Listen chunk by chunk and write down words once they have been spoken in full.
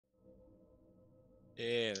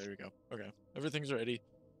Yeah, there we go. Okay, everything's ready.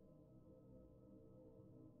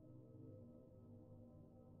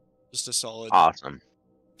 Just a solid Awesome.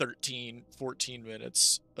 13, 14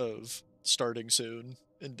 minutes of starting soon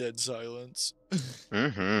in dead silence.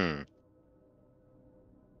 Mm-hmm.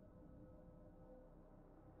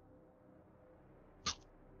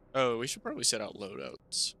 Oh, we should probably set out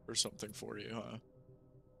loadouts or something for you, huh?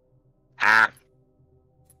 Ah.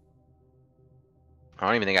 I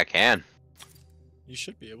don't even think I can. You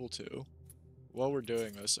should be able to. While we're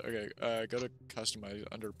doing this, okay, go to customize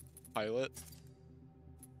under pilot.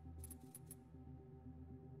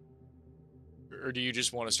 Or do you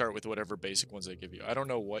just want to start with whatever basic ones they give you? I don't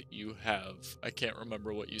know what you have. I can't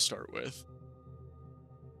remember what you start with.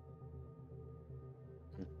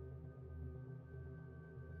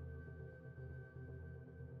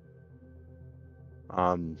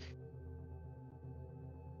 Um.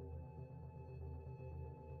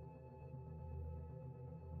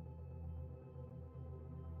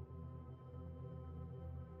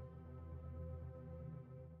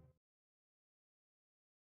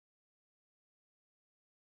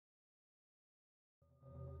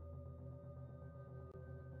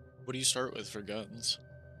 What do you start with for guns?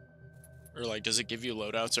 Or like, does it give you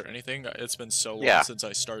loadouts or anything? It's been so long Yeah, since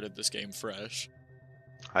I started this game fresh.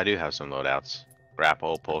 I do have some loadouts.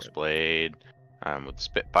 Grapple, pulse Okay. blade, with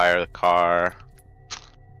Spitfire, the car.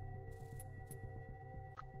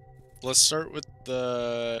 Let's start with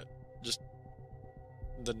just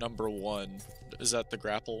the number one. Is that the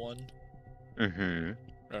grapple one? Mm-hmm.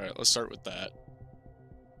 Alright, let's start with that.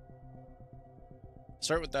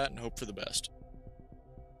 Start with that and hope for the best.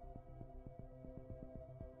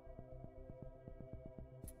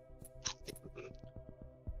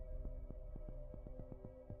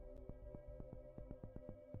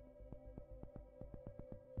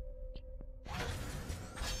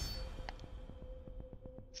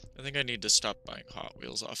 I think I need to stop buying Hot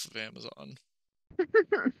Wheels off of Amazon.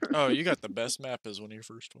 Oh, you got the best map as one of your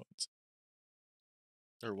first ones.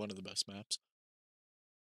 Or one of the best maps.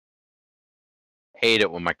 Hate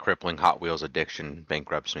it when my crippling Hot Wheels addiction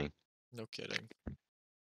bankrupts me. No kidding.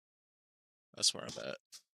 That's where I'm at.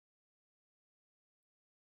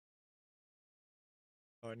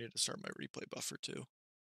 Oh, I need to start my replay buffer too.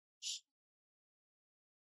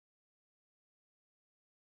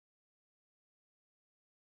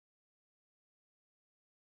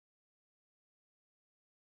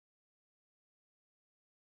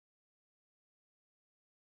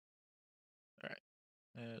 Alright.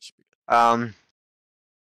 That should be Um,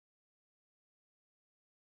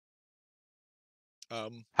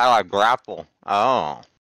 good. how do I grapple? Oh. I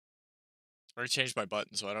already changed my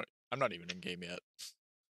button, so I'm not even in game yet.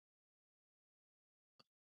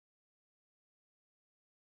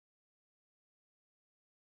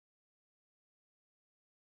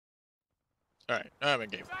 Alright, I'm in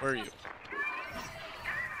game. Where are you?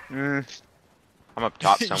 I'm up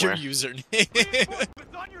top Your somewhere. username.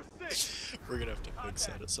 We're gonna have to fix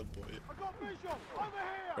that at some point.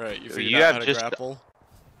 Alright, you figured out how to grapple?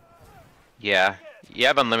 Yeah. You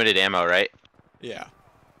have unlimited ammo, right? Yeah.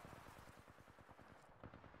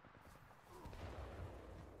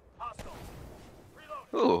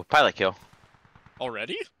 Ooh, pilot kill.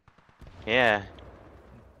 Already? Yeah.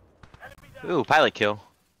 Ooh, pilot kill.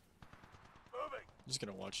 I'm just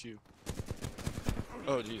gonna watch you.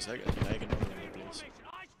 Oh jeez, I got lagging all over the place.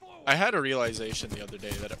 I had a realization the other day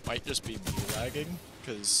that it might just be me lagging,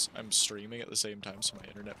 because I'm streaming at the same time, so my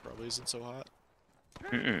internet probably isn't so hot.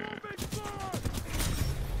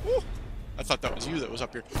 Woo! I thought that was you that was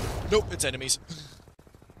up here. Nope, it's enemies.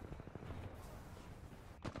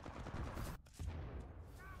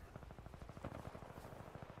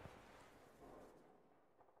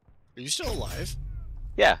 Are you still alive?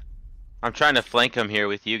 Yeah. I'm trying to flank him here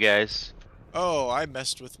with you guys. Oh, I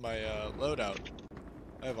messed with my loadout.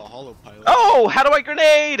 I have a hollow pilot. Oh, how do I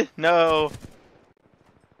grenade? No.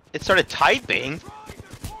 It started typing.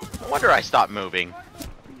 No wonder I stopped moving.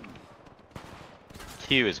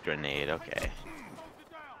 Q is grenade, okay.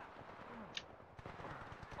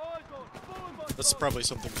 That's probably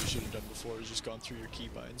something we should have done before, is just gone through your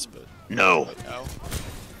keybinds, but... No. But now...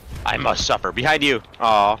 I must suffer. Behind you.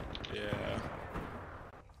 Aw. Yeah.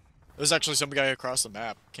 There's actually some guy across the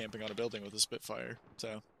map camping on a building with a Spitfire,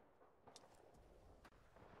 so...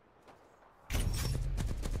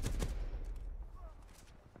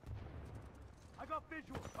 I got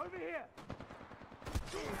visual. Over here.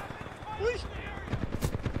 Whee!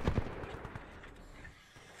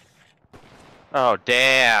 Oh,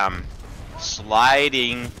 damn.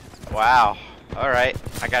 Sliding. Wow. Alright.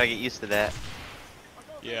 I gotta get used to that.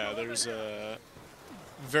 Yeah, there's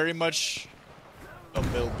very much A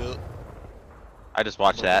build. I just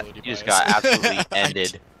watched that. You Mobility just bias. got absolutely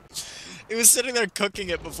ended. He was sitting there cooking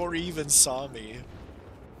it before he even saw me.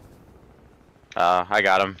 I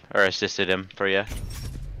got him, or assisted him for you.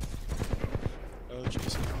 Oh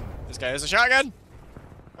jeez. This guy has a shotgun!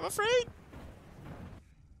 I'm afraid!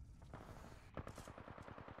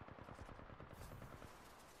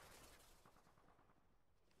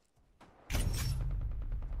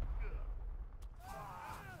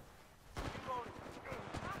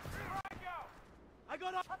 I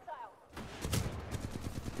got up.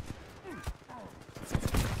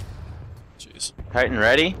 Jeez. Titan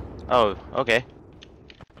ready? Oh, okay.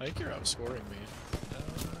 I think you're outscoring me.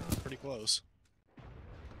 Pretty close.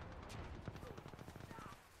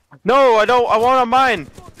 No, I don't. I want on mine.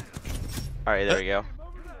 All right, there we go.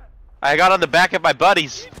 I got on the back of my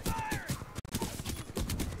buddies.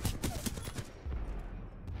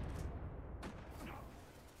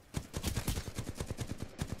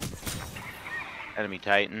 Enemy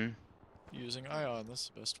Titan. Using Ion, that's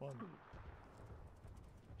the best one.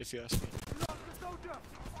 If you ask me.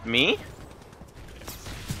 Me?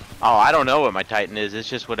 Oh, I don't know what my Titan is. It's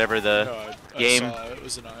just whatever the No, I game. saw it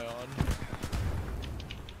was an Ion.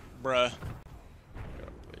 Bruh.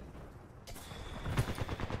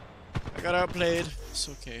 I got outplayed. It's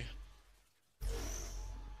okay.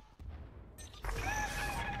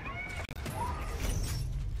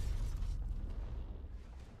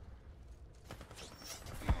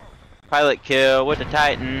 Pilot kill with the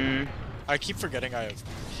Titan. I keep forgetting I have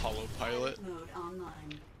Hollow Pilot.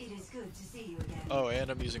 Oh, and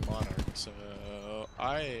I'm using Monarch, so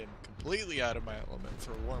I am completely out of my element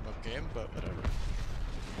for a warm-up game, but whatever.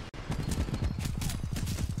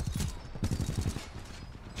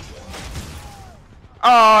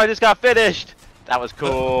 Oh, I just got finished. That was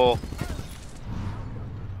cool.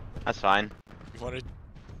 That's fine. You wanna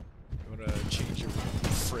change your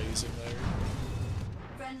phrasing there?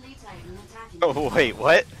 Friendly Titan attacking. Oh wait,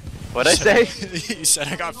 what? What'd I say? You said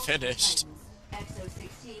I got finished.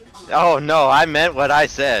 Oh no, I meant what I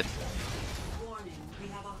said. Warning, we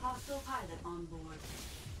have a hostile pilot on board.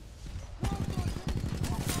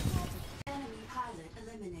 Enemy pilot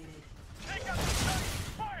eliminated.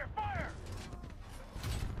 Fire! Fire!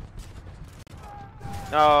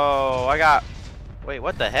 No, I got. Wait,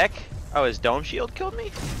 what the heck? Oh, his dome shield killed me?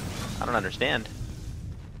 I don't understand.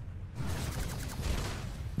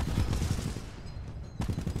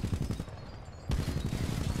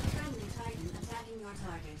 Friendly Titan attacking your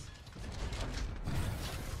target.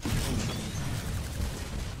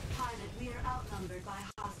 Pilot, we are outnumbered by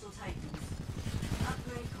hostile Titans.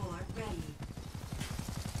 Upgrade core ready.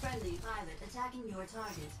 Friendly pilot attacking your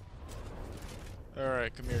target.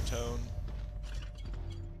 Alright, come here, Tone.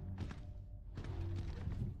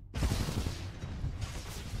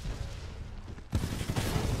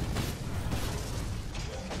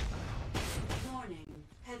 Warning,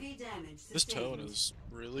 heavy damage This sustained. Tone is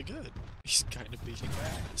really good. He's kind of beating my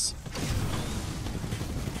ass.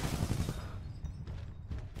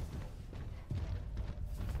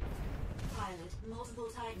 Pilot, multiple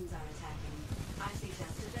Titans are attacking. I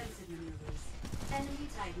suggest defensive maneuvers. Enemy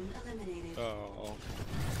Titan eliminated. Oh.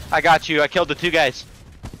 I got you. I killed the two guys.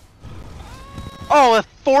 Oh, a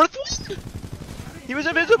fourth one? He was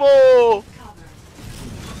invisible. Cover.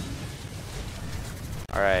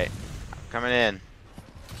 All right, coming in.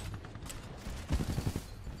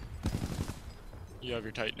 You have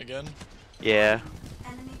your Titan again? Yeah.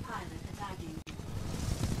 Enemy pilot attacking.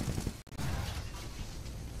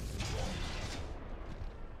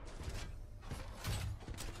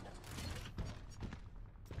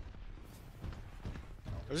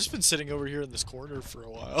 I've just been sitting over here in this corner for a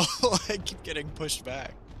while. I keep getting pushed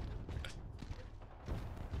back.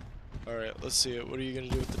 Alright, let's see it. What are you gonna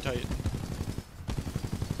do with the Titan?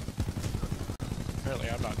 Apparently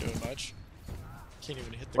I'm not doing much. Can't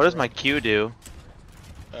even hit the What does my ground. Q do?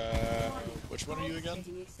 Which one are you again?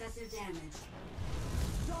 Taking excessive damage.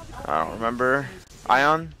 I don't remember.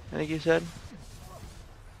 Ion, I think you said.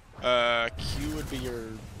 Q would be your...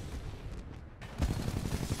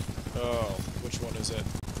 Oh, which one is it?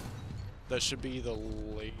 That should be the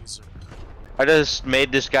laser. I just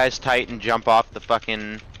made this guy's Titan jump off the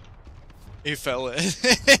fucking. He fell in.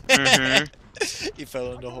 Mhm. He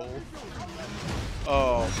fell in the hole.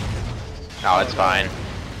 Oh. Oh, it's fine.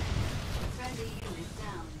 Friendly unit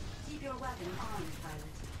down. Keep your weapon armed, pilot.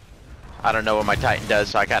 I don't know what my Titan does,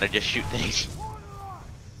 so I gotta just shoot things.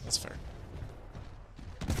 That's fair.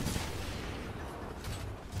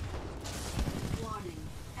 Warning,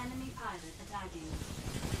 enemy pilot attacking.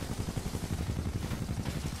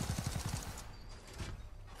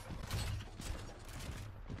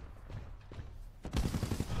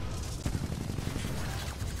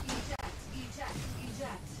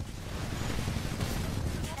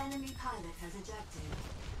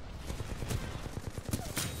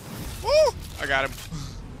 got him.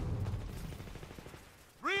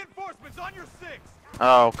 Reinforcements on your 6.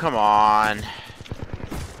 Oh, come on.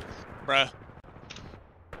 Bruh.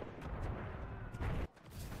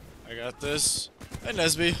 I got this. Hey,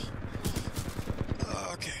 Nesby.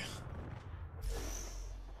 Okay.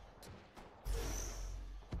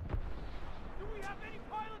 Do we have any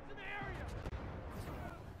pilots in the area?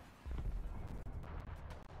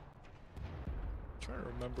 I'm trying to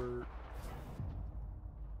remember.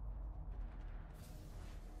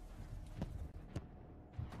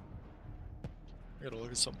 I gotta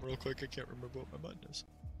look at something real quick. I can't remember what my button is.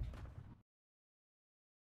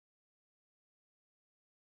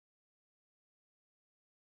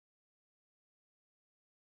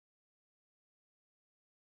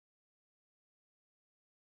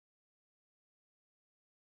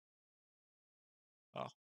 Oh,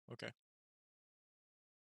 okay.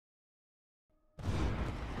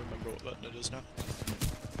 Remember what button it is now.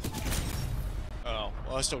 Oh,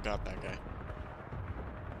 well, I still got that guy.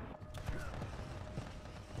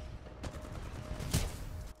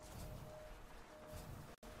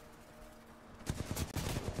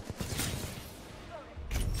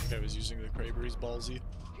 I was using the Kraber's ballsy.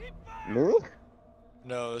 Move?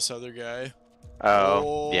 No, this other guy.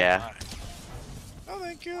 Oh, yeah. My. Oh,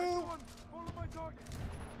 thank you. Follow my target.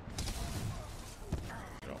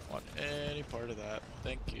 Don't want any part of that.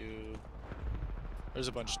 Thank you. There's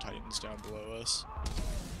a bunch of Titans down below us.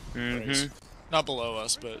 Mm-hmm. Not below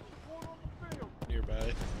us, but All on the field. nearby.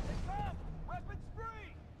 They come. Weapons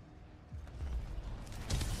free.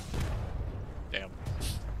 Damn.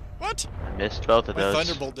 What? I missed both of My those.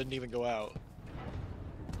 Thunderbolt didn't even go out.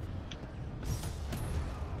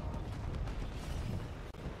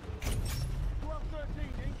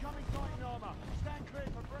 Incoming Titan armor. Stand clear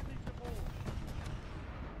for friendly support.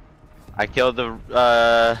 I killed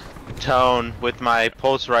the Tone with my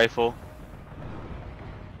pulse rifle.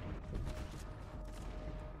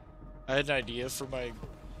 I had an idea for my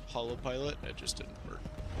hollow pilot, and it just didn't work.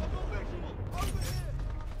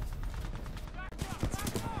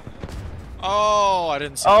 Oh, I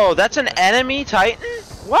didn't see Oh, that. that's an enemy Titan?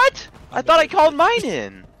 What? I thought I called mine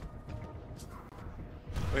in.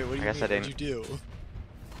 Wait, what do you guess mean? I What'd didn't. you do?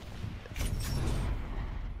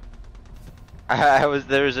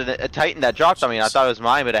 There was a Titan that dropped on me and I thought it was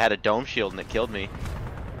mine, but it had a dome shield and it killed me.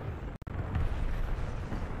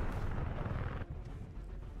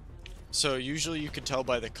 So usually you can tell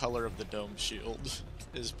by the color of the dome shield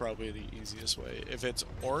is probably the easiest way. If it's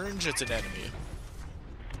orange, it's an enemy.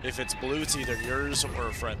 If it's blue, it's either yours or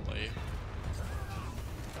a friendly.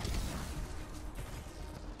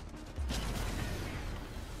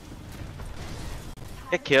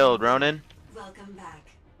 Get killed, Ronan. Welcome back.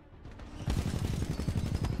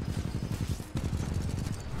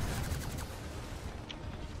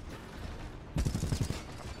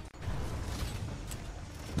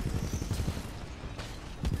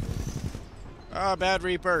 Ah, bad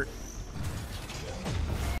Reaper.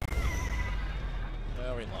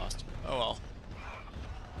 Oh, we lost. Oh well.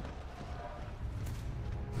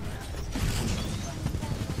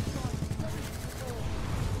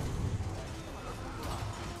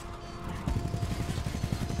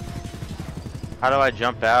 How do I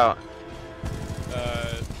jump out?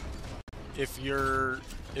 If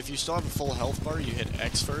you still have a full health bar, you hit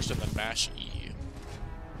X first and then mash E.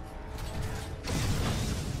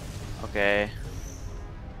 Okay.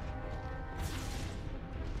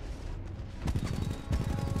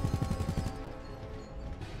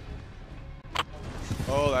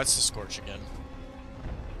 Oh, that's the Scorch again.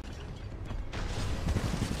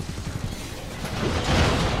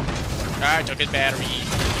 I took his battery.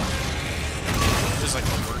 This is like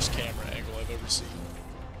the worst camera angle I've ever seen.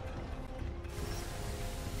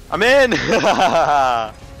 I'm in!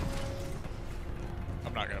 I'm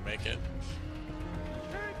not gonna make it.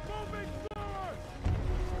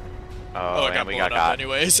 Oh, I and got we blown got up got.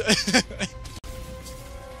 anyways.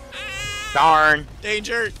 Darn!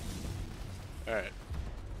 Danger! Alright.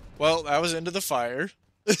 Well, that was into the fire.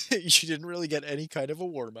 You didn't really get any kind of a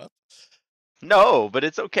warm-up. No, but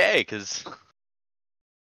it's okay, cause...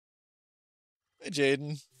 Hey,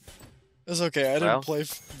 Jaden. It's okay, I didn't Well. play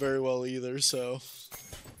very well either, so...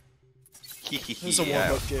 It's a Yeah,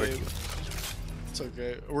 warm-up game. It's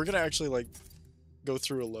okay. We're gonna actually, like, go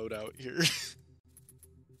through a loadout here.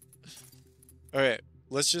 Alright,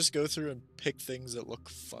 let's just go through and pick things that look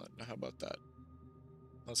fun. How about that?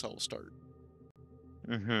 That's how we'll start.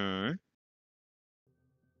 Mm-hmm.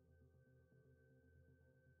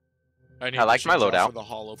 need I like to my change off loadout. of the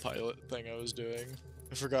hollow pilot thing I was doing.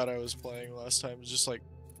 I forgot I was playing last time. It was just like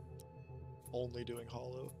only doing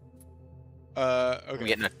hollow. I'm Okay.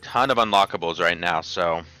 getting a ton of unlockables right now,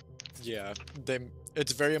 so Yeah,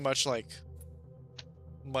 it's very much like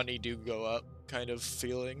money do go up kind of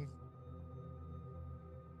feeling.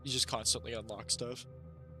 You just constantly unlock stuff.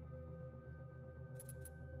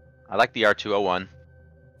 I like the R201.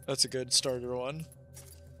 That's a good starter one.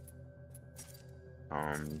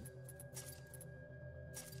 Um,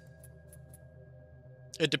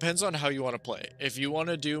 It depends on how you want to play. If you want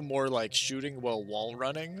to do more like shooting while wall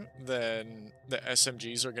running, then the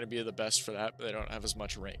SMGs are going to be the best for that, but they don't have as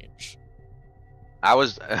much range. I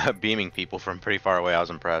was beaming people from pretty far away. I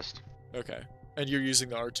was impressed. Okay. And you're using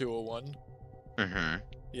the R201? Mm-hmm.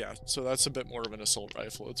 Yeah, so that's a bit more of an assault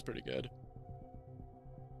rifle. It's pretty good.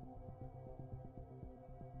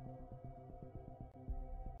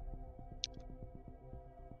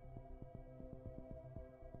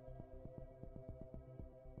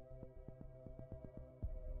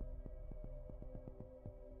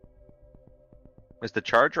 Is the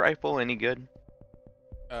charge rifle any good?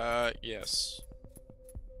 Yes.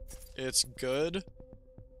 It's good.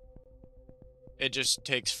 It just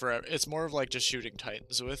takes forever. It's more of like just shooting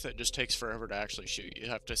Titans with. It just takes forever to actually shoot. You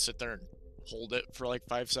have to sit there and hold it for like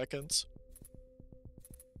 5 seconds.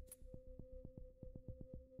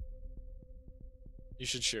 You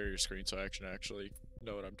should share your screen so I can actually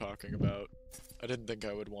know what I'm talking about. I didn't think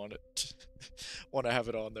I would want it, want to have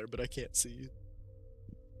it on there, but I can't see.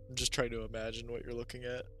 I'm just trying to imagine what you're looking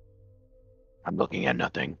at. I'm looking at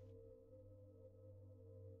nothing.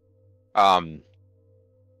 I've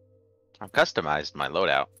customized my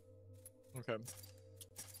loadout. Okay.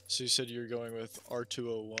 So you said you're going with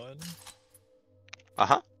R201.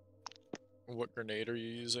 Uh-huh. What grenade are you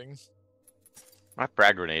using? My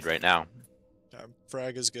frag grenade right now.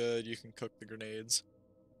 Frag is good. You can cook the grenades.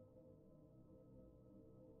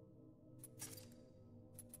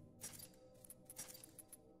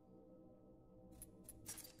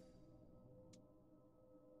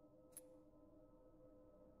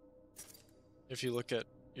 If you look at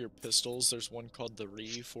your pistols, there's one called the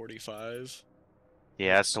Re 45.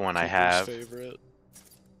 Yeah, that's the one I Cooper's have. favorite.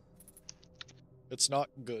 It's not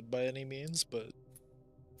good by any means, but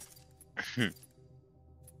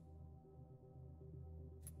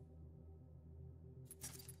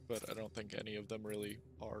but I don't think any of them really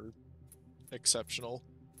are exceptional.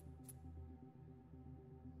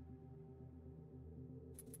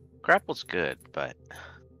 Grapple's good, but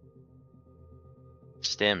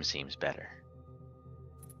stem seems better.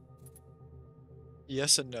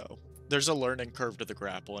 Yes and no. There's a learning curve to the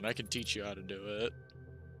grapple, and I can teach you how to do it.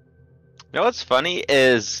 You know what's funny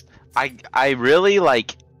is I really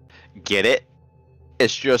like get it.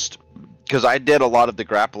 It's just because I did a lot of the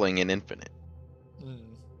grappling in Infinite.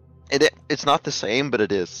 It's not the same, but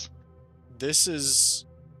it is. This is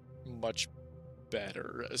much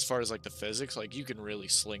better as far as like the physics. Like you can really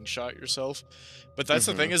slingshot yourself, but that's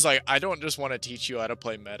the thing is like I don't just want to teach you how to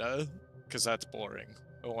play meta because that's boring.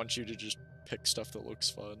 I want you to just pick stuff that looks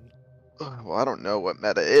fun. Well, I don't know what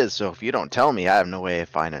meta is, so if you don't tell me, I have no way of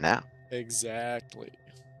finding out. Exactly.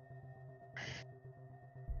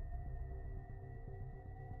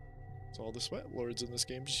 So all the sweat lords in this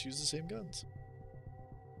game just use the same guns.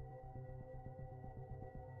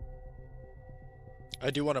 I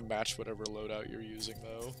do want to match whatever loadout you're using,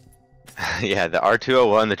 though. Yeah, the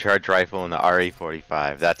R201, the charge rifle, and the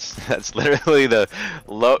RE45. That's literally the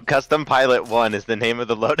custom pilot 1 is the name of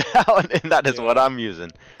the loadout, and that is what I'm using.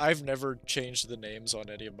 I've never changed the names on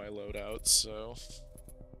any of my loadouts, so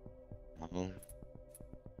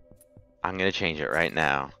I'm gonna change it right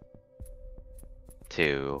now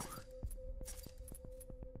to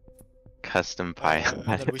custom pilot.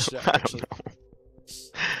 and then we should actually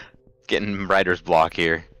getting writer's block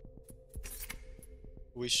here.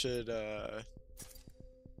 We should, sorry,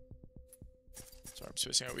 I'm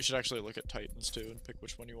spacing out. We should actually look at Titans, too, and pick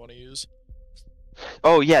which one you want to use.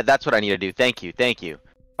 Oh, yeah, that's what I need to do. Thank you, thank you.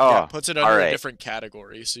 Oh, yeah, puts it under a different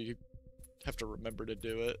category, so you have to remember to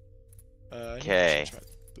do it. Okay.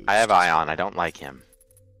 I have Ion. I don't like him.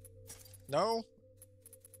 No?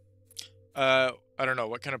 I don't know.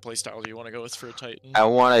 What kind of playstyle do you want to go with for a Titan? I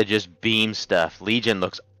want to just beam stuff. Legion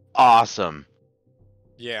looks awesome.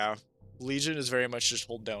 Yeah. Legion is very much just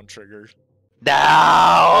hold down trigger.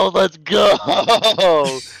 Now, let's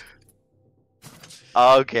go.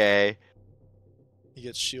 Okay. He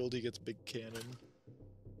gets shield, he gets big cannon.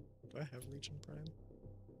 Do I have Legion Prime?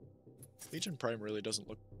 Legion Prime really doesn't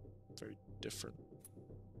look very different.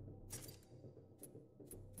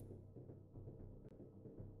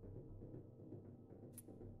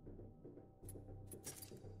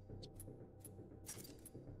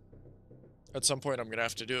 At some point I'm gonna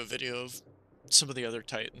have to do a video of some of the other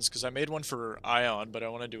Titans, because I made one for Ion, but I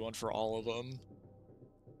want to do one for all of them.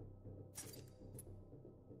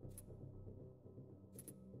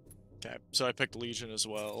 Okay, so I picked Legion as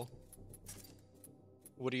well.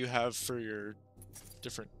 What do you have for your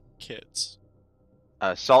different kits?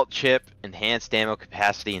 Salt chip, enhanced ammo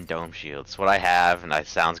capacity, and dome shields. What I have, and that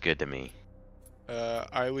sounds good to me.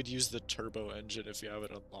 I would use the turbo engine if you have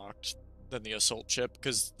it unlocked, than the assault chip,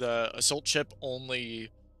 because the assault chip only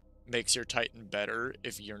makes your Titan better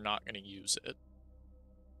if you're not going to use it.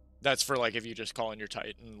 That's for, like, if you just call in your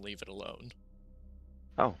Titan and leave it alone.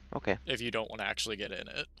 Oh, okay. If you don't want to actually get in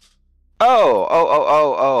it.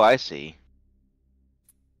 Oh, I see.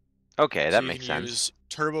 Okay, So that you makes can sense. use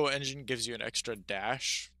turbo engine, gives you an extra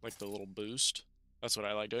dash, like the little boost. That's what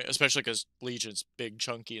I like doing, especially because Legion's big,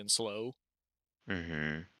 chunky, and slow.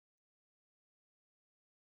 Mm-hmm.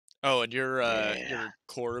 Oh, and your Yeah.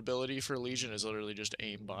 core ability for Legion is literally just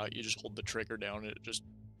aimbot. You just hold the trigger down and it just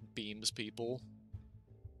beams people.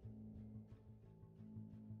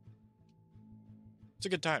 It's a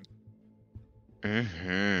good time.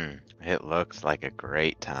 Mm-hmm. It looks like a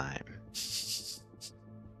great time.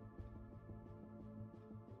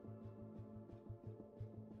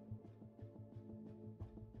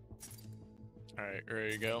 Alright,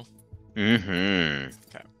 ready to go? Mm-hmm.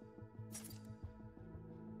 Okay.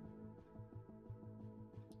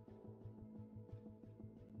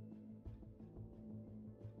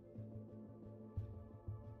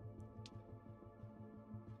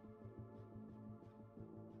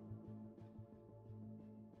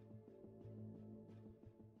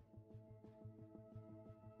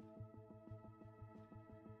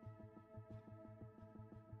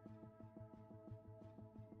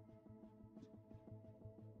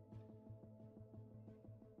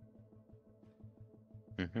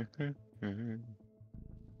 Mm-hmm. Mm-hmm.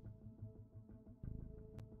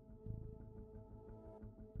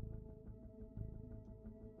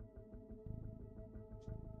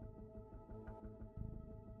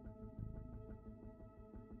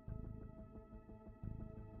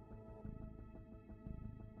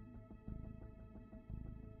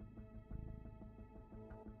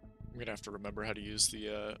 I'm gonna have to remember how to use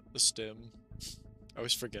the stim. I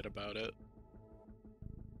always forget about it.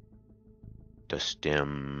 The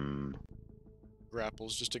stem.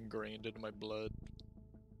 Grapple's just ingrained into my blood.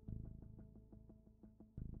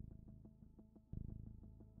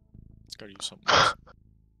 Gotta use something else.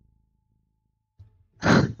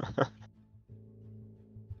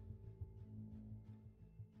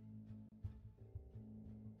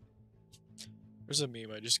 There's a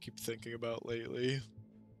meme I just keep thinking about lately.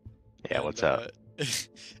 Yeah, And, what's up?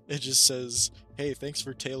 it just says, "Hey, thanks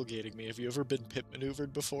for tailgating me. Have you ever been pit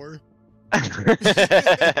maneuvered before?" I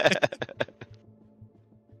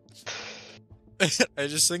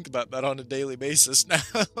just think about that on a daily basis now.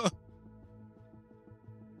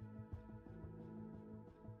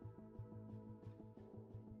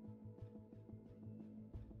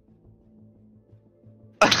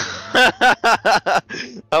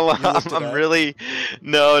 You looked it I'm up? really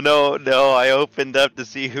no. I opened up to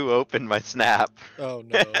see who opened my snap. Oh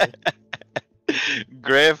no.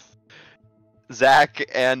 Griff, Zach,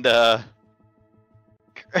 and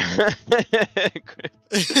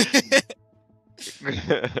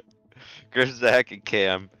Griff, Zach, and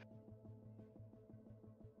Cam.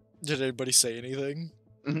 Did anybody say anything?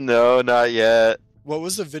 No, not yet. What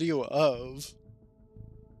was the video of?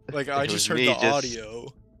 Like, I It just was heard the me. Just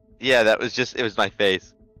audio. yeah, that was just. It was my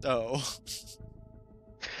face. Oh.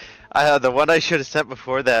 The one I should have sent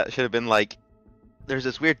before that should have been like, there's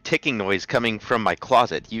this weird ticking noise coming from my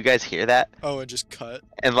closet. You guys hear that? Oh, and just cut.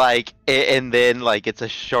 And like, and then like it's a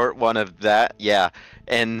short one of that, yeah.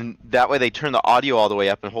 And that way they turn the audio all the way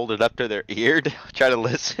up and hold it up to their ear to try to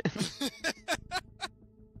listen.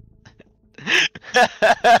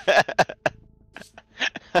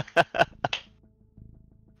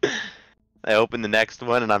 I open the next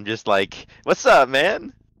one and I'm just like, "What's up,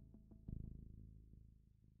 man?"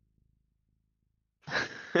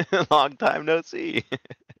 Long time no see.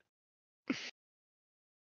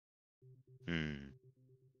 Hmm.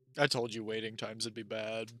 I told you waiting times would be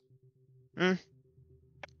bad.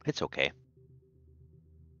 It's okay.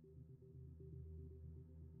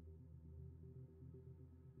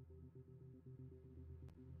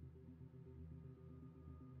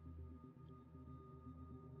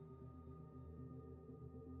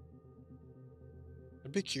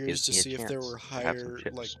 I'd be curious Gives to me a see if there were chance to have some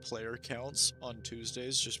higher, like, chips. player counts on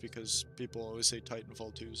Tuesdays, just because people always say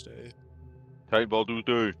Titanfall Tuesday. Titanfall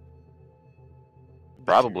Tuesday. I'd be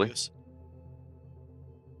Probably. curious.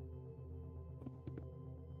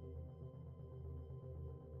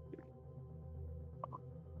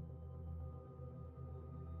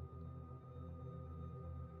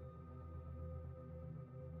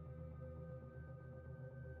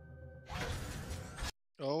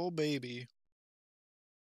 Oh, baby.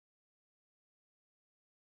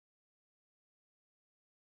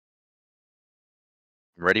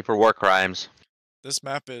 Ready for war crimes. This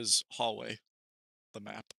map is hallway. The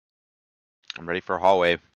map. I'm ready for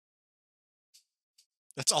hallway.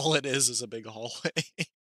 That's all it is a big hallway.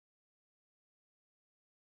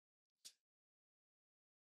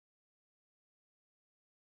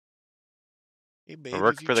 Hey, We're baby, have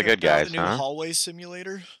working you for the good checked out the guys, new huh? hallway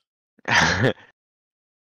simulator? Hey,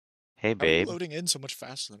 How are you babe. loading in so much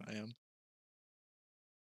faster than I am?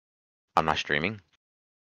 I'm not streaming.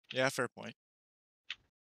 Yeah, fair point.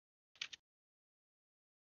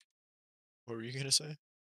 What were you gonna say?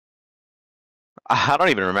 I don't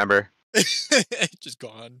even remember. Just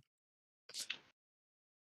gone.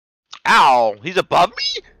 Ow! He's above me?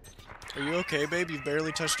 Are you okay, babe? You've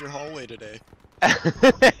barely touched your hallway today. Oh,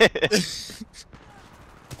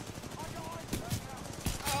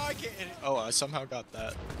 I can't hit it. Oh, I somehow got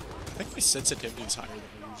that. I think my sensitivity is higher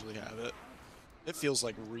than I usually have it. It feels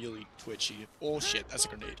like really twitchy. Oh shit, that's a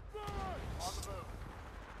grenade.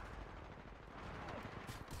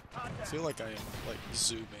 I feel like I am, like,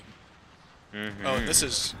 zooming. Mm-hmm. Oh, and this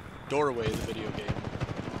is Doorway, the video game.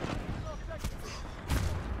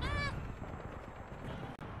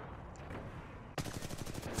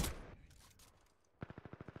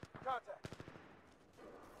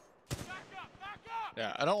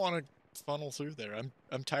 Yeah, I don't want to funnel through there.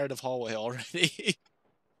 I'm tired of hallway already.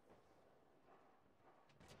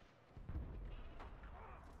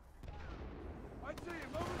 I see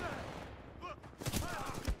him over there.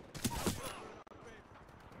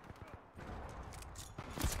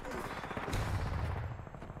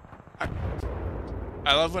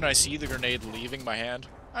 I love when I see the grenade leaving my hand.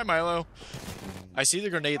 Hi, Milo. I see the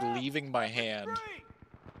grenade leaving my hand,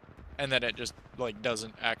 and then it just, like,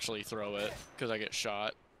 doesn't actually throw it, because I get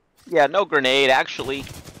shot. Yeah, no grenade, actually.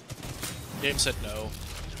 Game said no.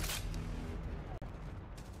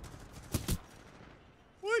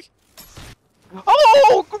 Whee!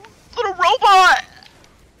 Oh! Little robot!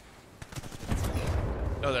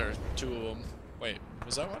 Oh, there are two of them. Wait,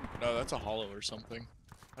 was that one? No, that's a hollow or something.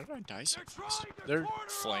 How did I die so fast? They're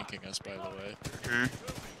flanking us, by the way. Hmm?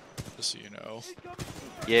 Just so you know.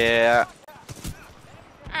 Yeah,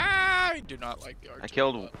 I do not like the R2. I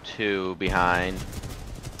killed 2 behind.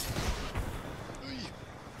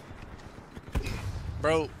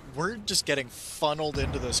 Bro, we're just getting funneled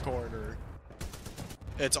into this corner.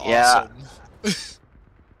 It's Yeah. awesome.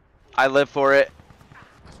 I live for it.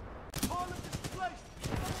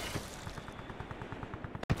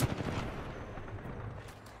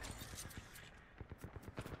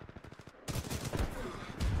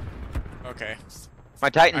 Okay. My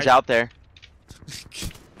Titan's out there.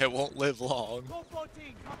 It won't live long.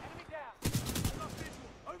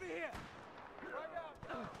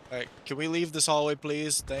 Alright, can we leave this hallway,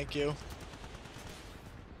 please? Thank you.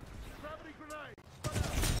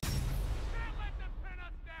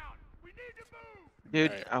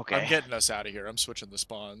 Dude, Alright, okay. I'm getting us out of here. I'm switching the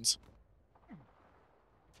spawns.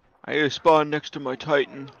 I need to spawn next to my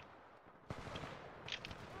Titan.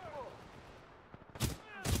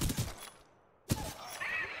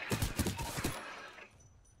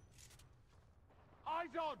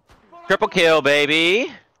 Triple kill,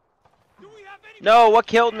 baby. No, what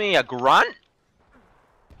killed me? A grunt?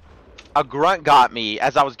 A grunt got me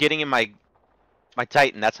as I was getting in my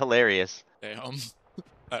Titan. That's hilarious. Damn.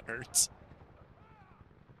 That hurts.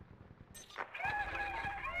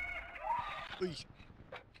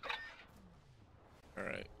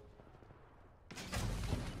 Alright.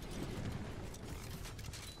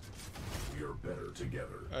 We are better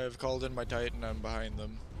together. I have called in my Titan. I'm behind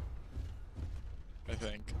them. I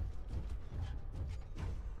think.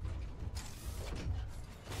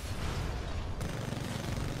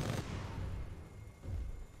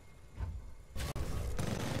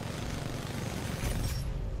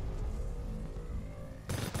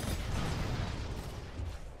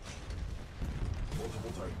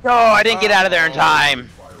 No, I didn't get out of there in time.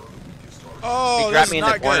 Oh, He grabbed this me is in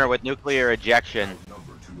the not corner good. with nuclear ejection.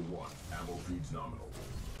 Number 2-1. Ammo feeds nominal.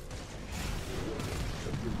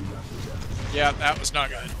 Yeah, that was not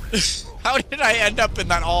good. How did I end up in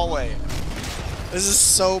that hallway? This is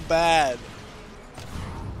so bad.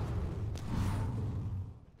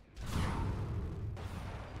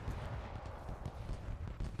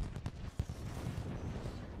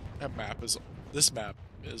 This map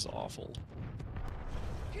is awful.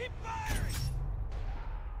 Keep firing!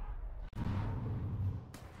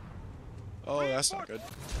 Oh, that's not good.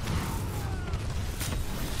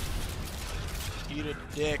 Eat a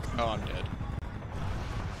dick. Oh, I'm dead.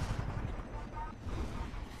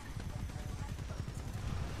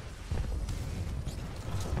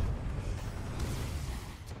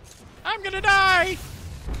 I'm gonna die!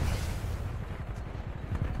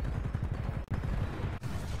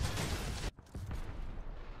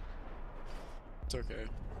 It's okay.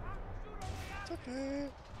 It's okay.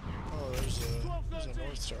 Oh, there's a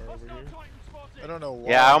North Star over here. I don't know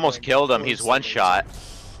why. Yeah, I almost I'm killed him. towards He's the one North shot. Star.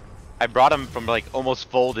 I brought him from like almost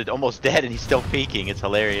folded, almost dead, and he's still peeking. It's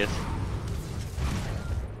hilarious.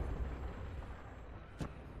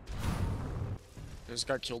 I just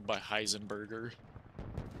got killed by Heisenberger.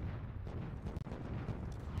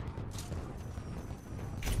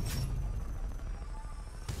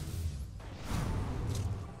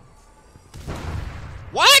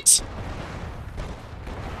 What?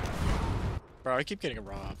 Bro, I keep getting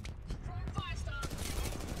robbed.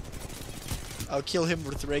 I'll kill him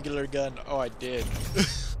with regular gun. Oh, I did.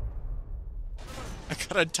 I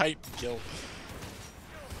got a Titan kill.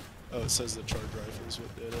 Oh, it says the charge rifle is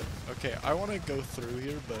what did it. Okay, I want to go through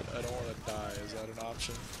here, but I don't want to die. Is that an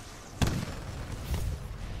option?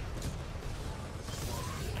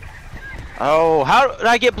 Oh, how did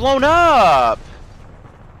I get blown up?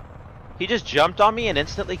 He just jumped on me and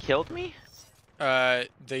instantly killed me?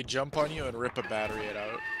 They jump on you and rip a battery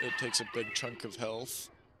out. It takes a big chunk of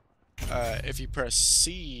health. If you press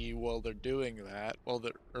C while they're doing that, while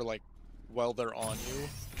they're on you,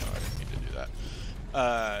 oh, I didn't mean to do that.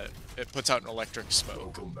 It puts out an electric smoke.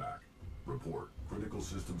 Welcome back. Report. Critical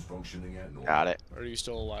systems functioning at normal. Got it. Are you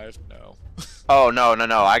still alive? No. Oh, no, no,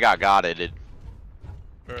 no. I got gotted.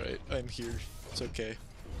 Alright, I'm here. It's okay.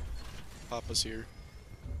 Papa's here.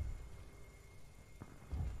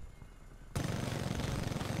 You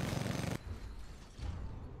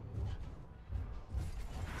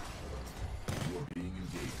are being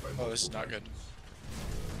engaged by Oh, this is not good.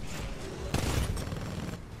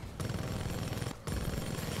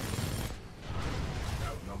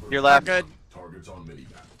 You're left. Not good. Targets on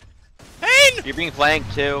minimap. Pain! You're being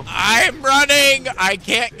flanked too. I'm running! I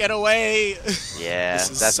can't get away! Yeah,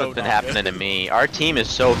 This is that's so what's been not happening good. to me. Our team is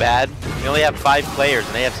so bad. We only have 5 players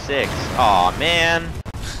and they have 6. Aw, man.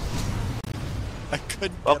 I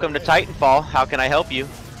couldn't Welcome to get away. Titanfall. How can I help you?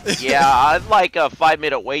 Yeah, I'd like a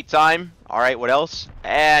 5-minute wait time. Alright, what else?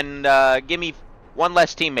 And give me 1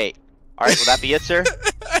 less teammate. Alright, will that be it, sir?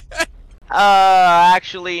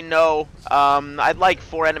 Actually, no. I'd like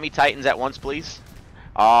 4 enemy Titans at once, please.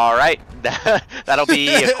 Alright, that'll be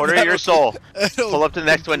a quarter of your soul. Pull up to the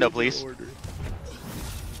next window, please.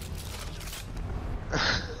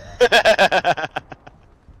 Yeah,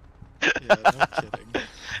 no kidding.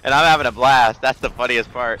 And I'm having a blast. That's the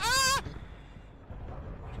funniest part.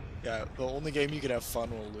 Yeah, the only game you can have fun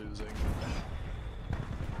while losing.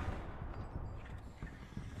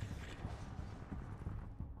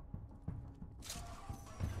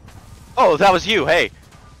 Oh, that was you. Hey.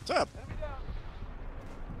 What's up?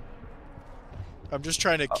 I'm just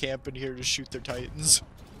trying to camp in here to shoot their Titans.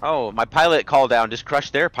 Oh, my pilot call down just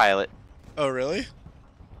crushed their pilot. Oh, really?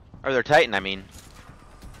 Or their Titan, I mean.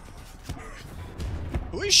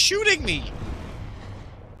 Who is shooting me?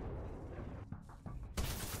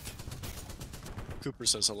 Cooper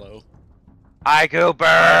says hello. Hi, Cooper.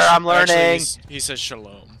 I'm learning. Actually, he says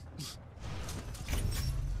shalom.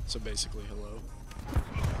 So basically, hello.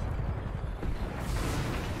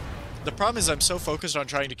 The problem is I'm so focused on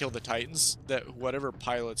trying to kill the Titans that whatever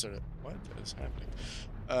pilots are... What is happening?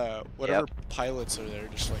 Whatever pilots are there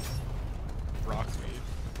just, like, rock me.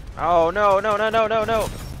 Oh, no, no, no, no, no, no.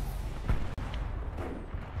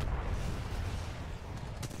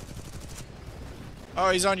 Oh,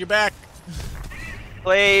 he's on your back.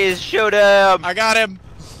 Please shoot him. I got him.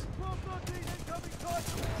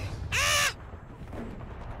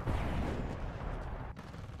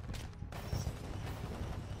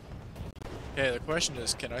 Okay, the question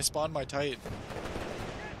is, can I spawn my Titan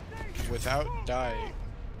without dying?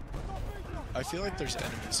 I feel like there's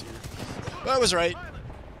enemies here. That was right.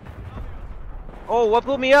 Oh, what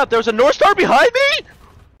blew me up? There was a North Star behind me?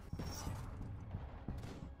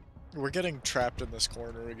 We're getting trapped in this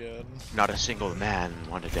corner again. Not a single man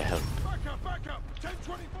wanted to help. Back up, back up!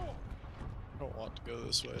 1024! I don't want to go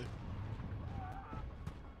this way.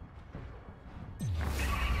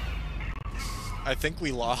 I think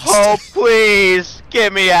we lost. Oh, please.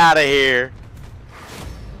 Get me out of here.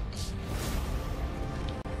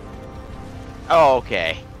 Oh,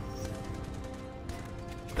 okay.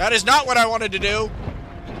 That is not what I wanted to do.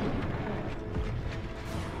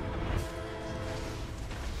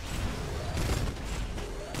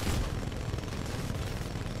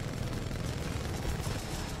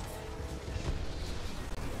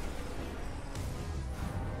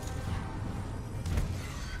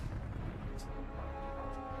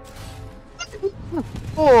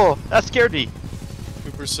 Oh, that scared me.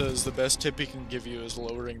 Cooper Cooper says the best tip he can give you is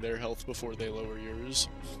lowering their health before they lower yours.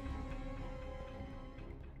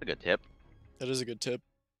 A good tip. That is a good tip.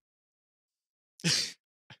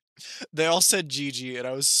 They all said GG, and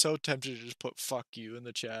I was so tempted to just put fuck you in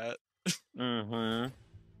the chat. Mm-hmm.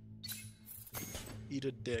 Eat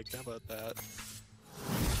a dick, how about that?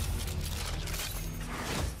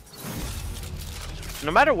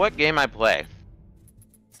 No matter what game I play,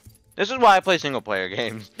 this is why I play single player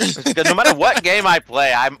games. Because no matter what game I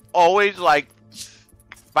play, I'm always like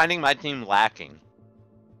finding my team lacking.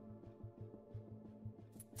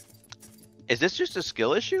 Is this just a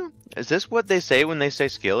skill issue? Is this what they say when they say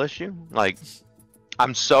skill issue? Like,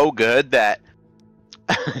 I'm so good that...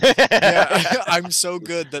 Yeah, I'm so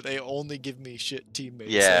good that they only give me shit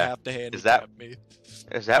teammates. Yeah. They have to handicap me.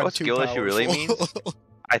 Is that I'm what too skill issue really means? powerful.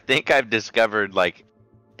 I think I've discovered, like,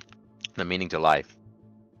 the meaning to life.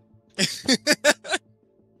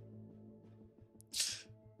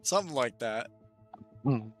 Something like that.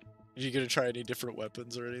 Are you gonna try any different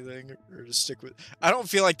weapons or anything? Or just stick with... I don't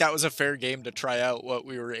feel like that was a fair game to try out what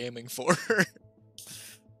we were aiming for.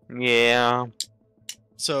 Yeah.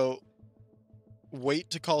 So, wait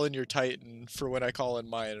to call in your Titan for when I call in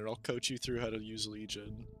mine, and I'll coach you through how to use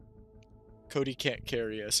Legion. Cody can't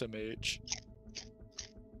carry SMH.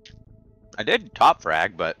 I did top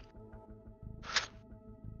frag, but...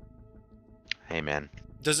 Hey, man.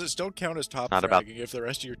 Does it still count as top Not fragging about- if the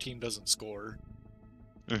rest of your team doesn't score?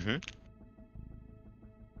 Mm-hmm.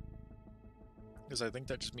 Because I think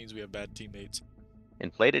that just means we have bad teammates.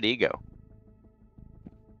 Inflated ego.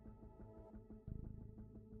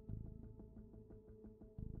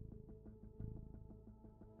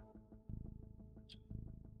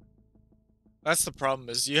 That's the problem,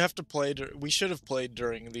 is you have to play... We should have played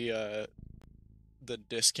during the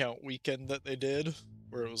discount weekend that they did,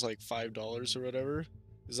 where it was like $5 or whatever.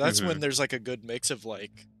 Because that's when there's like a good mix of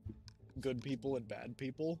like good people and bad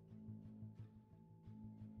people.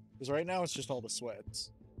 Because right now it's just all the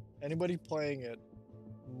sweats. Anybody playing it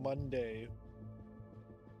Monday...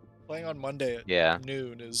 Playing on Monday at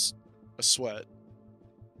noon is a sweat.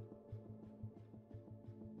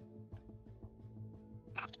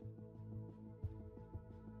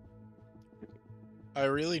 I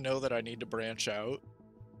really know that I need to branch out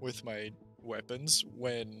with my weapons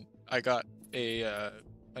when I got a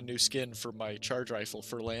new skin for my charge rifle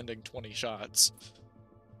for landing 20 shots.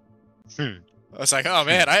 I was like, oh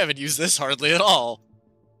man, I haven't used this hardly at all.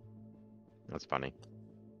 That's funny.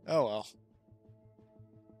 Oh well.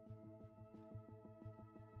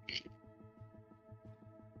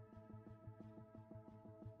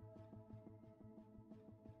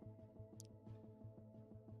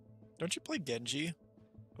 Don't you play Genji?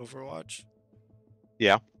 Overwatch?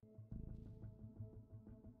 Yeah.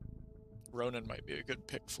 Ronin might be a good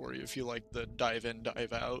pick for you if you like the dive in,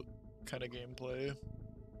 dive out kind of gameplay.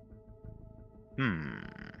 Hmm.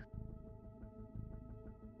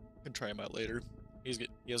 Can try him out later. He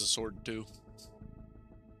has a sword too.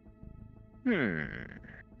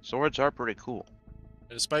 Swords are pretty cool.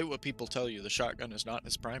 And despite what people tell you, the shotgun is not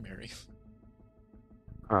his primary.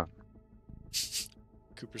 Huh.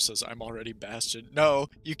 Cooper says, I'm already Bastion. No,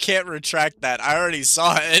 you can't retract that. I already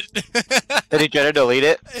saw it. Did he try to delete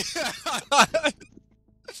it?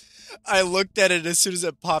 I looked at it as soon as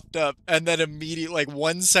it popped up, and then immediately, like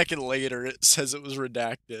 1 second later, it says it was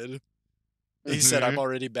redacted. He said, I'm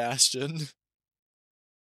already Bastion.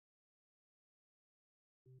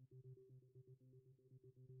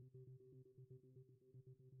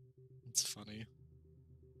 It's funny.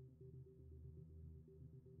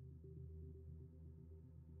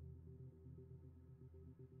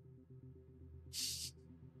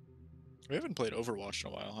 We haven't played Overwatch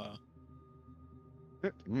in a while,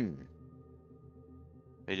 huh?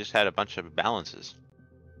 They just had a bunch of balances.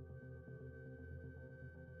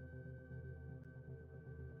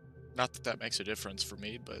 Not that that makes a difference for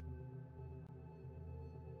me, but...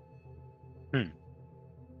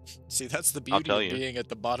 See, that's the beauty of being at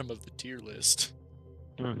the bottom of the tier list.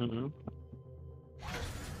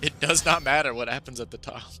 It does not matter what happens at the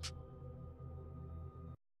top.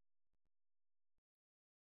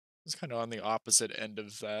 It's kind of on the opposite end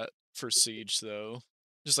of that for Siege, though.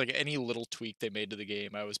 Just like any little tweak they made to the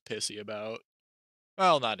game, I was pissy about.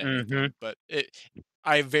 Well, not anything, but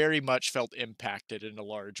I very much felt impacted in a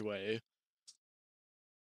large way.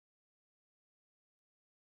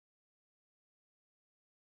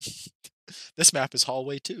 This map is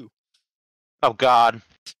hallway too. Oh god.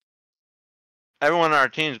 Everyone on our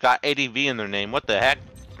team's got ADV in their name. What the heck?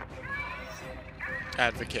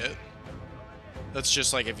 Advocate. That's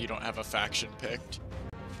just like if you don't have a faction picked.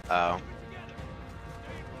 Oh.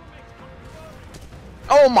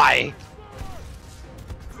 Oh my!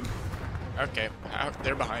 Okay,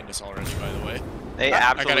 they're behind us already, by the way. They I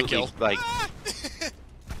got a absolutely kill. like.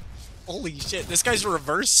 Holy shit, this guy's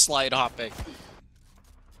reverse slide hopping.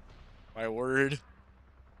 My word.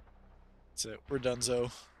 That's it, we're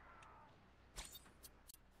donezo.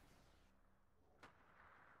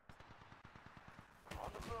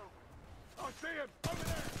 I see him! Over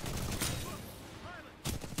there!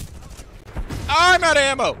 I'm out of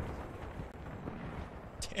ammo!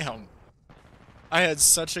 Damn. I had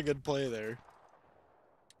such a good play there.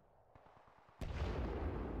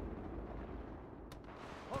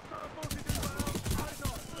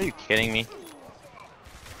 Are you kidding me?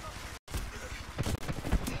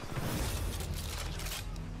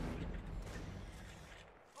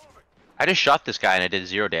 I just shot this guy and I did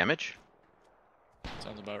 0 damage.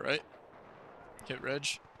 Sounds about right. Hit Reg.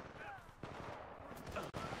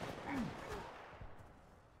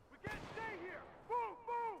 We can't stay here! Move!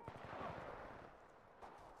 Move!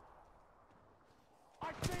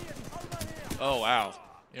 I see him! Over here! Oh, wow.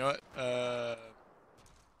 You know what? Yeah,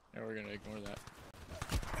 we're gonna ignore that.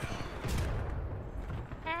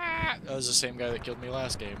 Ah, that was the same guy that killed me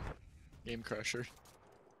last game. Game Crusher.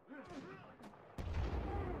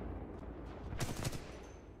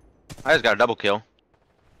 I just got a double kill.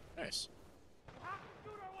 Nice.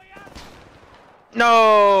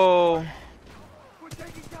 No! We're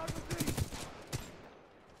taking down the city!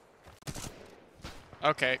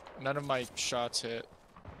 Okay, none of my shots hit.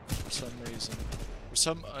 For some reason. For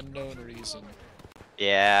some unknown reason.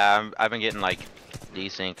 Yeah, I've been getting like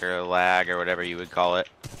desync or lag or whatever you would call it.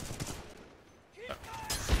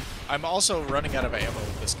 I'm also running out of ammo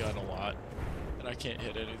with this gun a lot. And I can't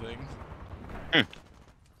hit anything.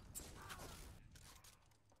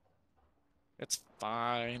 It's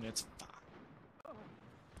fine, it's fine.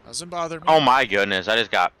 Doesn't bother me. Oh my goodness, I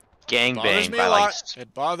just got gangbanged by like.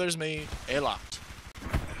 It bothers me a lot.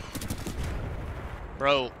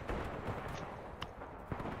 Bro.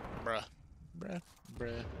 Bruh.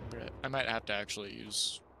 I might have to actually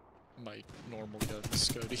use my normal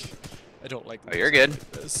guns, Cody. I don't like Oh, you're good.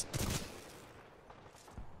 like this.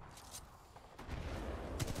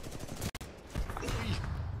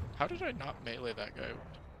 How did I not melee that guy?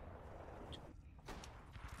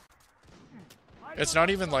 It's not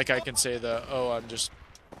even like I can say the, oh, I'm just,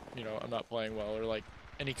 you know, I'm not playing well, or like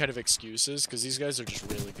any kind of excuses, because these guys are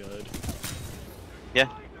just really good. Yeah.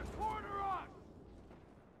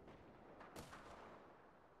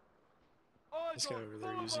 This guy over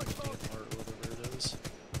there using the damn heart or whatever it is.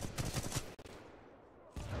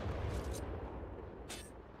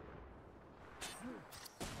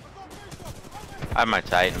 I have my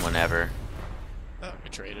Titan whenever. Oh, we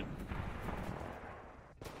traded.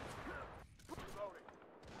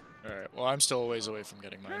 Alright, well I'm still a ways away from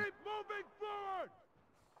getting mine. Keep moving forward!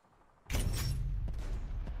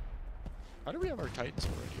 How do we have our Titans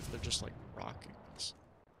already if they're just like rocking us?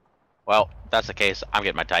 Well, if that's the case, I'm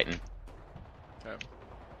getting my Titan. Okay.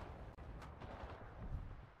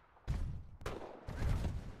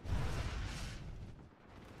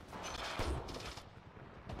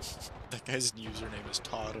 That guy's username is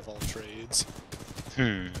Todd of all trades.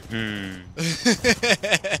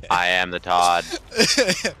 I am the Todd.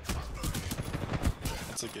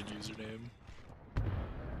 That's a good username.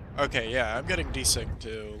 Okay, yeah, I'm getting desync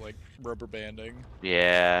too, like rubber banding.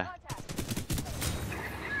 Yeah.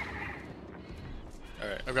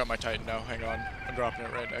 Alright, I've got my Titan now, hang on. I'm dropping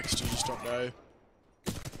it right next to you, just don't die.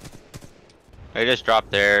 They just dropped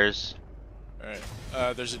theirs. Alright,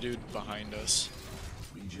 there's a dude behind us.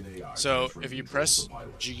 Legion AI So, transferring if you control press to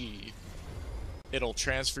pilot. G, it'll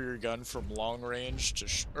transfer your gun from long range to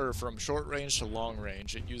or from short range to long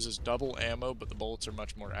range. It uses double ammo, but the bullets are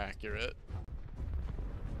much more accurate.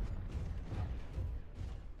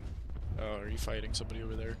 Oh, are you fighting somebody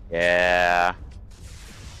over there? Yeah.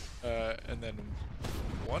 And then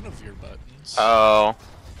one of your buttons. Oh.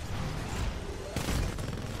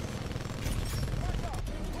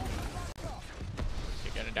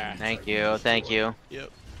 You're gonna die. Thank you. Thank you.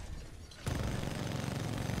 Yep.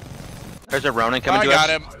 There's a Ronin coming I to got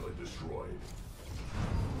us. him. Pilot destroyed.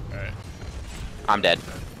 Alright. I'm dead.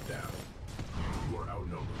 Down. You are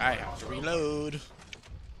outnumbered. I have to reload.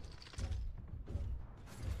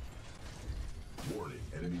 Warning,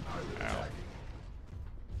 enemy pilot Ow. attacking.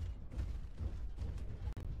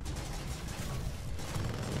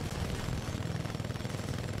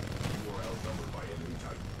 You are outnumbered by enemy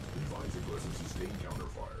Titan. Advise aggressive sustained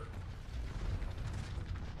counterfire.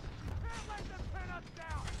 Can't let them pin us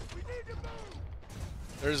down! We need to move!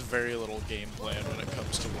 There's very little game plan when it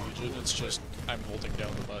comes to Legion. It's just I'm holding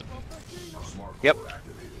down the button. Smart Yep. core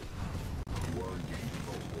activated. You are engaged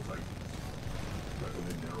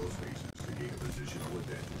narrow spaces to gain a positional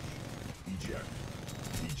advantage. Eject.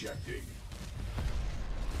 Ejecting.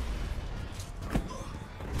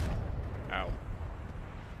 Ow.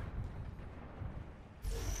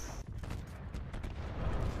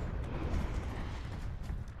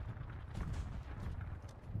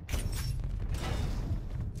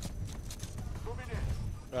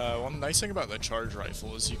 One nice thing about the charge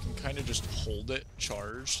rifle is you can kind of just hold it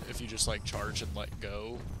charged if you just like charge and let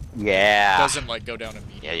go. Yeah. It doesn't like go down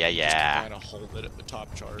immediately. Yeah. You just kind of hold it at the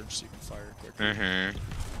top charge so you can fire quicker. Mm-hmm.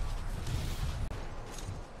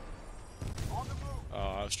 Oh,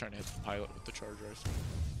 I was trying to hit the pilot with the charge rifle.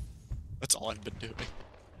 That's all I've been doing.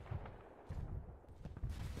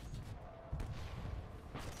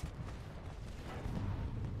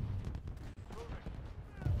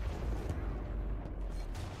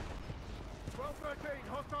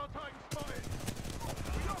 Hostile Titan spotted!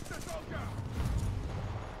 We lost the soldier!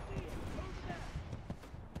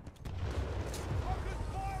 Focus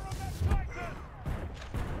fire on that Titan!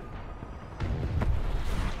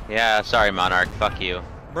 Yeah, sorry, Monarch. Fuck you.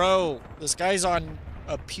 Bro, this guy's on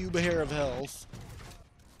a pube hair of health.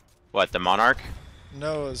 What, the Monarch?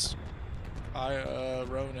 No, it's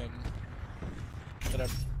Ronan. And I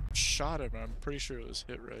shot him. I'm pretty sure it was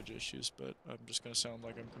hit reg issues, but I'm just gonna sound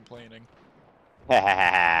like I'm complaining.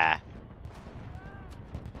 Ah,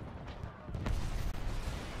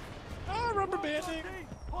 rubber banding.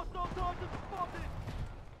 Hostile Titan spotted!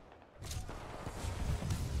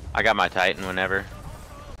 I got my Titan whenever.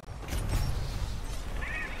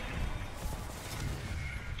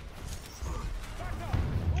 Back up!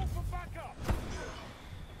 All for backup!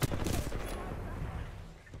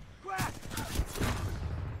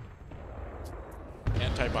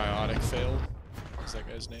 Antibiotic failed. What's that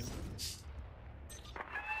guy's name?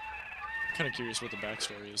 Kind of curious what the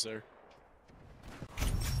backstory is there.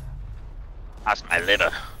 That's my liver.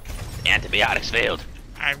 The antibiotics failed.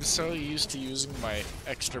 I'm so used to using my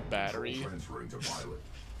extra battery. Transferring to pilot.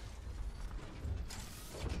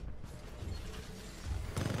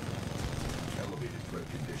 Elevated threat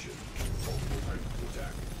condition. Multiple Titans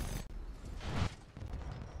attack.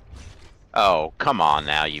 Oh, come on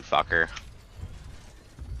now, you fucker.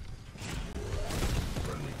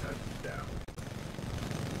 Friendly Titan down.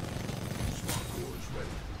 Smart core is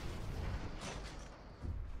ready.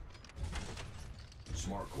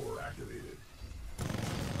 Smart core activated.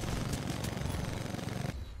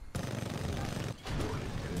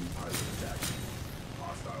 Warning, enemy pilot attacking.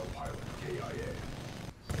 Hostile pilot KIA.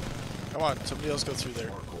 Come on, somebody else go through there.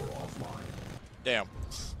 Smart core offline. Damn.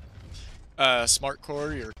 Smart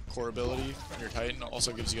core, your core ability on your Titan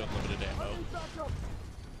also gives you unlimited ammo.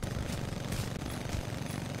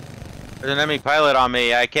 There's an enemy pilot on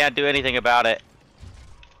me. I can't do anything about it.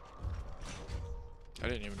 I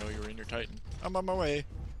didn't even know you were in your Titan. I'm on my way.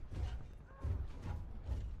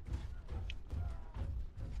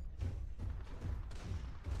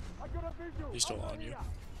 I got a visual! He's still on you.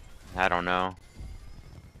 I don't know.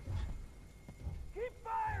 Keep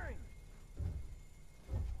firing!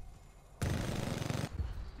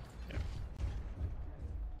 Yeah.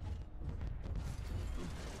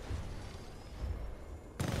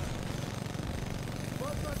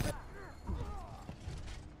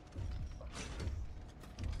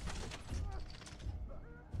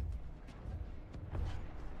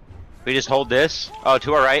 We just hold this. Oh,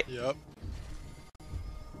 to our right. Yep.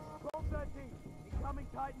 12-13, incoming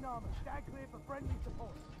Titan armor. Stand clear for friendly support.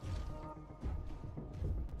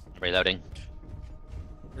 Reloading.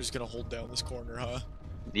 We're just gonna hold down this corner, huh?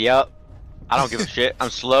 Yep. I don't give a shit. I'm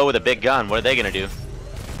slow with a big gun. What are they gonna do?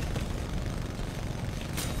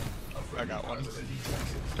 I got one.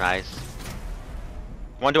 Nice.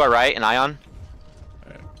 One to our right, an Ion.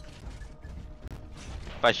 Alright.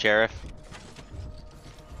 By Sheriff.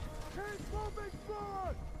 Keep moving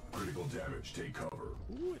forward! Critical damage. Take cover.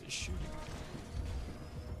 Ooh, it is shooting.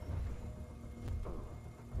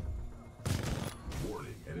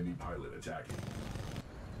 Warning, enemy pilot attacking.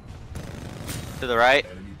 To the right.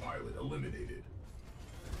 Enemy pilot eliminated.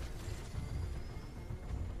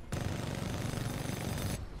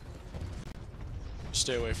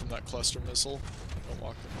 Stay away from that cluster missile. Don't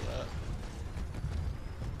walk into that.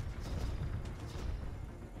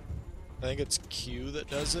 I think it's Q that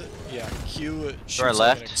does it. Yeah, Q it shoots our like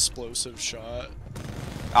left. an explosive shot.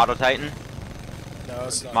 Auto Titan. No,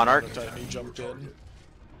 it's not Monarch? Auto Titan, he jumped in.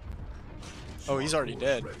 Oh, he's already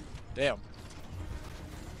dead. Damn.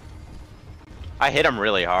 I hit him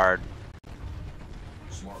really hard.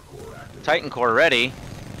 Smart core active. Titan core ready.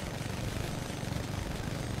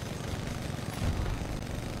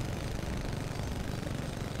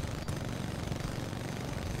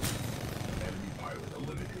 Enemy pilot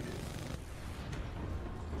eliminated.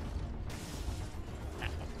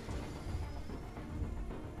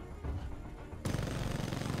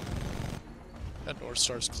 That North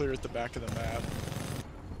Star's clear at the back of the map.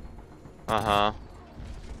 Uh-huh.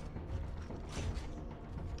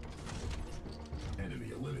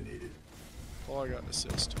 Enemy eliminated. Oh, I got an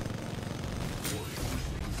assist.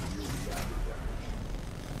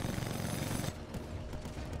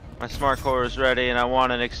 My smart core is ready and I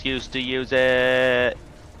want an excuse to use it.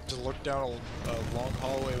 Just look down a long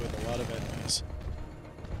hallway with a lot of enemies.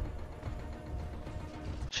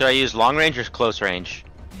 Should I use long range or close range?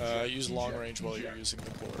 Use long range while you're using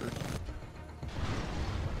the core.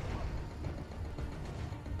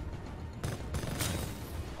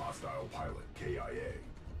 Hostile pilot KIA.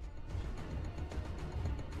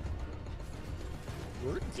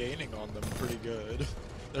 We're gaining on them pretty good.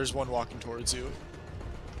 There's one walking towards you.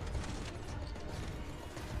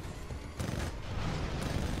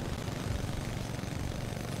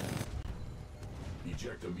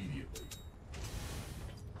 Eject immediately.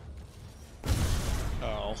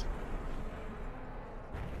 Oh,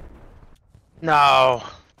 No.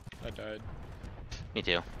 I died. Me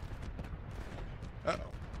too. Uh-oh.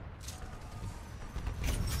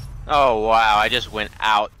 Oh wow, I just went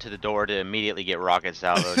out to the door to immediately get rocket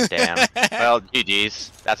salvoed. Damn. Well,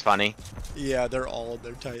 GG's. That's funny. Yeah, they're all in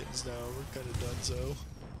their Titans now. We're kind of done so.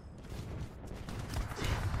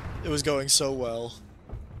 It was going so well.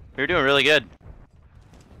 We were doing really good.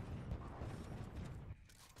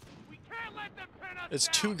 We can't let them pin us It's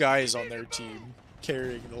down. 2 guys on their team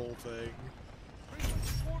carrying the whole thing. Bring some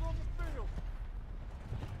support on the field.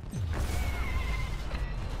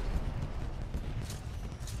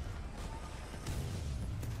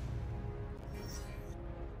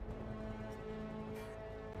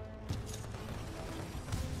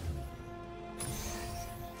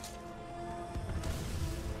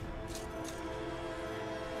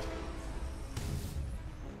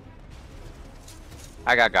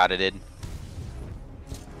 I got gotted.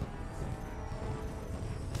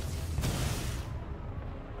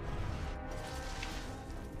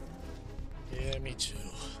 Yeah, me too.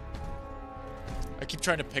 I keep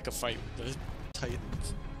trying to pick a fight with the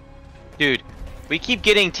Titans. Dude, we keep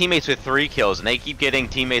getting teammates with 3 kills and they keep getting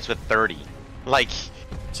teammates with 30. Like,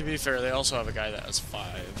 To be fair, they also have a guy that has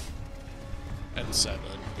 5 and 7.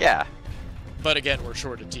 yeah. But again, we're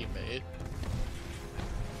short a teammate.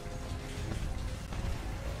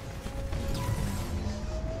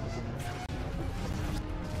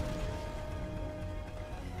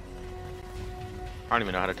 I don't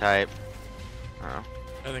even know how to type. Oh.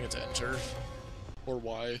 I think it's enter. Or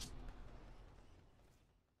Y.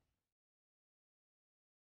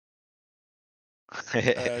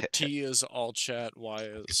 T is all chat, Y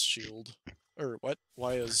is shield. Or what?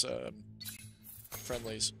 Y is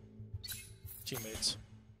friendlies. Teammates.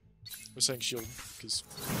 I was saying shield because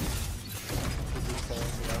people are calling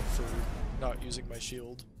me out for not using my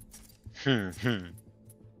shield.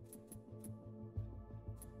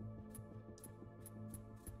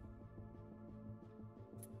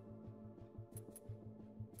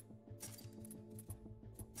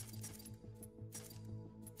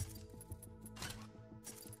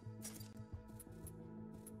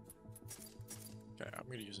 Okay, I'm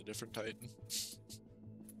gonna use a different Titan.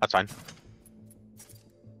 That's fine.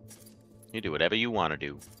 You do whatever you want to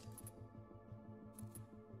do.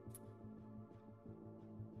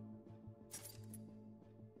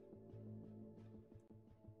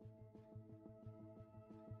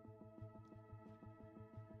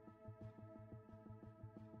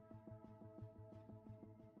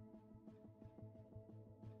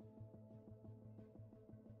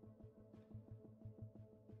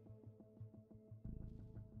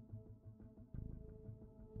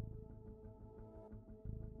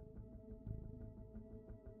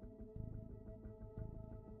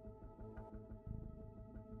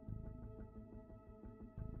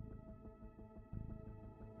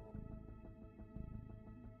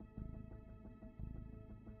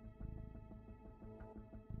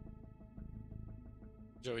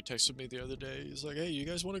 Joey texted me the other day. He's like, "Hey, you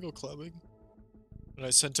guys want to go clubbing?" And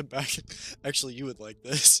I sent him back. Actually, you would like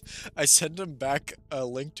this. I sent him back a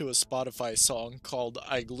link to a Spotify song called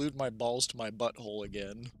 "I Glued My Balls to My Butthole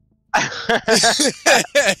Again."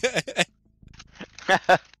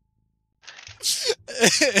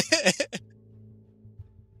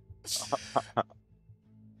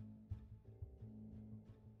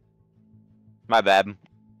 My bad.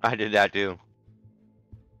 I did that too.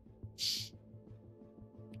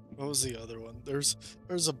 What was the other one?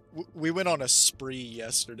 We went on a spree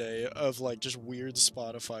yesterday of like just weird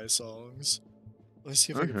Spotify songs. Let's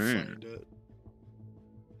see if I can find it.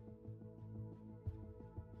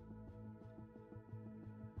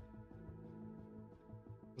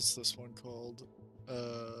 What's this one called?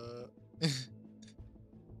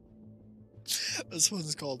 This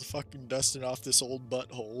one's called fucking dusting off this old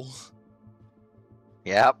butthole.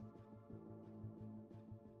 Yep.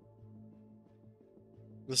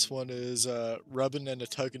 This one is rubbing and a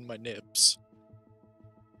tugging my nips.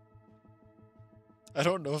 I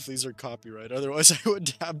don't know if these are copyright, otherwise I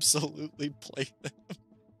would absolutely play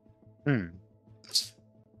them.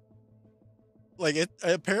 Like,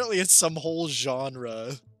 apparently it's some whole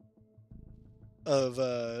genre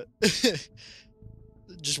of,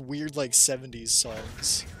 just weird, like, 70s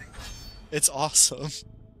songs. It's awesome.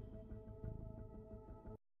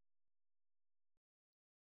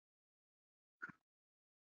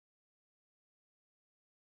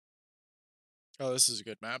 Oh, this is a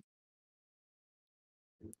good map.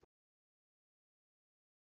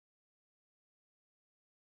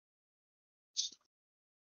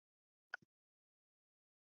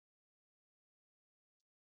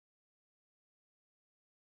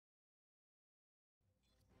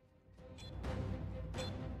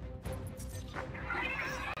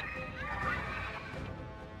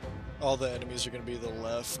 All the enemies are gonna be the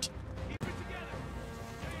left.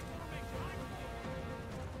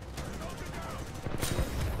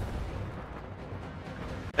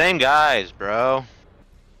 Same guys, bro.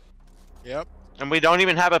 Yep. And we don't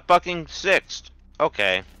even have a fucking sixth.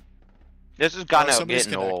 Okay. This has gotten out somebody's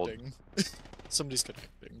getting old. connecting. Somebody's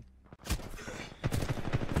connecting.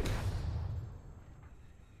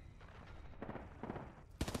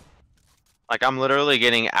 Like, I'm literally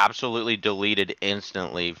getting absolutely deleted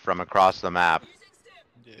instantly from across the map.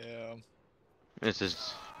 Yeah. This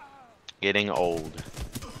is getting old.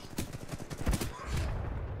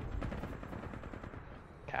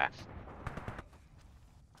 Okay.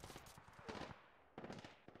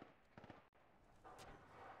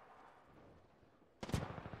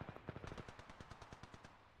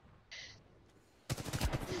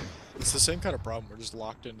 It's the same kind of problem. We're just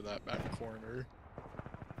locked into that back corner.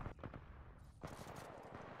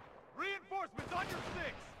 Reinforcements on your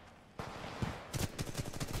six.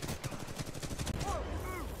 Whoa,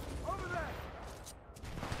 move! Over there!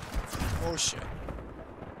 Oh shit.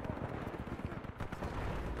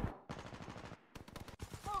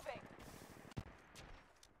 Moving!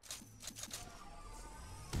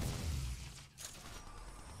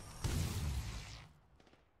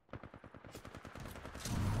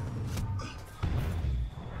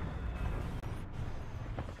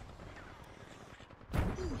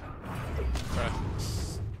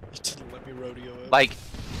 You didn't let me rodeo it. Like,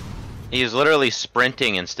 he's literally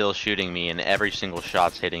sprinting and still shooting me, and every single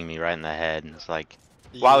shot's hitting me right in the head. And it's like,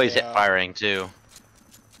 while he's hip firing too.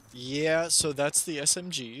 Yeah, so that's the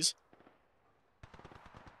SMGs.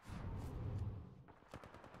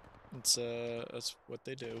 It's that's what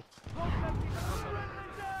they do.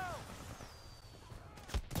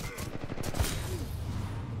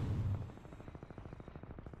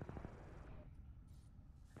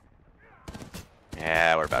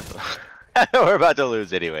 Yeah, we're about to we're about to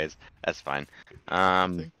lose anyways. That's fine. I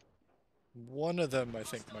think one of them I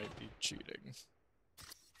think might be cheating.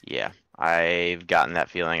 Yeah, I've gotten that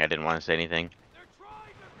feeling. I didn't want to say anything.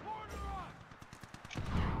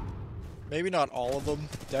 Maybe not all of them.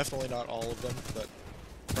 Definitely not all of them, but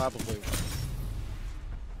probably one.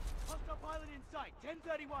 Hostile pilot in sight.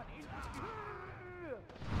 1031.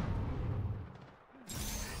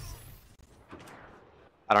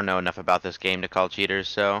 I don't know enough about this game to call cheaters,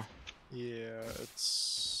 so. Yeah,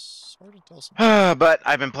 it's hard to tell some. But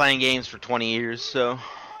I've been playing games for 20 years, so. Pilots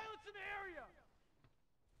in the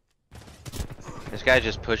area. This guy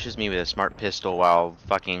just pushes me with a smart pistol while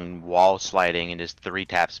fucking wall sliding and just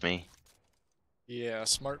 3-taps me. Yeah,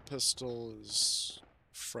 smart pistol is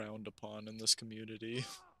frowned upon in this community.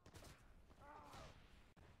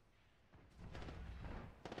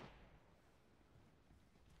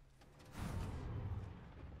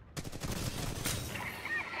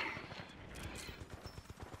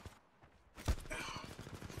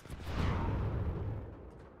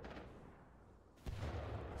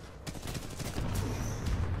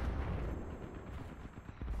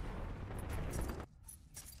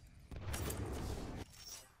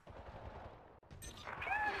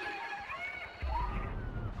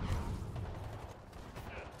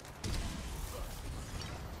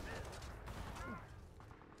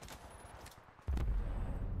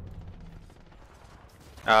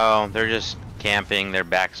 Oh, they're just camping their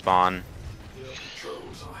back spawn.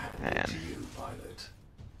 Controls are happening Man. to you, pilot.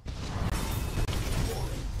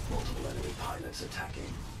 Warning, multiple enemy pilots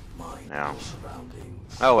attacking. Mind No. your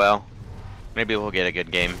surroundings. Oh well. Maybe we'll get a good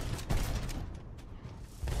game.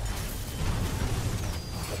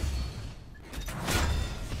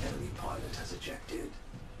 Enemy pilot has ejected.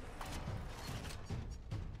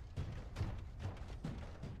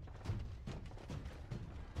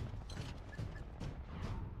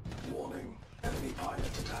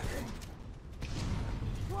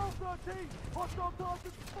 13! Hostile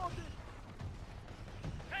target spotted!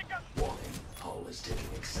 Warning, hull is taking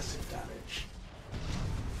excessive damage.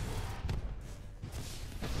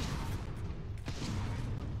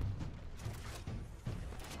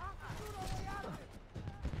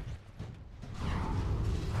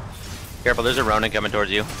 Careful, there's a Ronin coming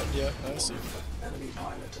towards you. Yeah, I see. Enemy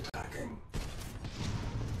pilot attacking.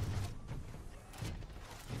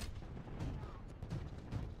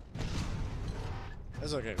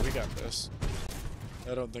 That's okay, we got this.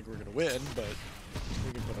 I don't think we're gonna win, but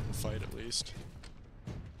we can put up a fight at least.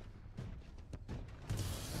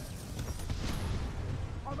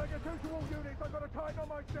 I'm making 2 to all units. I've got a Titan on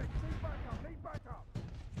my 6. Need backup. Need backup.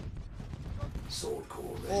 Sword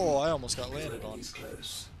core ready. Oh, I almost got landed on. Enemies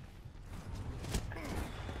close.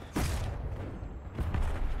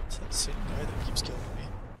 It's that same guy that keeps killing me.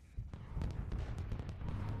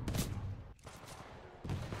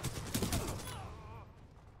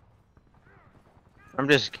 I'm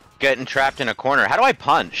just getting trapped in a corner. How do I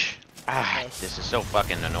punch? Ah, this is so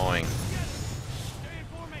fucking annoying.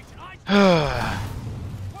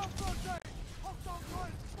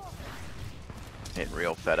 Getting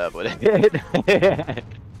real fed up with it. Yeah.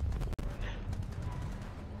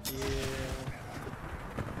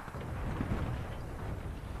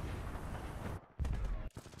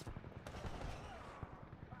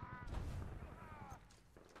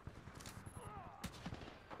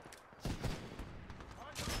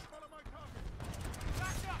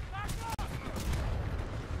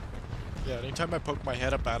 Yeah, anytime I poke my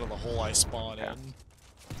head up out of the hole, I spawn in.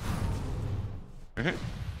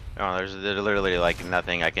 Oh, there's literally like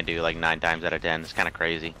nothing I can do like 9 times out of 10. It's kind of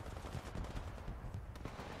crazy.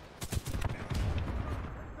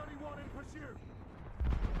 31 in pursuit.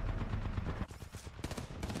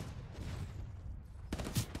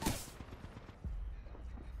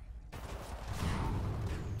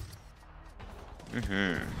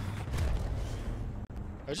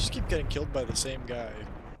 I just keep getting killed by the same guy.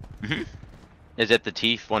 Is it the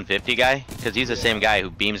T-150 guy? Because he's the same guy who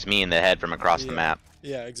beams me in the head from across the map.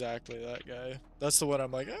 Yeah, exactly, that guy. That's the one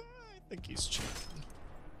I'm like, I think he's cheating.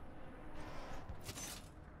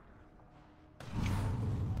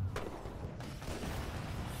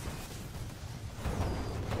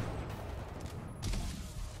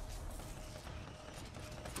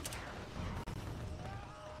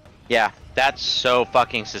 Yeah, that's so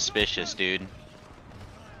fucking suspicious, dude.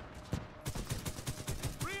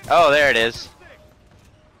 Oh, there it is.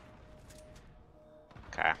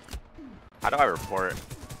 Okay. How do I report?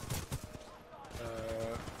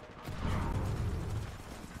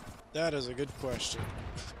 That is a good question.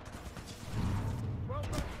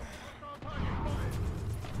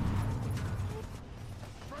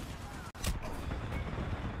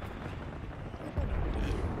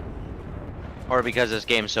 Or because this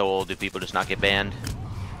game's so old, do people just not get banned?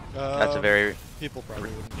 That's a very... People probably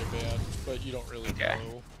wouldn't get banned, but you don't really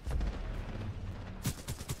know.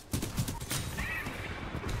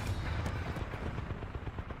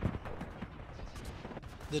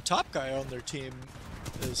 The top guy on their team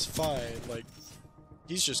is fine, like,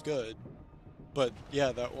 he's just good. But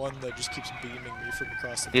yeah, that one that just keeps beaming me from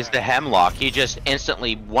across the map. He's the Hemlock. He just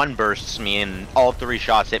instantly one bursts me and all 3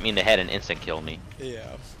 shots hit me in the head and instant kill me. Yeah.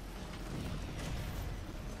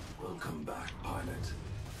 Welcome back, pilot.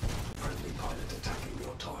 Friendly pilot attacking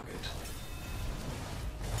your target.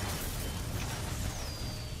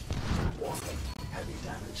 Warning, heavy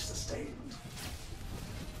damage sustained.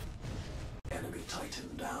 Enemy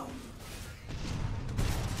Titan down.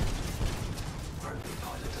 Friendly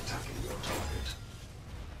pilot attacking your target.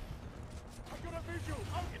 I've got a visual.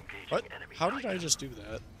 What? How did I just do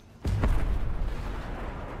that?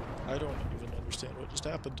 I don't even understand what just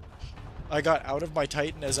happened. I got out of my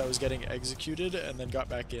Titan as I was getting executed and then got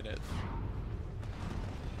back in it.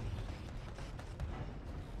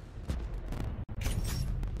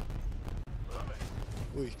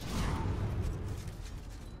 Ooh.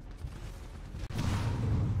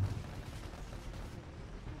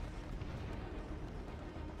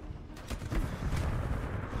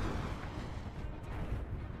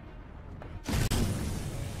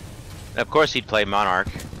 Of course he'd play Monarch.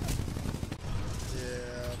 Yeah.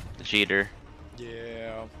 The cheater.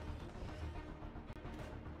 Yeah.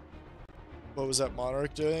 What was that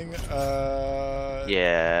Monarch doing?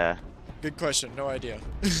 Yeah. Good question. No idea.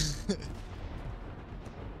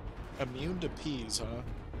 Immune to peas, huh?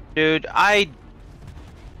 Dude,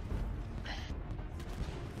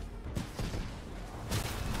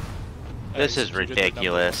 This is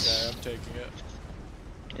ridiculous. I'm taking it.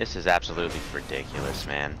 This is absolutely ridiculous,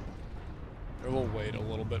 man. We'll wait a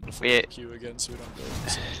little bit before we queue again so we don't go with the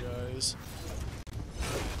same guys.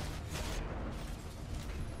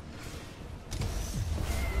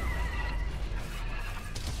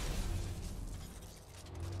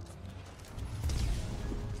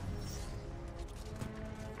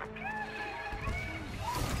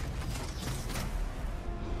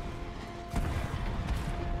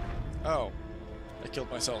 Oh, I killed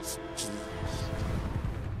myself.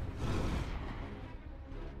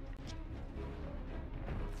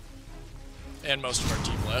 And most of our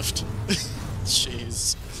team left.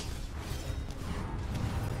 Jeez.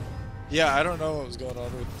 Yeah, I don't know what was going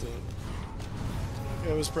on with the...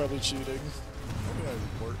 I was probably cheating. How did I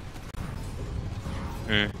report?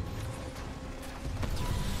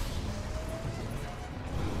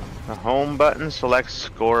 The home button selects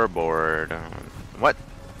scoreboard. What?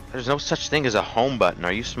 There's no such thing as a home button.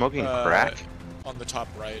 Are you smoking crack? On the top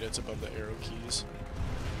right, it's above the arrow keys.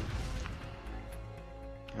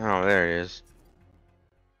 Oh, there it is.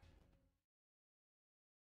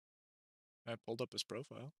 I pulled up his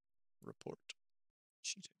profile. Report.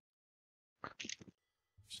 Cheating.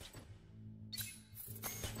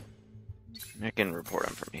 I can report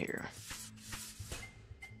him from here.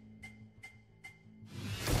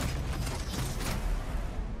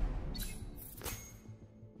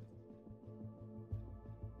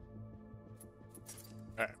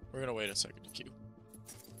 Alright, we're gonna wait a second to queue.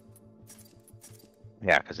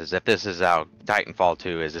 Yeah, because as if this is how Titanfall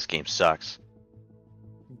 2 is, this game sucks.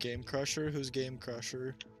 Game Crusher? Who's Game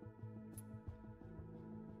Crusher?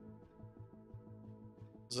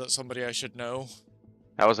 Is that somebody I should know?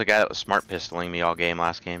 That was the guy that was smart pistoling me all game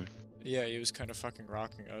last game. Yeah, he was kind of fucking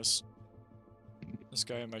rocking us. This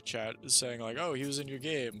guy in my chat is saying like, oh, he was in your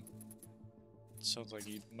game. Sounds like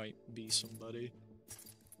he might be somebody.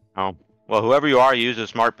 Oh. Well, whoever you are, use a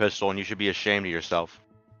smart pistol and you should be ashamed of yourself.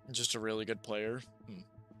 Just a really good player.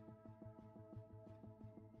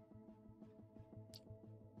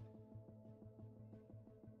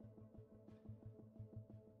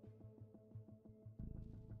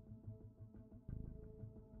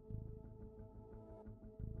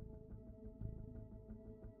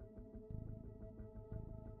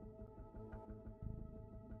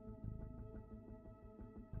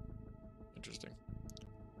 Interesting.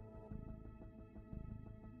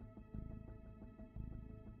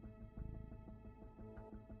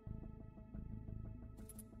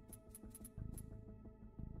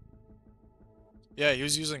 Yeah, he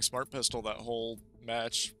was using Smart Pistol that whole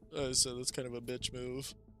match, so that's kind of a bitch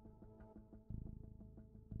move.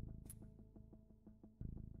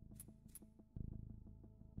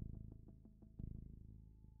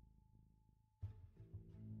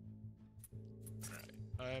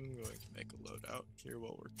 Alright, I'm going to make a loadout here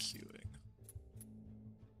while we're queuing.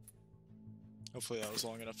 Hopefully that was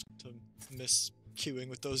long enough to miss queuing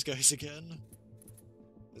with those guys again.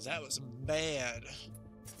 Because that was bad.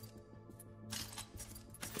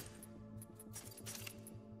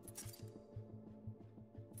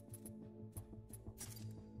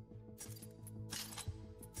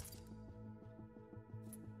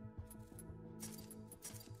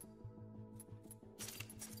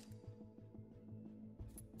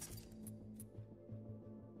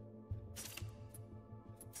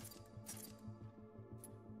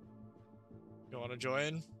 You want to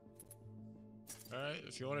join? Alright,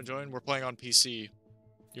 if you want to join, we're playing on PC.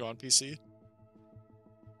 You on PC?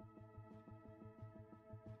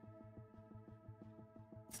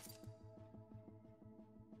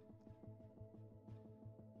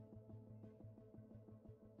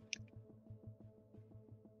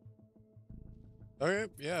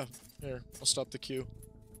 Okay, yeah. Here, I'll stop the queue.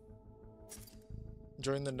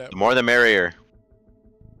 Join the network. The more the merrier.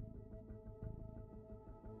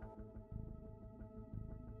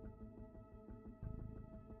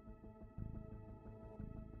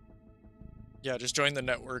 Yeah, just join the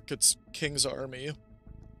network. It's King's Army.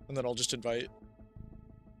 And then I'll just invite.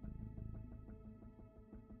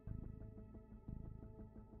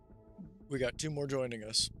 We got 2 more joining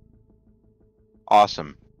us.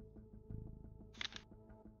 Awesome.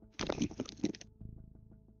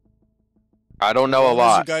 I don't know a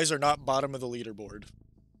lot. You guys are not bottom of the leaderboard.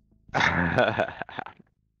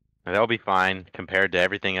 That'll be fine compared to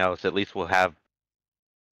everything else. At least we'll have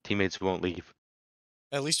teammates who won't leave.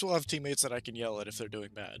 At least we'll have teammates that I can yell at if they're doing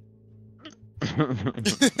bad.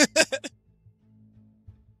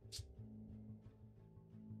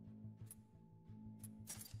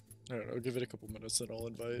 Alright, I'll give it a couple minutes, then I'll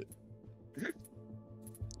invite.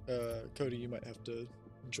 Cody, you might have to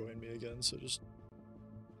join me again, so just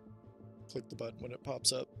click the button when it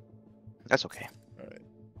pops up. That's okay. Alright.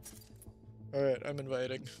 Alright, I'm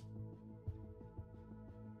inviting.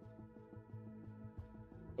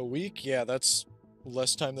 A week? Yeah, that's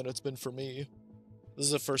less time than it's been for me. This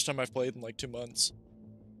is the first time I've played in like 2 months.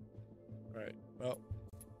 Alright, well,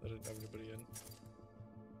 I didn't have anybody in.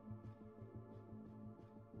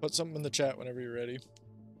 Put something in the chat whenever you're ready.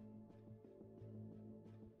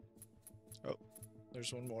 Oh,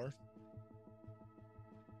 there's one more.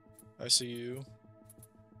 I see you.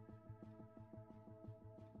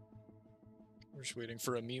 We're just waiting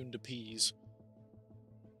for immune to peas.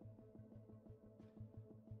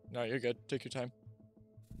 No, you're good. Take your time.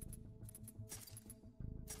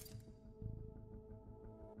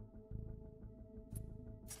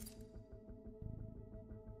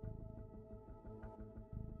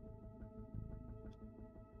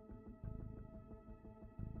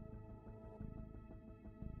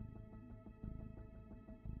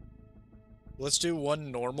 Let's do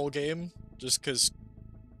one normal game, just because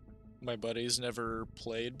my buddy's never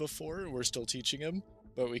played before. We're still teaching him,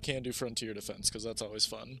 but we can do Frontier Defense, because that's always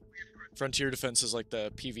fun. Frontier Defense is like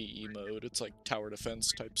the PvE mode. It's like tower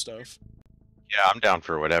defense type stuff. Yeah, I'm down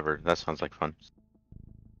for whatever. That sounds like fun.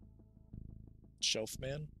 Shelf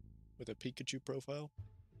man with a Pikachu profile.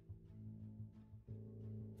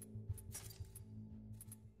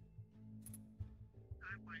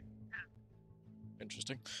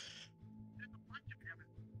 Interesting.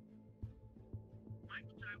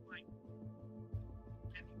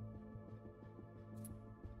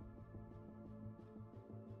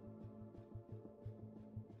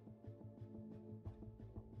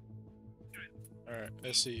 Alright,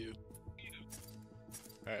 I see you.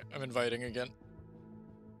 Alright, I'm inviting again.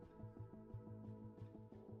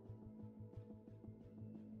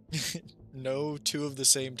 No, two of the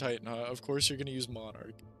same Titan, huh? Of course you're gonna use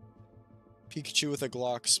Monarch. Pikachu with a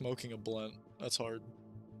Glock smoking a blunt. That's hard.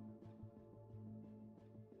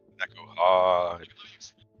 That go hard.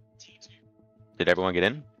 Did everyone get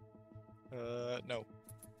in? No.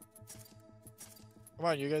 Come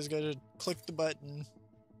on, you guys gotta click the button.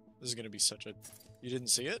 This is gonna be such a... You didn't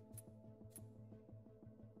see it?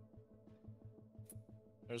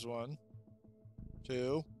 There's one.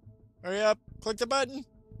 Two. Hurry up! Click the button!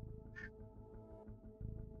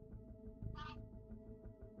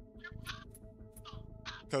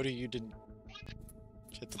 Cody, you didn't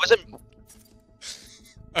hit the button.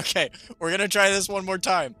 Okay, we're gonna try this one more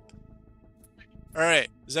time. Alright,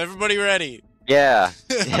 is everybody ready? Yeah.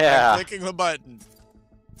 Yeah. I'm clicking the button.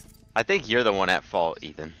 I think you're the one at fault,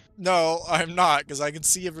 Ethan. No, I'm not, because I can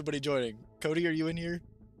see everybody joining. Cody, are you in here?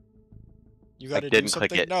 You gotta do didn't something?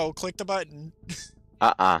 click it. No, click the button.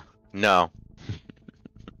 No.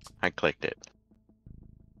 I clicked it.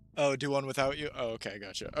 Oh, do one without you? Oh, okay,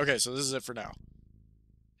 gotcha. Okay, so this is it for now.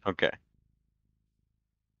 Okay.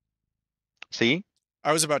 See?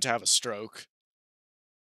 I was about to have a stroke.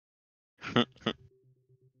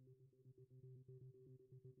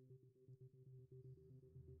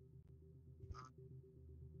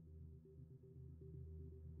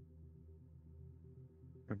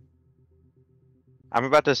 I'm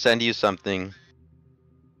about to send you something.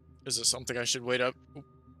 Is it something I should wait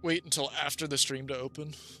until after the stream to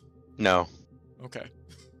open? No. Okay.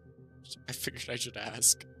 I figured I should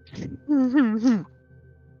ask. The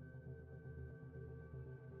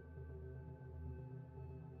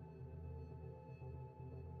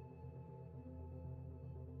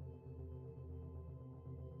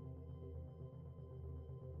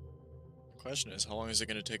question is, how long is it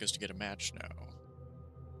going to take us to get a match now?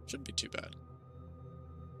 Shouldn't be too bad.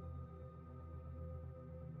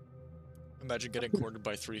 Imagine getting cornered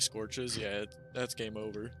by 3 Scorches. Yeah, that's game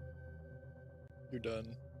over. You're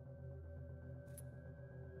done.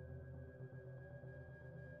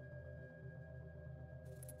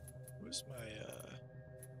 Who's my,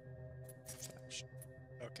 faction?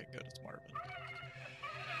 Okay, good, it's Marvin.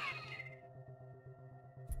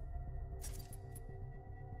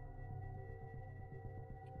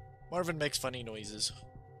 Marvin makes funny noises.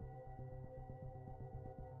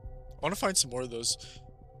 I want to find some more of those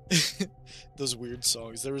those weird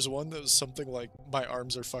songs. There was one that was something like, "My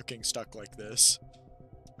arms are fucking stuck like this."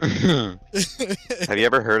 Have you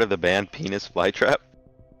ever heard of the band Penis Flytrap?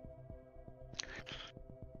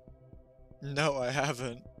 No, I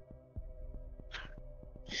haven't.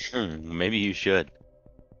 Maybe you should.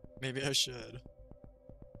 Maybe I should.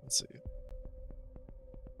 Let's see.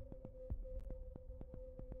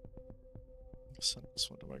 I'll send this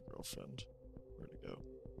one to my girlfriend. Where'd it go?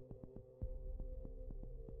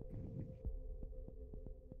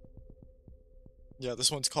 Yeah,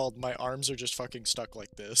 this one's called "My Arms Are Just Fucking Stuck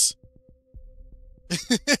Like This."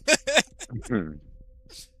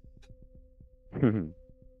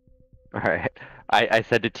 Alright. I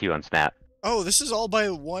sent it to you on Snap. Oh, this is all by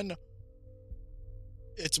one...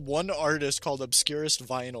 It's one artist called Obscurest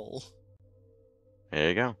Vinyl. There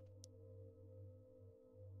you go.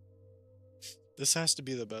 This has to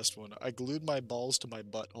be the best one. I glued my balls to my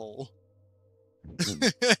butthole.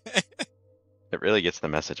 It really gets the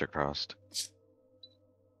message across.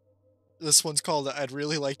 This one's called "I'd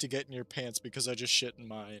Really Like to Get in Your Pants Because I Just Shit in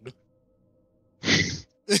Mine."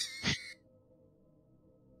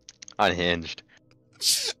 Unhinged.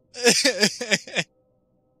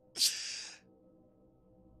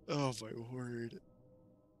 Oh my word.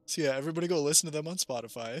 So yeah, everybody go listen to them on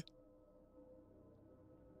Spotify.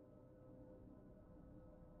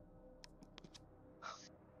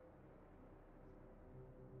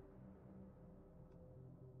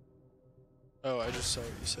 Oh, I just saw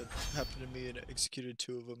what you said happened to me and I executed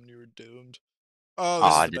 2 of them and you were doomed. Oh,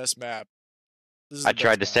 this is the best map. This is I the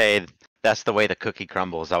tried to best map. say that's the way the cookie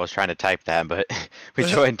crumbles. I was trying to type that, but we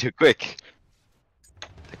joined too quick.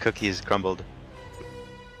 The cookies crumbled.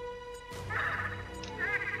 I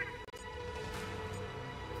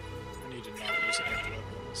need to not use amped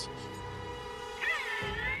weapons.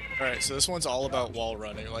 Alright, so this one's all about wall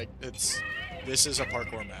running. Like, this is a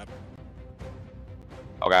parkour map.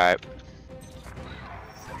 Okay.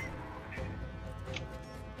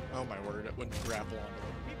 Oh my word, it wouldn't grapple onto them.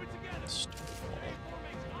 Stupid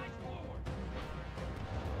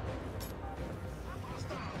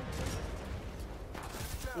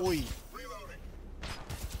wall. Oi!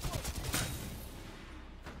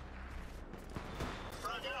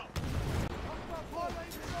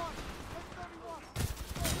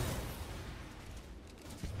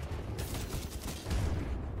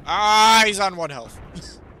 Ah, he's on 1 health.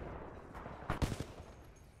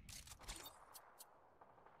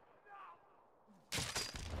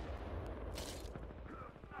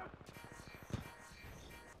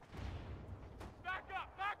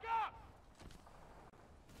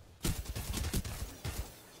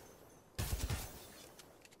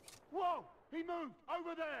 Whoa! He moved!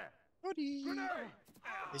 Over there! Buddy. Grenade!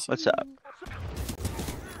 What's up?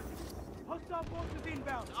 Hostile forces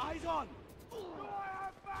inbound! Eyes on! Do I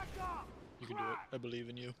have backup? You can do it. I believe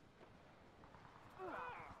in you.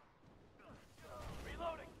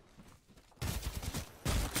 Reloading!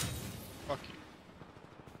 Fuck you.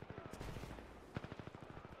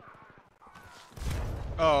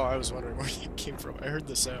 Oh, I was wondering where you came from. I heard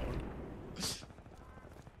the sound. They're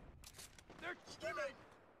skimming!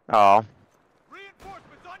 Oh,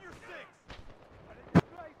 Reinforcements on your 6!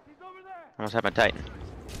 He's over there! almost had my Titan.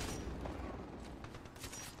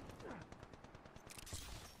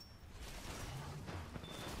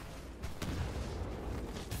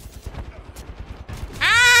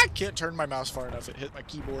 Ah! Can't turn my mouse far enough. It hit my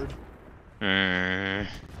keyboard.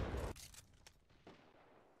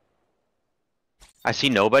 I see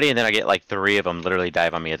nobody, and then I get like 3 of them literally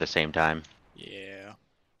dive on me at the same time. Yeah.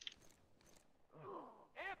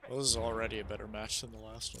 Well, this is already a better match than the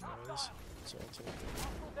last one was. So I'll take it.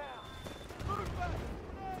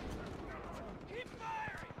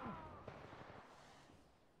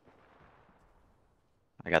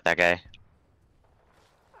 I got that guy.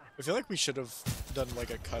 I feel like we should have done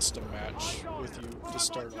like a custom match with you to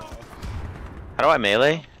start off. How do I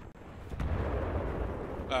melee?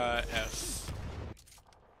 F.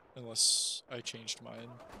 Unless I changed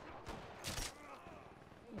mine.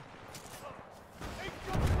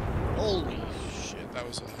 Holy shit, that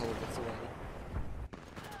was a hell of a throw.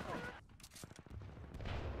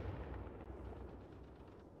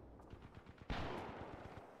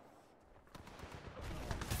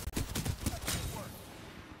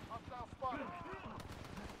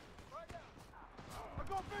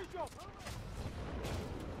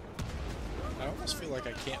 I almost feel like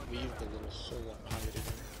I can't leave the little hole I'm hiding in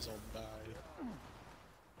because I'll die.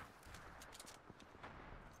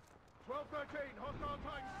 12-13, hostile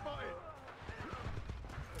tank spotted!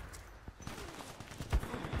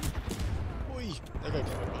 Oi! That guy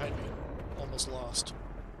came up behind me and almost lost.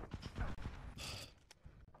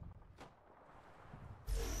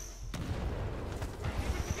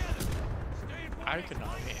 I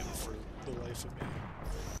cannot aim for the life of me.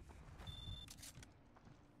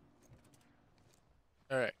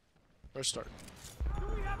 Alright, we're starting. Do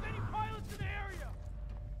we have any pilots in the area?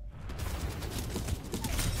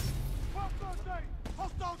 12-13,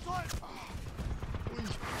 hostile tank!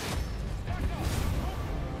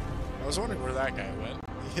 I was wondering where that guy went.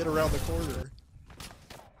 He hit around the corner.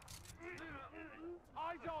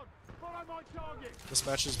 Eyes on! Follow my target! This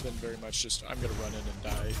match has been very much just, I'm gonna run in and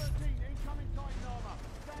die. 13, incoming Titan armor!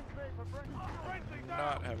 Stand clear for friendly down!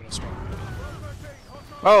 Not having a strong melee. 12-13, hostile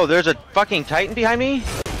Oh, there's a fucking Titan behind me?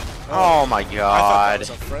 Oh my I thought that god.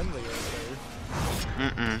 was a friendly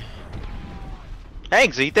right there.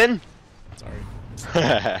 Thanks, Ethan. Sorry.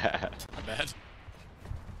 My bad.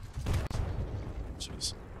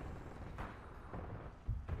 Jeez.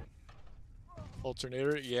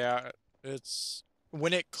 Alternator? Yeah, it's...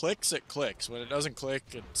 When it clicks, it clicks. When it doesn't click,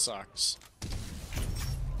 it sucks.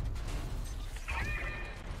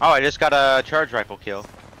 Oh, I just got a charge rifle kill.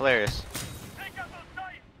 Hilarious. Take out those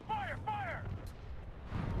Titans! Fire! Fire!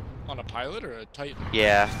 On pilot or a Titan?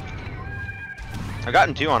 Yeah. I've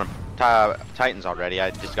gotten 2 on Titans already.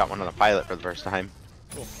 I just got one on a pilot for the first time.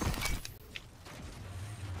 Cool.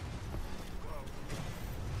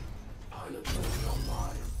 Pilot mode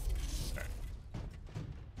online. Alright.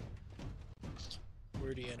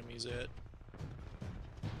 Where are the enemies at?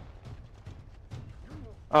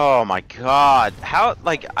 Oh my god. How,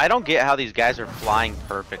 like, I don't get how these guys are flying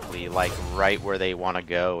perfectly, like, right where they want to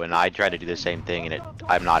go, and I try to do the same thing, and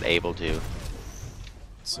I'm not able to.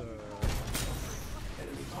 It's a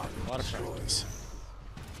lot of practice.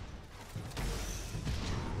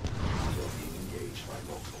 You're being engaged by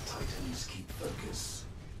multiple Titans. Keep focus.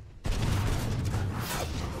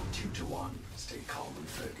 2 to 1. Stay calm and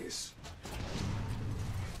focus.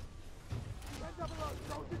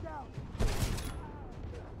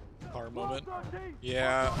 Car moment.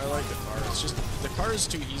 Yeah, I like the car. It's just the car is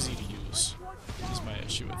too easy to use. Is my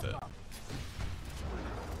issue with it.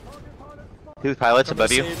 Who's pilots Come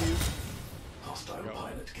above to you? save you. Hostile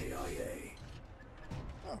pilot KIA.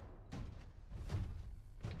 Oh.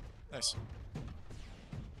 Nice.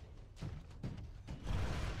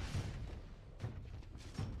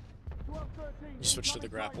 You switch to the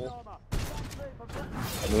grapple.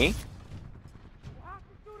 Me?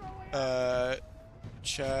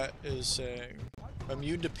 Chat is saying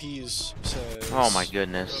immune to peas says. Oh my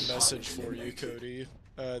goodness. A message for you, Cody.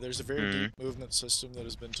 There's a very deep movement system that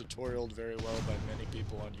has been tutorialed very well by many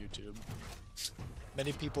people on YouTube.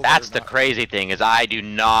 Many people. That's that the are not crazy thing, is I do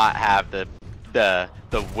not have the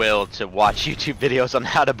will to watch YouTube videos on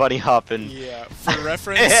how to bunny hop and. Yeah, for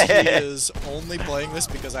reference, he is only playing this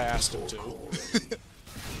because I asked him to.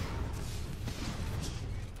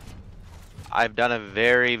 I've done a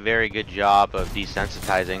very, very good job of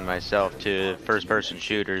desensitizing myself to first-person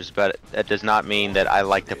shooters, but that does not mean that I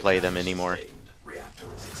like to play them anymore. Reactor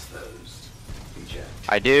is exposed. Eject.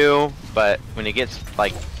 I do, but when it gets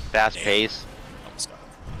like fast-paced, Almost got him.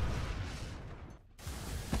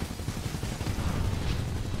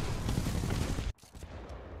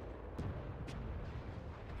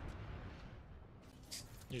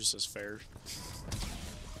 He just says fair.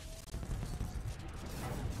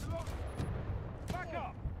 Back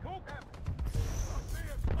up! Cool.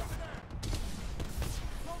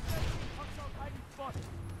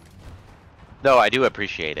 though I do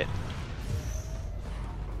appreciate it.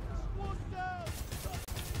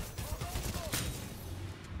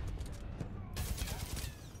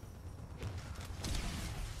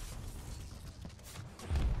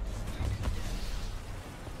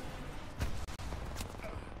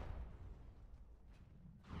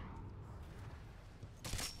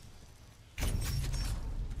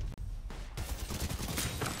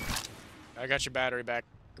 I got your battery back.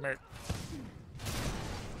 Come here.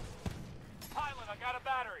 Pilot, I got a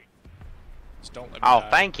battery. Just don't let me Oh, die.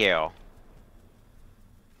 thank you.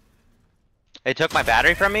 It took my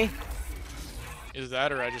battery from me? Either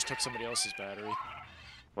that or I just took somebody else's battery.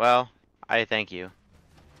 Well, I thank you.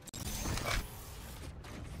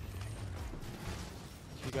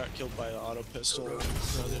 He got killed by an auto pistol the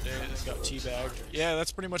other day and got teabagged. Yeah,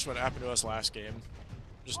 that's pretty much what happened to us last game.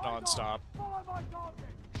 Just non-stop. Follow my target.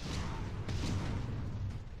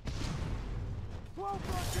 12-13.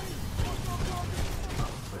 What's our target?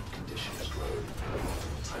 Threat conditions grow.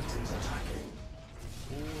 Titans attacking.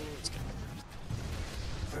 Ooh, it's getting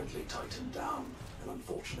Friendly Titan down. An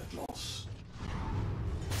unfortunate loss.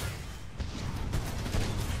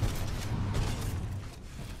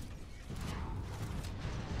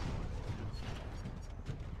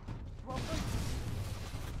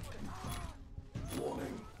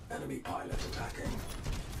 Warning. Enemy pilot attacking.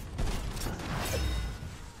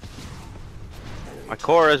 My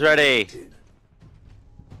core is ready. Detected.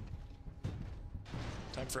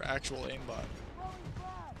 time for actual aimbot.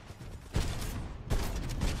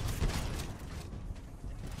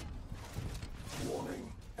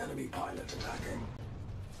 Warning. Enemy pilot attacking.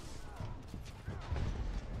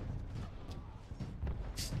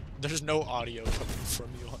 There's no audio coming from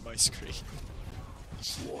you on my screen.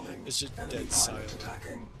 Warning. It's just Enemy dead pilot silent.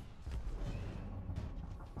 attacking.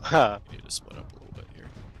 Huh. We need to split up a little bit here.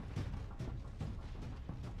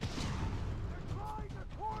 They're trying to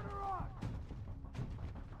corner us.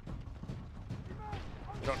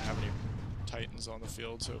 We don't have any Titans on the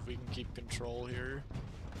field, so if we can keep control here.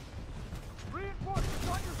 Reinforcements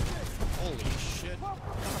on your stick. Holy shit.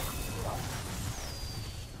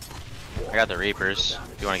 I got the Reapers.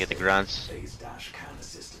 If you want to get the grunts. Phase dash can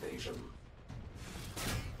assist evasion.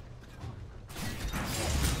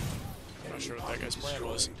 I'm not sure what that guy's plan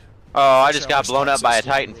was. Oh, I just got blown up by a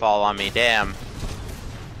Titanfall on me. Damn.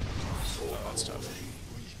 Oh, that's tough.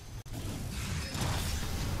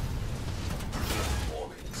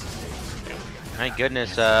 Thank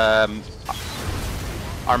goodness, our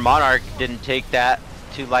Monarch didn't take that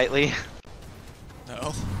too lightly.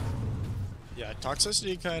 No. Yeah,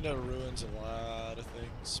 toxicity kind of ruins a lot of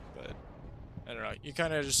things, but I don't know. You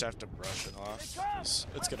kind of just have to brush it off. 'Cause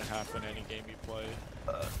it's gonna happen any game you play.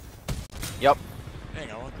 Yep. Dang,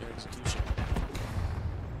 I want the execution.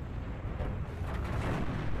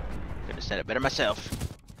 Could have said it better myself.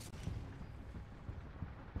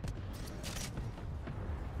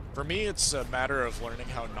 For me, it's a matter of learning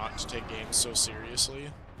how not to take games so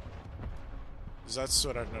seriously. Because that's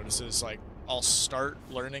what I've noticed is, like, I'll start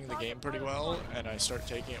learning the game pretty well, and I start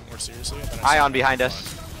taking it more seriously, and then I start Ion having behind fun.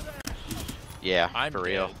 us. Yeah, I'm for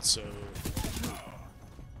real. dead, so...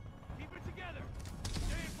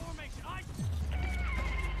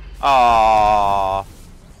 Aww.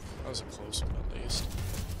 That was a close one, at least.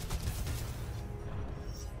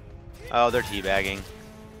 Oh, they're teabagging.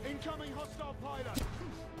 Incoming hostile pilot.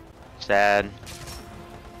 Sad.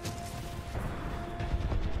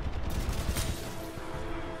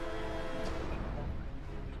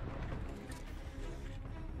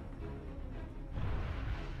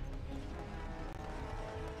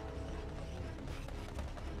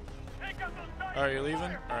 Alright, you leaving?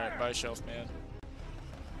 Alright, bye, Shelf Man.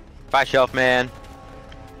 Bye, Shelf Man.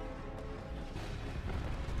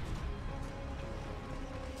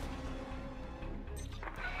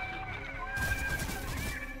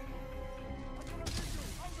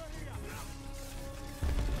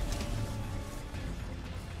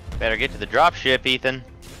 Better get to the dropship, Ethan.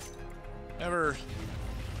 Never. How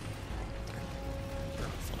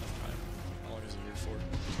long is it here for?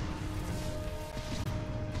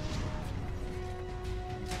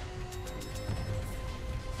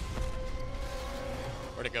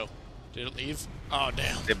 Where'd it go? Did it leave? Oh,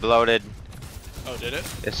 damn. It bloated. Oh, did it?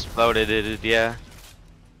 Exploded it, yeah.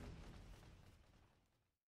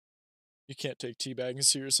 You can't take teabagging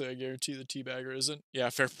seriously, I guarantee the teabagger isn't. Yeah,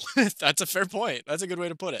 fair point. That's a fair point. That's a good way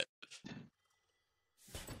to put it.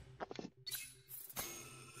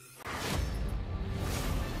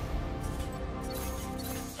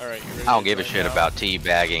 Alright, you ready I don't to give a join shit now? about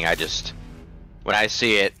teabagging. I just, when I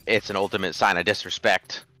see it, it's an ultimate sign of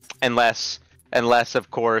disrespect. Unless of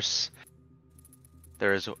course,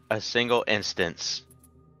 there is a single instance.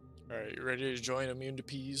 Alright, you ready to join Immune to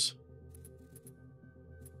Peas?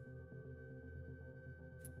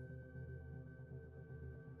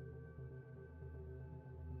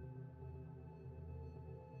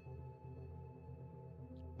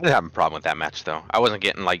 I didn't have a problem with that match though. I wasn't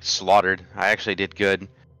getting like slaughtered. I actually did good.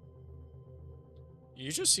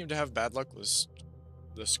 You just seem to have bad luck with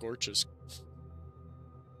the Scorches.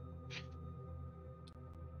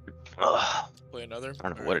 Ugh, Play another? I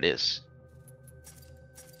don't know what it is.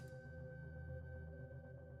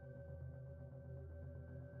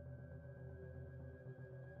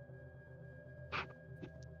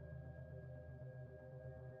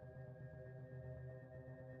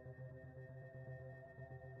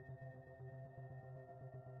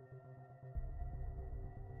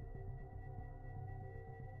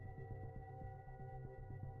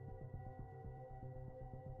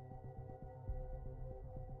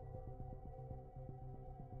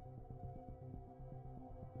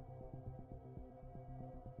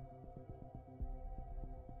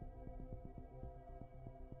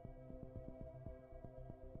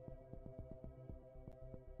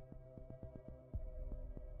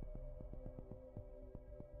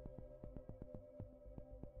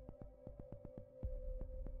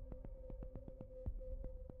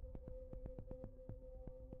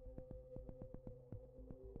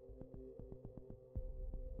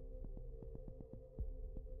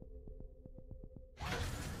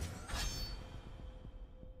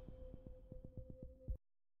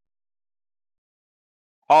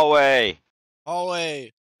 Hallway.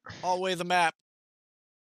 Hallway! Hallway the map!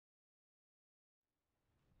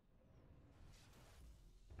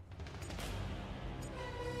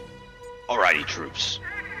 Alrighty, troops.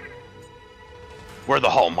 We're the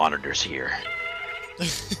hall monitors here.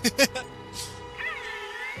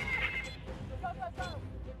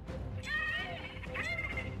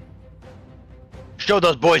 Show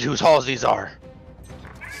those boys whose halls these are.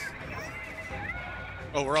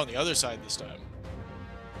 Oh, we're on the other side this time.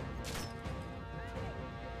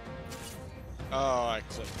 Oh, I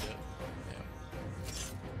clicked it.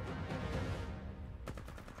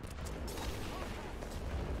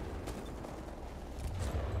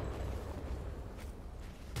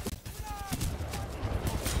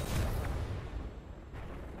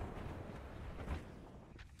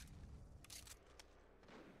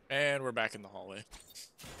 And we're back in the hallway.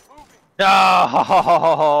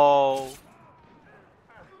 No.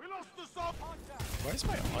 We lost the sub. Why is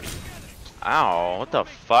my audio? Ow, what the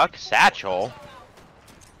fuck? Satchel?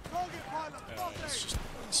 It's just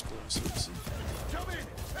explosives. Come in!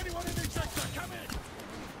 Anyone in this sector, come in!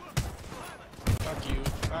 Fuck you,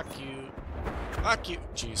 fuck you, fuck you.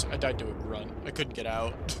 Jeez, I died to a grunt. I couldn't get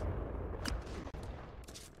out.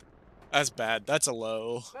 That's bad. That's a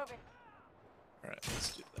low. Alright,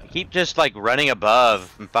 let's do that. Keep just like running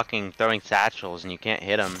above and fucking throwing satchels and you can't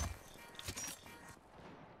hit them.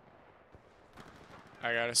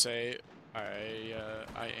 I gotta say, I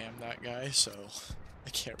am that guy, so I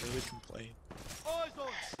can't really complain. Eyes on!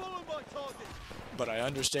 Follow my target! But I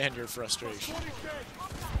understand your frustration. What is dead?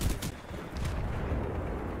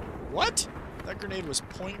 What? That grenade was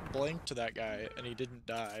point blank to that guy, and he didn't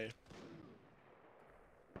die.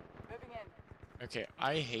 Okay,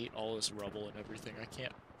 I hate all this rubble and everything. I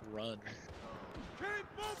can't run.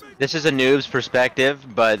 This is a noob's perspective,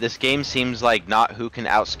 but this game seems like not who can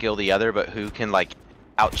outskill the other, but who can like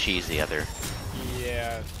out-cheese the other.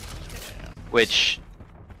 Yeah. Which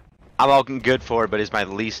I'm all good for, but is my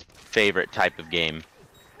least favorite type of game.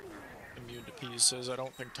 Immune to Peas says, I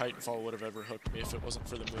don't think Titanfall would have ever hooked me if it wasn't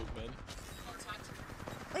for the movement.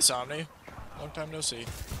 Hi, Somni. Long time no see.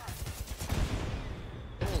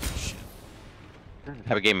 Holy shit.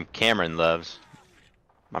 Have a game Cameron loves.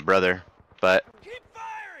 My brother. But Keep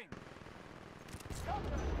firing!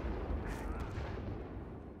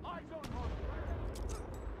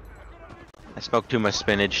 I smoke too much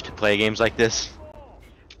spinach to play games like this.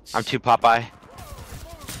 I'm too Popeye.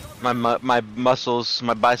 My muscles,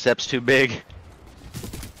 my biceps too big.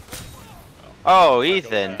 Oh,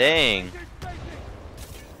 Ethan, dang.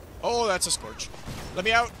 Oh, that's a scorch. Let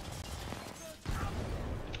me out.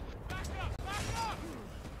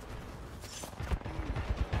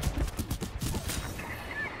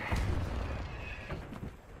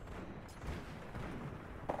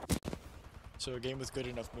 So a game with good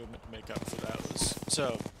enough movement to make up for that was...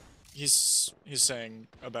 So, he's saying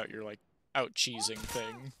about your, like, out-cheesing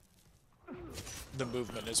thing. The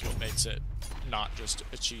movement is what makes it not just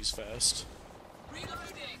a cheese fest.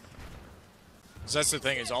 Reloading. 'Cause that's the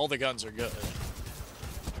thing, is all the guns are good.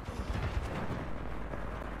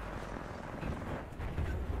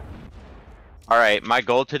 Alright, my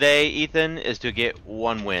goal today, Ethan, is to get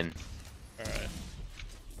 1 win. Alright.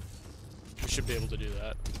 We should be able to do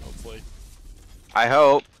that, hopefully. I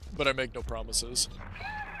hope. But I make no promises.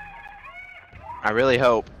 I really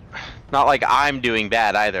hope. Not like I'm doing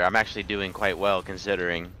bad either. I'm actually doing quite well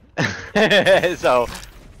considering. So.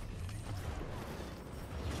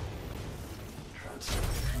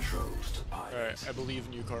 Alright, I believe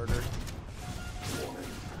in you, Carter.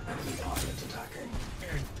 Enemy pilot attacking.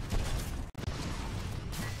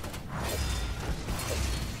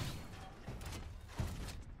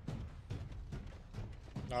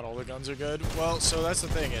 Not all the guns are good. Well, so that's the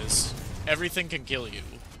thing is, everything can kill you.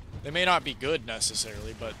 They may not be good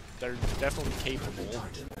necessarily, but they're definitely capable.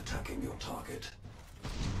 Titan attacking your target.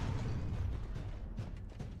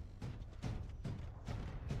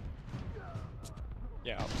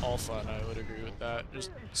 Yeah, all fun, I would agree with that.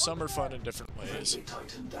 Just some are fun in different ways. Friendly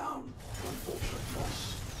Titan down. Unfortunate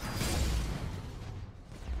loss.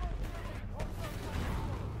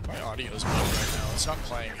 My audio's bad right now. It's not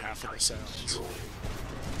playing half of the sounds.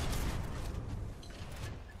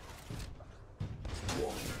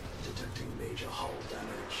 Warning. Detecting major hull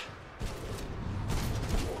damage.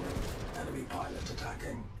 Warning. Enemy pilot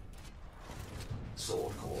attacking.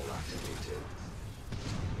 Sword call activated.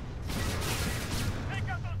 Take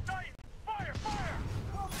out those Titans! Fire! Fire!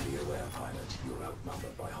 Be aware, pilot. You're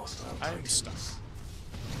outnumbered by hostile I'm Titans. stuck.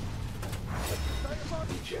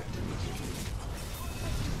 Eject immediately.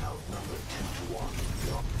 Outnumbered 10 to 1.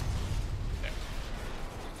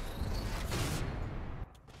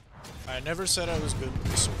 I never said I was good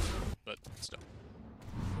with the sword, but still.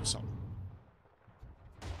 Something.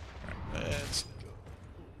 Alright, let's go.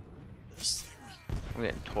 This thing. I'm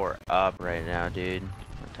getting tore up right now, dude. My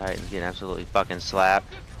Titan's getting absolutely fucking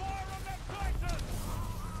slapped.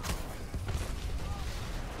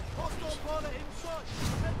 Hostile pilot inside!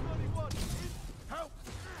 1031! Help!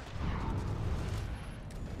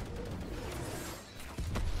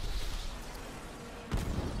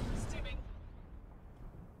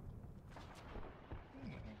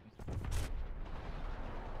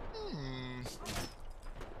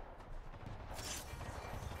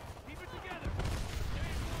 Keep it together!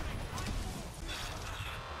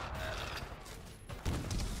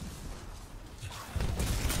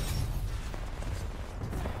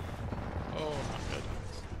 Oh, not good.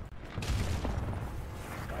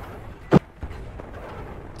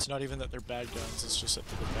 It's not even that they're bad guns, it's just that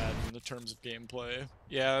they're bad in the terms of gameplay.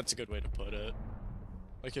 Yeah, that's a good way to put it.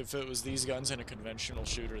 Like, if it was these guns and a conventional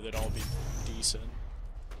shooter, they'd all be decent.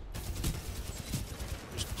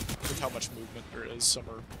 Just with how much movement there is, some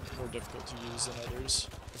are more difficult to use than others.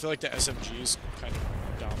 I feel like the SMGs kind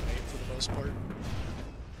of dominate for the most part.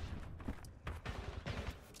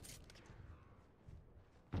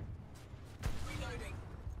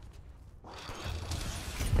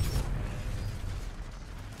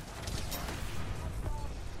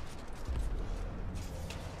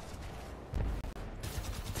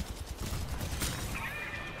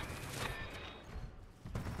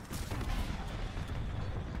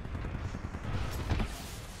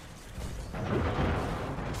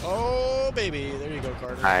 Oh, baby. There you go,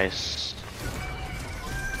 Carter. Nice.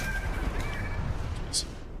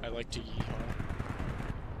 I like to yeehaw.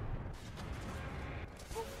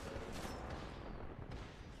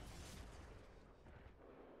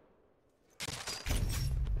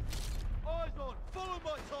 Eyes on! Follow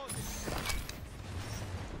my target!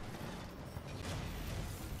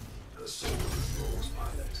 The sword is yours,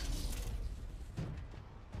 pilot.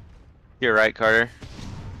 You're right, Carter.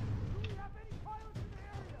 Do we have any pilots in the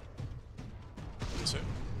area? What is it?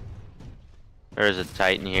 There's a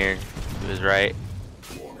Titan here. He was right.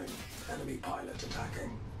 Warning, enemy pilot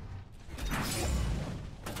attacking.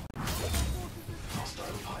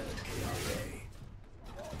 Hostile pilot KIA.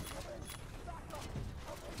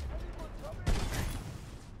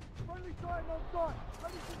 Friendly Titan on site!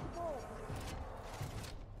 Ready to support!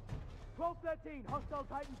 12-13, hostile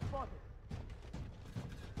Titan spotted.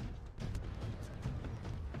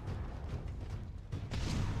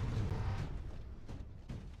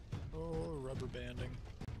 Oh, rubber banding.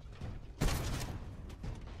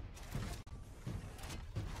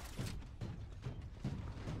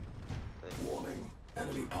 Warning,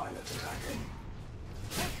 enemy pilot attacking.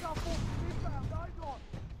 Hostile forces inbound, eyes on!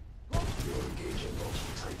 You're engaging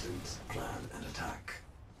multiple Titans. Plan an attack.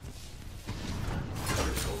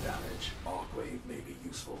 Critical damage. Arcwave may be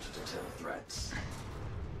useful to deter threats.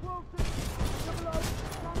 12-6, double O,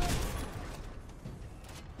 coming!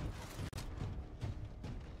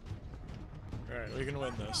 Alright, we can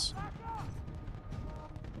win this. Back up!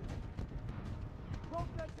 12-13,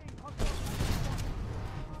 hostile Titan spotted.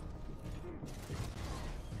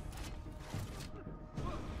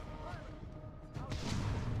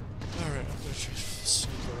 Alright, I'm gonna try to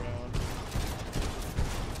sneak around.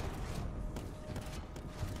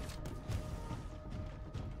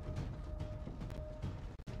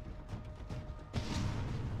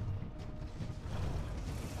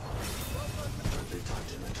 Friendly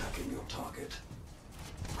Titan attacking your target.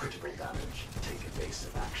 Critical damage. Take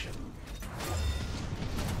evasive action.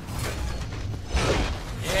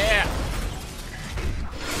 Yeah!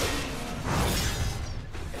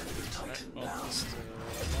 Enemy Titan Well, down. this is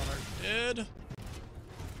Monarch dead.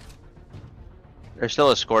 There's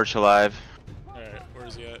still a Scorch alive. Alright,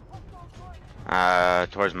 where's he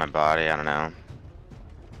at? Towards my body. I don't know.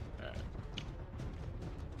 Alright.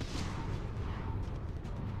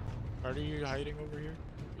 Are you hiding over here?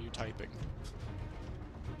 Are you typing?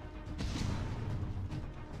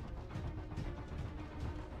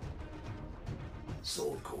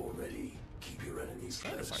 Sword core ready. Keep your enemies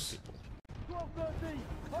Trying to find close. people. 12-13,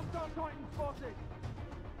 hostile Titan spotted.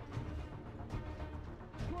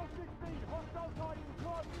 12-16, hostile Titan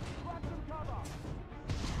close. Grab some cover.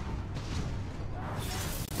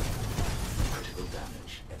 Critical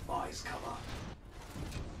damage. Advise cover.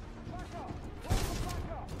 Back up. Hold them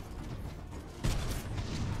back up.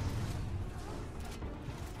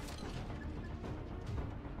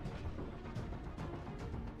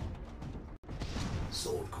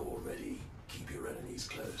 Sword core ready. Keep your enemies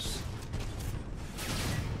close.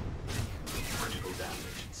 Critical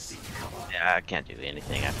damage. Seek cover. Yeah, I can't do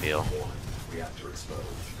anything. I feel. Warning. Reactor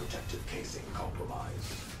exposed. Protective casing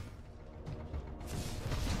compromised.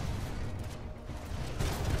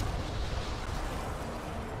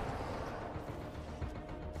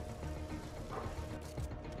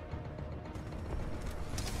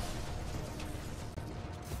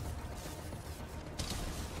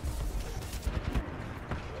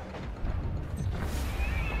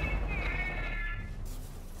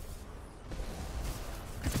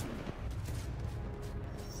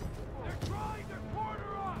 They're trying to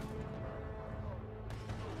corner us.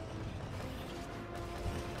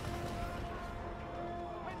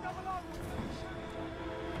 Hit double up.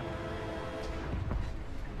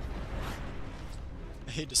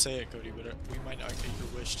 I hate to say it, Cody, but we might not get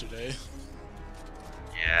your wish today.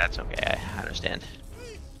 Yeah, it's okay. I understand.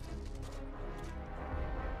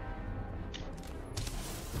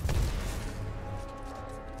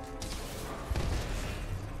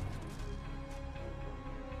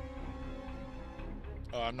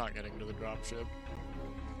 I'm not getting to the dropship.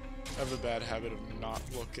 I have a bad habit of not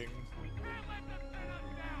looking.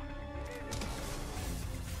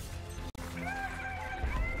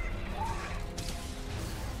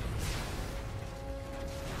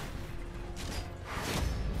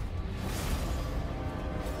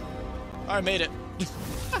 I made it.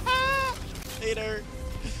 Later.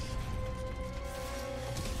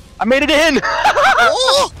 I made it in!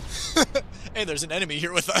 Oh! Hey, there's an enemy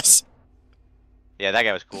here with us. Yeah, that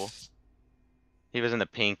guy was cool. He was in the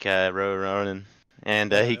pink Ronin,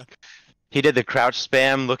 and Oh, yeah. he did the crouch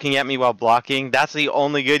spam, looking at me while blocking. That's the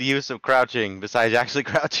only good use of crouching, besides actually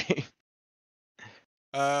crouching.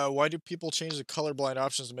 Why do people change the colorblind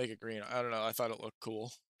options to make it green? I don't know. I thought it looked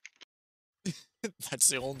cool. That's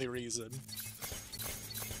the only reason.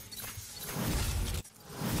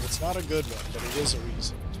 It's not a good one, but it is a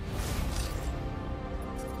reason.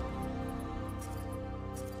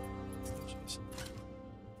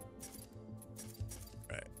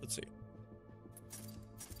 Alright, let's see.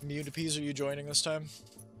 Immune to Peas, are you joining this time?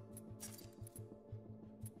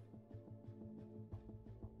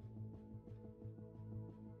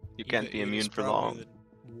 You can't Eva be 8 is immune for probably long. the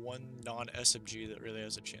one non-SMG that really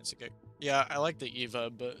has a chance to get... Yeah, I like the Eva,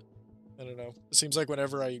 but I don't know. It seems like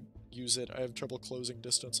whenever I use it, I have trouble closing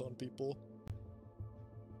distance on people.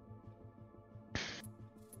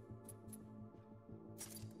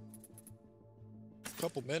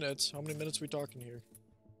 Couple minutes? How many minutes are we talking here?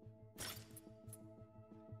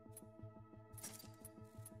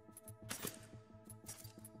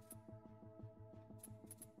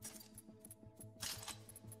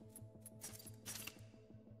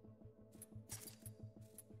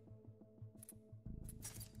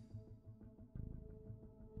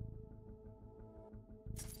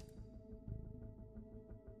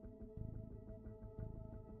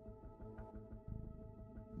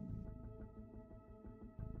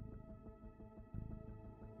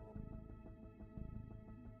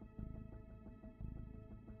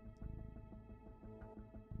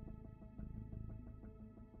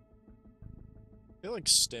 I feel like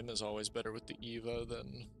Stim is always better with the Eva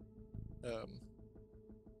than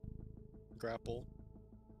Grapple.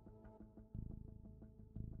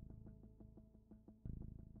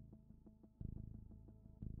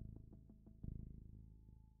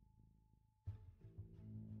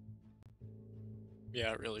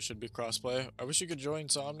 Yeah, it really should be crossplay. I wish you could join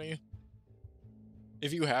Somni.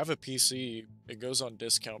 If you have a PC, it goes on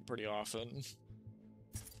discount pretty often.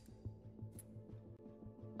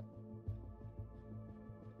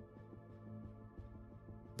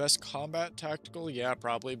 Best combat tactical? Yeah,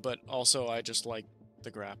 probably, but also I just like the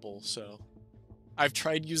grapple, so... I've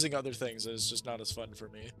tried using other things, and it's just not as fun for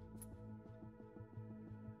me.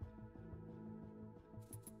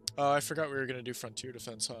 I forgot we were gonna do Frontier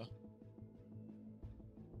Defense, huh?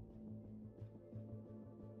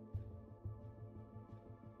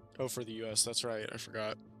 Oh, for the US, that's right, I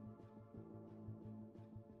forgot.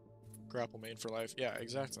 Grapple main for life. Yeah,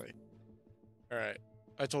 exactly. Alright.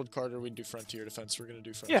 I told Carter we'd do Frontier Defense, we're gonna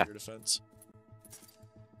do Frontier Defense.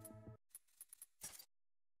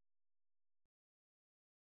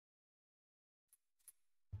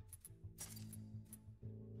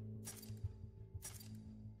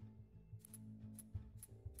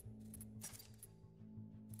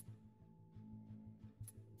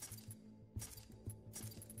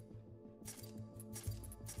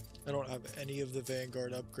 I don't have any of the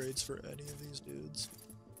Vanguard upgrades for any of these dudes.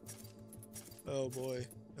 Oh boy.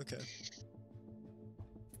 Okay.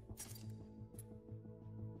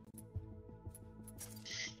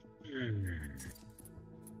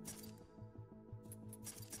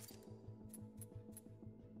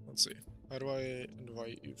 Let's see. How do I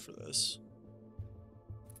invite you for this?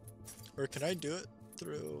 Or can I do it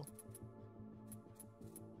through...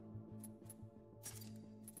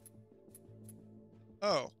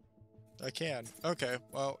 Oh. I can. Okay,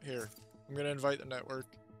 well, here. I'm gonna invite the network.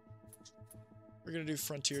 We're gonna do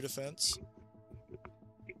Frontier Defense.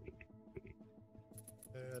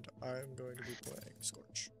 And I'm going to be playing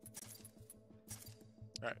Scorch.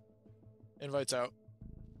 Alright. Invites out.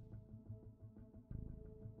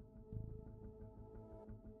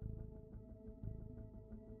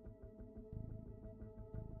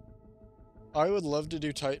 I would love to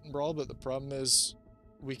do Titan Brawl, but the problem is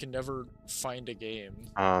we can never find a game.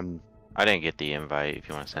 I didn't get the invite. If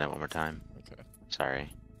you want to send it one more time. Okay. Sorry.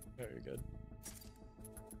 Very good.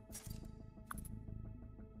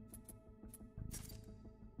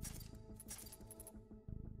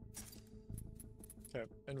 Okay,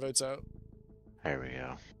 invites out. There we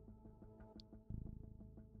go.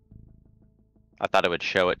 I thought it would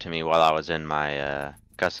show it to me while I was in my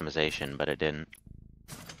customization, but it didn't.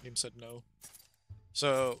 Game said no.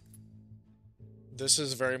 So, this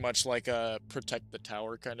is very much like a protect the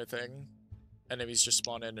tower kind of thing. Enemies just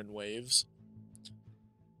spawn in waves.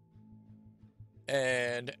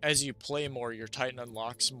 And as you play more, your Titan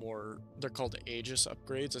unlocks more, they're called Aegis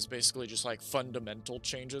upgrades. It's basically just like fundamental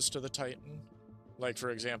changes to the Titan. Like, for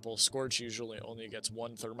example, Scorch usually only gets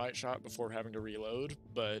 1 thermite shot before having to reload,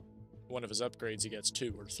 but one of his upgrades he gets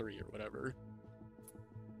 2 or 3 or whatever.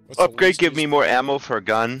 Upgrade give me more ammo for a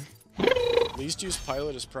gun. Least used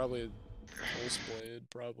pilot is probably Pulse Blade,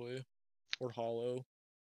 probably. Or Hollow.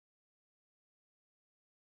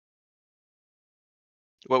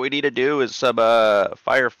 What we need to do is some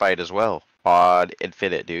firefight as well. On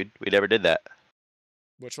Infinite, dude. We never did that.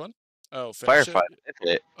 Which one? Oh, finish Firefight. it?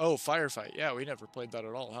 Infinite. Oh, Firefight. Yeah, we never played that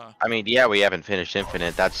at all, huh? I mean, yeah, we haven't finished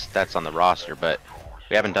Infinite. That's on the roster, but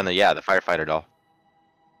we haven't done the firefight at all.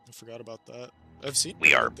 I forgot about that. I've seen.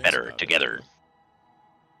 We are good things better about it, together. though.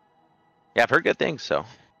 Yeah, I've heard good things, so.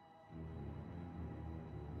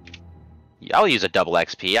 Yeah, I'll use a double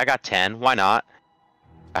XP. I got 10. Why not?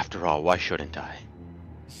 After all, why shouldn't I?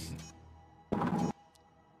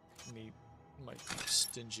 Me, my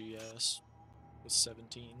stingy ass with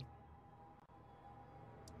 17.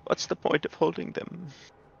 What's the point of holding them?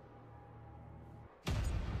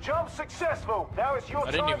 Jump successful. Now it's your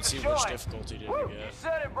I didn't time even to see shine. which difficulty did Woo, you you get.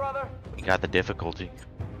 said it, brother. We got the difficulty.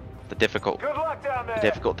 The difficult. Good luck down there.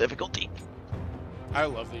 Difficulty. I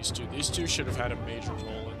love these two. These two should have had a major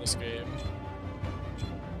role in this game.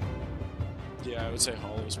 Yeah, I would say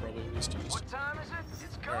Hollow's probably these two. What time is it?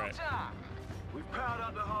 It's go Alright. time. We've powered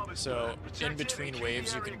up the harvest. So, Protect in it between and keep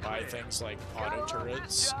waves, the you can area buy clear. things like auto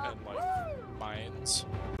turrets and like mines.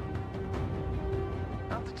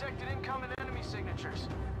 I've detected incoming enemy signatures.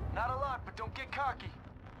 Not a lot, but don't get cocky.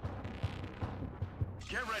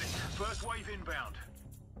 Get ready. First wave inbound.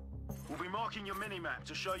 We'll be marking your mini-map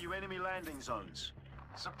to show you enemy landing zones.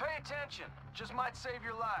 So pay attention. Just might save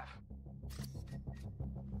your life.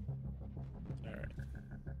 Alright.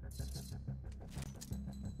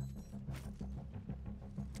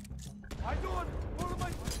 I doing? What am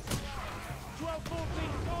I?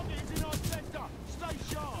 12-14 targets in our center.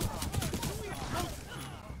 Stay sharp.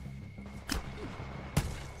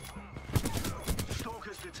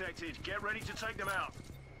 Stalkers detected. Get ready to take them out.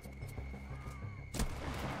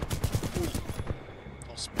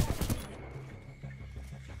 I'll spawn.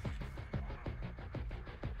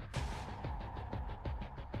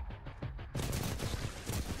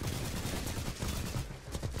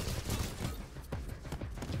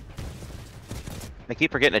 I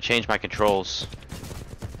keep forgetting to change my controls.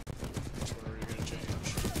 Which one are you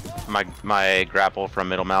gonna change? My grapple from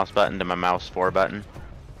middle mouse button to my mouse 4 button.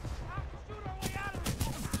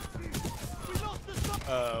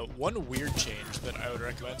 One weird change that I would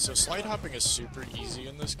recommend. So slide hopping is super easy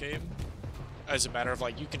in this game. As a matter of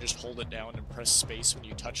like, you can just hold it down and press space when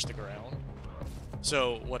you touch the ground.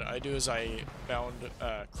 So what I do is I bound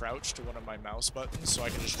crouch to one of my mouse buttons so I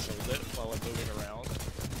can just hold it while I'm moving around.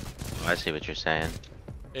 Oh, I see what you're saying.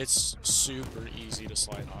 It's super easy to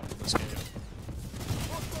slide hop in this game.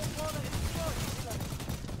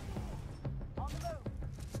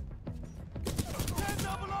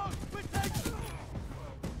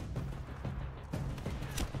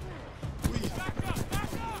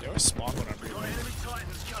 They always spawn when I'm Got reloading. enemy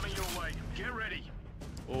Titans coming your way. Get ready.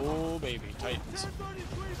 Oh baby, Titans.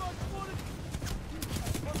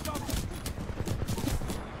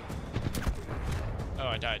 Oh,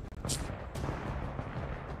 I died.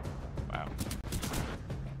 Wow.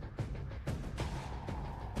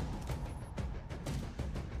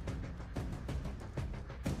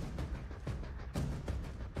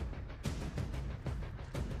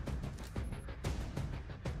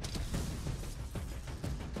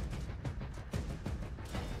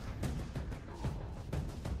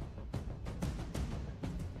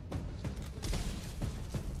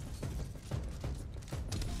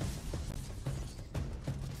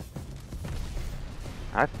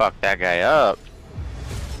 I fucked that guy up.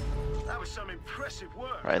 That was some impressive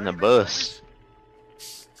work. Right in the Davis.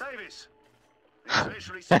 bus. Davis. This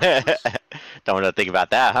literally seamless. Don't want to think about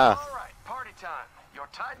that, huh? All right, party time. Your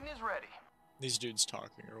Titan is ready. These dudes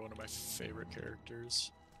talking are one of my favorite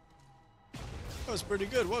characters. That was pretty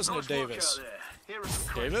good, wasn't it, Nice work Davis? out there. Here are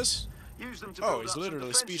some credits. Davis? Use them to Oh, build he's up some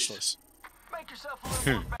literally defenses. speechless. Make yourself a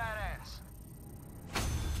little more badass.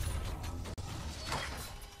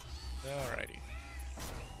 Alrighty.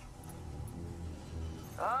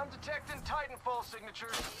 I'm detecting Titanfall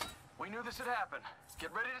signatures. We knew this would happen.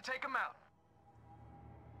 Get ready to take them out.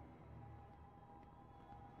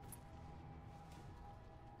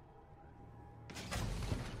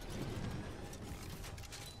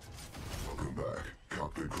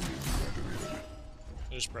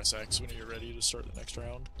 Just press X when you're ready to start the next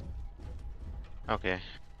round. Okay.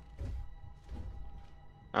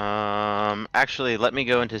 Actually, let me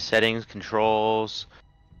go into settings, controls.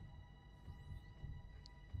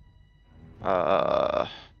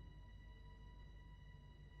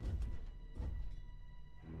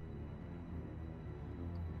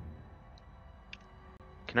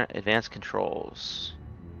 Can I advance controls?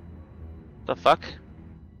 The fuck?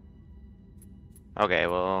 Okay,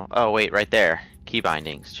 well, oh wait, right there. Key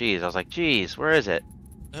bindings. Jeez, I was like, jeez, where is it?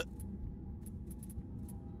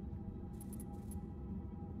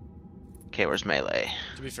 Okay, where's melee?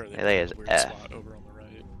 To be fair, they Melee put is a weird F. spot over on the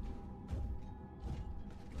right.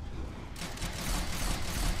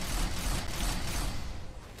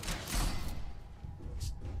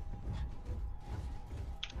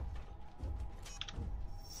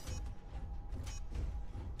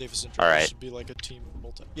 Davis and All Jordan right. should be like a team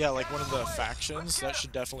multi. Yeah, like one of the factions. That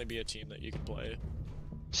should definitely be a team that you can play.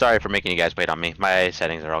 Sorry for making you guys wait on me. My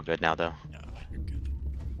settings are all good now, though. Yeah, you're good.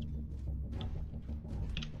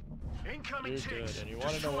 Incoming You're good, ticks. and you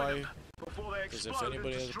want to know Destroy why? them before they Because if explode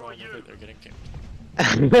anybody and has a destroy problem you. with it, they're getting kicked.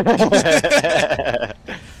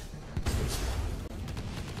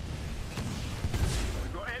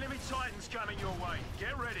 We've got enemy Titans coming your way.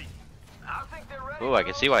 Get ready. I think they're ready. Ooh, I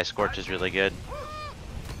can see why Scorch is really good.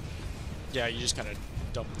 Yeah, you just kind of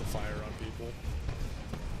dump the fire on people.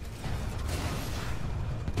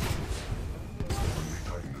 Enemy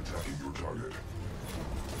Titan attacking your target.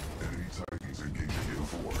 Enemy Titans engaging in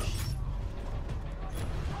force.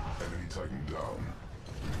 Enemy Titan down.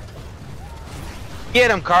 Get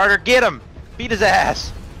him, Carter! Get him! Beat his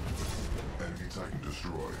ass! Enemy Titan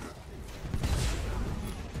destroyed.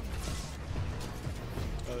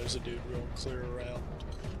 Oh, there's a dude real clear around.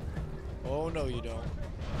 Oh, no, you don't.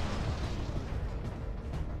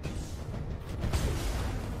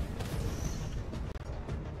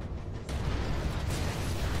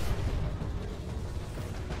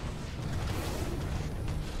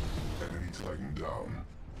 Enemy Titan down.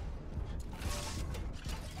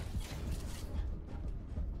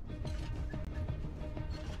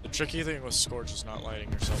 The tricky thing with Scorch is not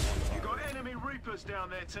lighting yourself on You fire. got enemy Reapers down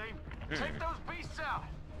there, team. Take those beasts out.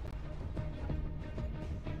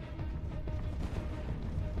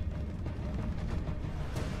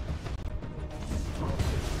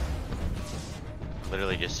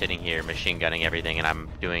 Literally just sitting here, machine gunning everything, and I'm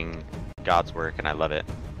doing God's work, and I love it.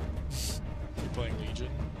 You playing Legion?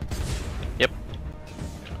 Yep.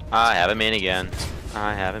 I have him in again.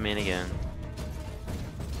 I have him in again.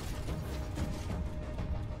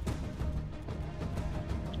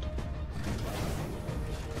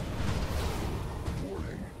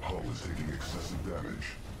 Warning, hull is taking excessive damage.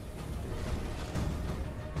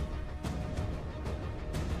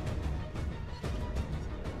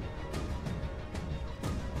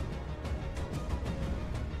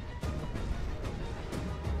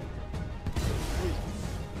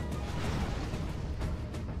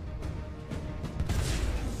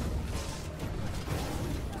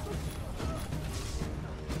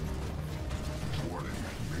 Warning,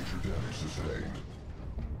 major damage sustained.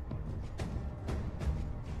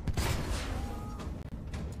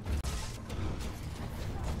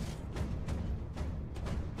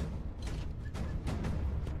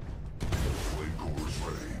 Flame cores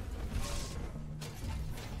ready.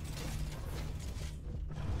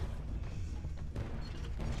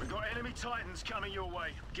 We've got enemy Titans coming your way.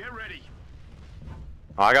 Get ready.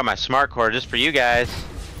 Oh, I got my smart core just for you guys.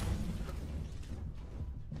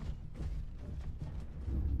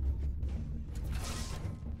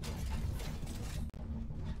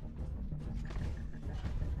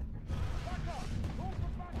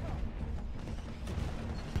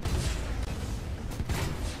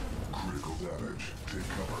 Critical damage. Take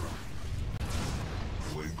cover.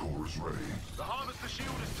 Flame cores ready. The Harvester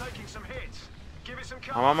shield is taking some hits. Give it some I'm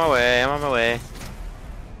cover. on my way, I'm on my way.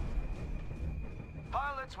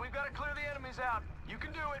 Pilots, we've got to clear the enemies out. You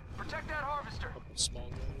can do it. Protect that Harvester. Couple small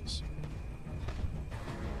guys.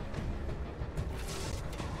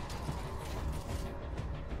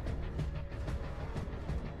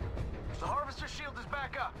 The Harvester shield is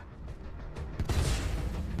back up.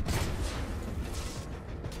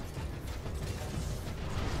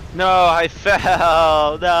 No, I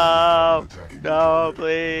fell! No! No,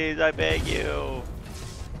 please, I beg you.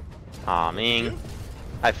 Aw, man.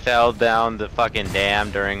 I fell down the fucking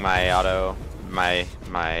dam during my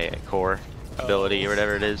my core ability or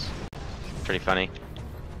whatever it is. Pretty funny.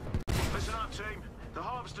 Listen up, team. The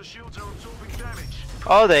Harvester shields are absorbing damage.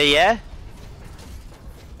 Oh, yeah?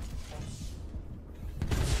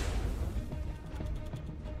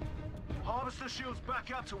 Harvester shields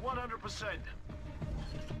back up to 100%.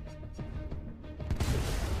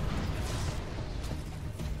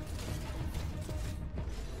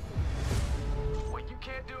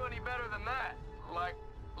 can't do any better than that. Like,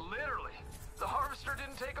 literally. The harvester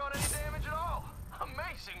didn't take on any damage at all.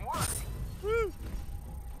 Amazing work. Woo!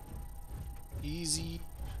 Easy.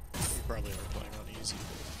 We probably are playing on easy.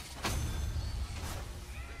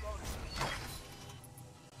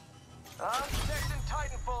 I'm detecting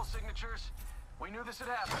Titanfall signatures. We knew this would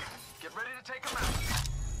happen. Get ready to take them out.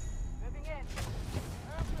 Moving in.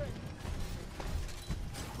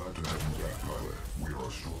 Glad to have you back, pilot. We are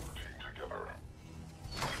a strong team together.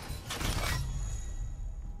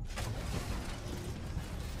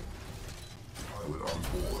 Pilot on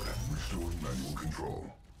board. Restoring manual control.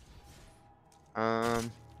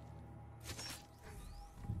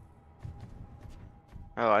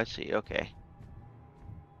 Oh, I see. Okay.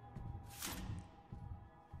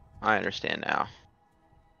 I understand now.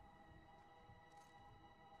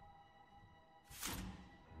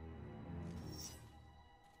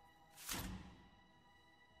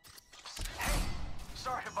 Hey,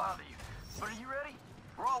 sorry to bother you, but are you ready?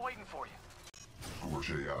 We're all waiting for you.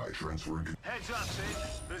 Scorch AI transferring. Heads up, Sid.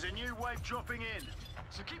 There's a new wave dropping in.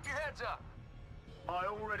 So keep your heads up. I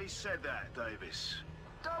already said that, Davis.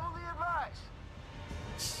 Double the advice.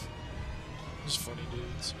 Just funny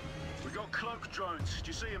dudes. We got cloak drones. Do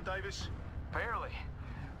you see them, Davis? Barely.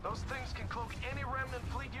 Those things can cloak any remnant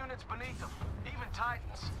fleet units beneath them, even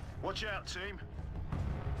Titans. Watch out, team.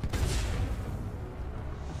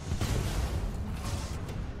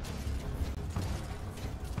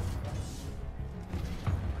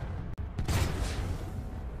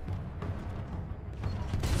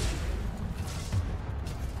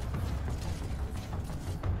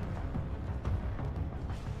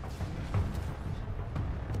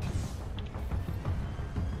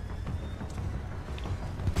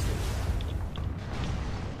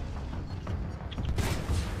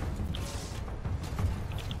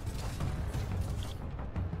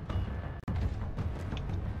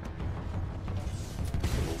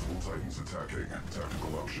 Titans attacking.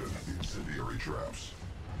 Tactical option. Incendiary traps.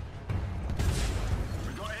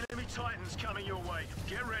 We got enemy Titans coming your way.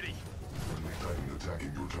 Get ready. Friendly Titan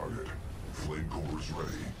attacking your target. Flame cores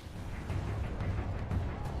ready.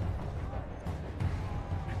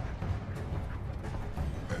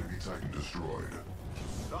 Enemy Titan destroyed.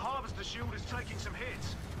 The harvester shield is taking some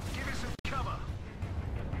hits. Give it some cover.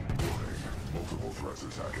 Warning. Multiple threats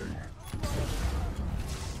attacking.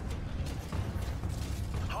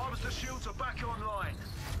 Harvester shields are back online.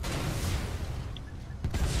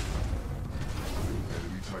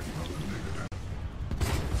 Enemy Titan eliminated.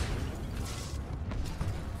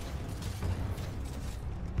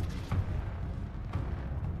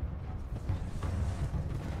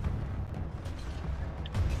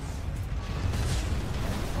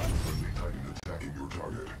 Friendly Titan attacking your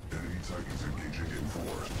target. Enemy Titans engaging in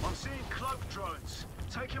force. I'm seeing cloak drones.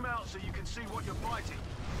 Take them out so you can see what you're fighting.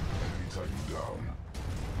 Enemy Titan down.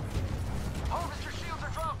 Harvester shields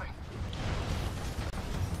are dropping.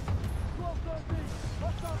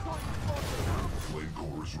 Flame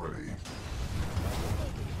cores ready.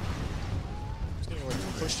 It's getting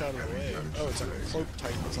like pushed out of the way. Oh, it's like a cloak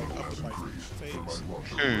titan. It's like up in my face.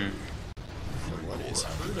 What is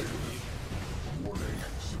hurting me? Warning.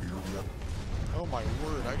 Severe Oh my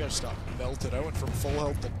word, I got stopped melted. I went from full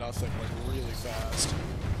health to nothing like really fast.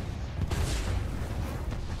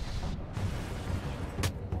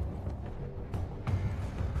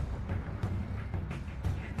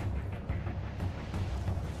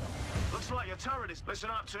 Looks like your turret is... Listen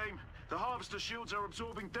up, team. The harvester shields are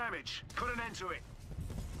absorbing damage. Put an end to it.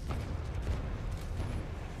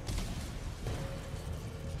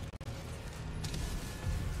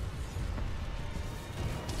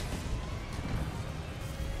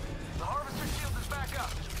 The harvester shield is back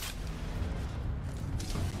up.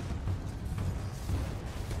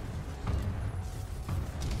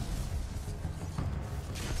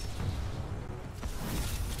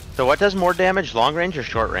 So what does more damage, long range or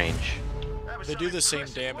short range? They do the same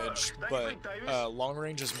damage, but long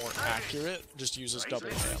range is more accurate, just uses double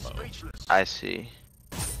ammo. I see.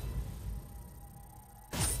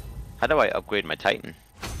 How do I upgrade my Titan?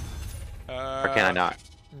 Or can I not?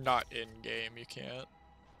 Not in game, you can't.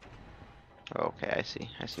 Okay, I see.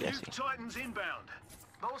 I see. I see. Titans inbound.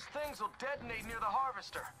 Those things will detonate near the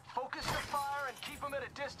harvester. Focus your fire and keep them at a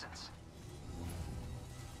distance.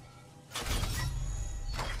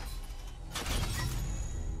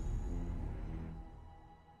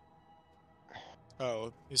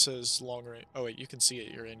 Oh, it says long range. Oh wait, you can see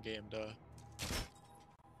it. You're in game, duh.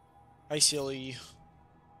 Hi, silly.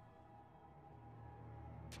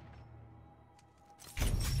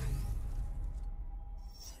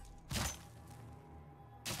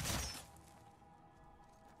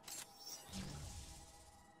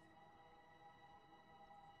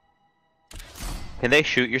 Can they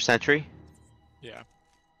shoot your sentry? Yeah.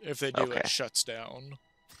 If they do, Okay. it shuts down.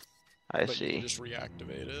 I But you see. can just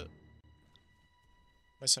reactivate it.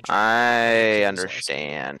 My sentry I kills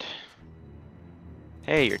understand.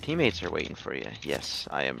 Hey, your teammates are waiting for you. Yes,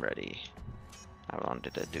 I am ready. I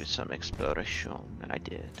wanted to do some exploration, and I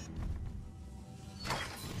did.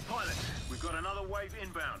 Pilot, we've got another wave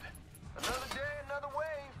inbound. Another day, another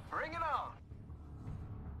wave. Bring it on.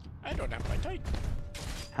 I don't have my Titan.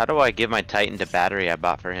 How do I give my Titan to battery I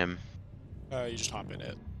bought for him? You just hop in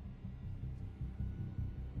it.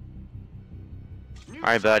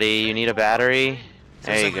 Alright, buddy, you need a battery?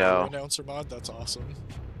 There you go. Announcer mod, that's awesome.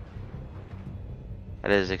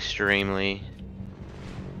 That is extremely...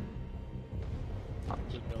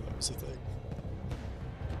 Didn't know that was a thing.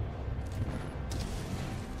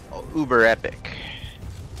 uber epic.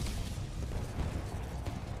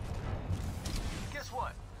 Guess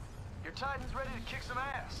what? Your Titan's ready to kick some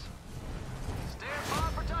ass. Stand by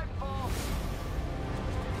for Titanfall.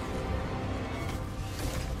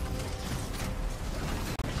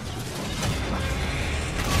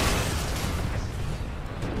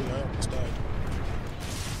 Ooh, I almost died.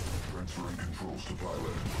 Transferring controls to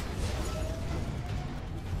pilot.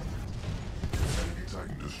 Enemy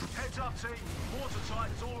Titan destroyed. Heads up, team. Water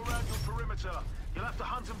Titans all around your perimeter. You'll have to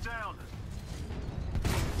hunt them down.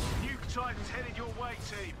 Nuke Titans headed your way,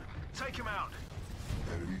 team. Take them out.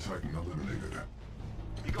 Enemy Titan eliminated.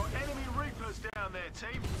 You got enemy Reapers down there,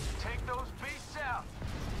 team. Take those beasts out.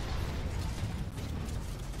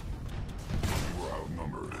 You are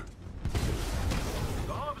outnumbered.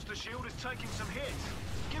 The Harvester Shield is taking some hits.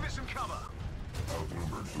 Give it some cover.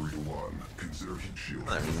 Outnumbered 3-1. Consider heat shield.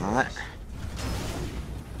 They're not.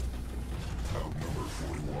 Outnumbered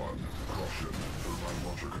 4-1. Caution. Turbine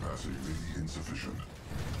launcher capacity may be insufficient.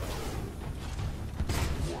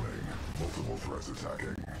 Warning. Multiple threats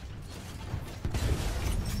attacking.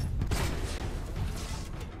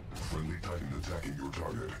 Friendly Titan attacking your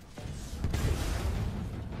target.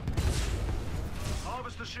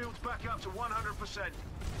 Harvester Shield's back up to 100%.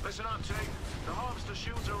 Listen up, team. The Harvester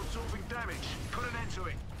Shields are absorbing damage. Put an end to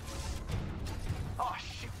it. Oh,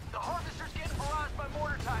 shoot. The Harvester's getting barraged by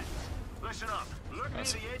Mortar Titans. Listen up. Look near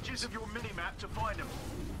the edges of your mini-map to find them.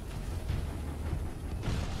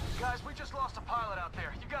 Guys, we just lost a pilot out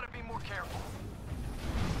there. You gotta be more careful.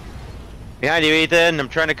 Behind you, Ethan. I'm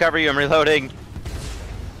trying to cover you. I'm reloading.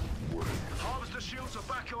 Warning. Harvester Shields are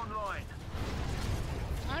back online.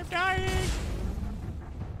 I'm dying!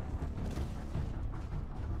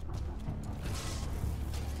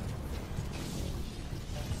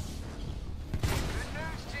 Good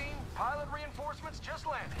news, team. Pilot reinforcements just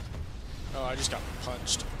landed. Oh, I just got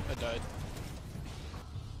punched. I died.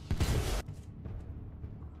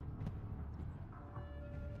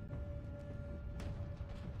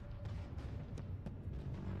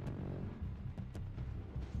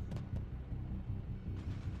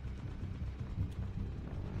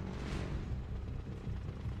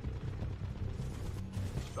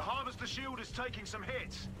 The Harvester Shield is taking some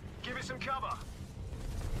hits. Give it some cover.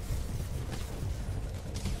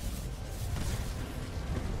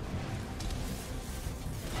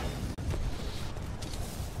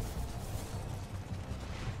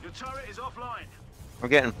 Your turret is offline. I'm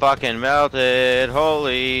getting fucking melted.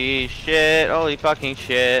 Holy shit. Holy fucking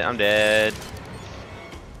shit. I'm dead.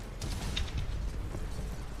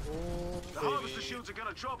 Oh, The Harvester baby. Shields are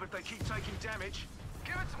gonna drop if they keep taking damage.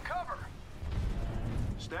 Give it some cover.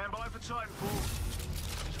 Stand by for Titanfall.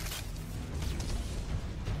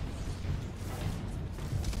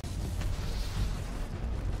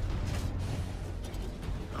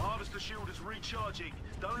 The Harvester Shield is recharging.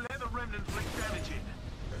 Don't let the Remnant flick damage in.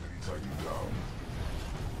 Enemy Titan down.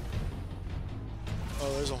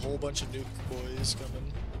 Oh, there's a whole bunch of nuke boys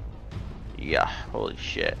coming. Yeah. Holy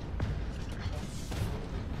shit.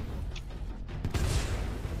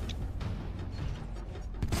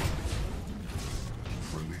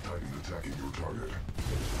 Friendly Titan attacking your target.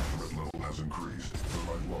 Threat level has increased.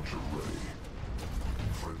 Turbine launcher ready.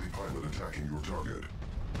 Friendly pilot attacking your target.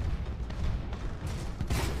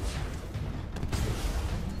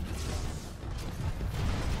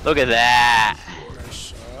 Look at that. Nice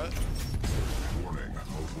shot. Warning,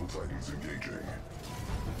 multiple Titans engaging.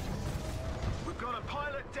 We've got a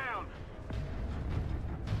pilot down.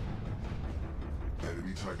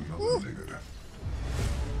 Enemy Titan eliminated.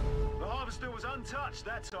 The Harvester was untouched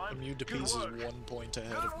that time. Immune to Good Peace is work. 1 point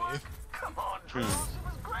ahead Good of me. work. Come on, Drones. It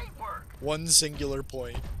was great work. One singular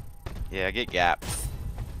point. Yeah, get gapped.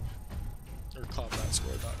 Or combat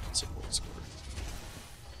score, not support score.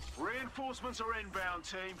 Reinforcements are inbound,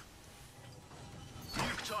 team.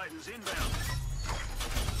 Nuke Titans inbound.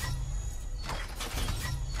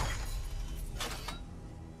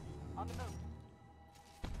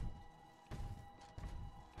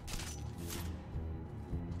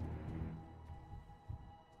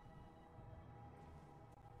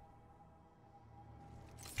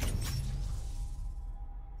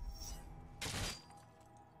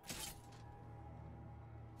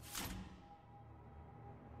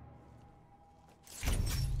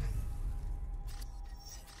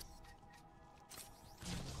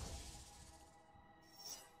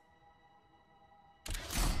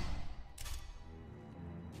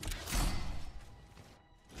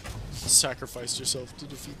 Sacrifice yourself to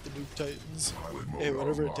defeat the Nuke Titans. Pilot mode Hey,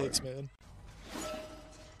 whatever it online. takes, man.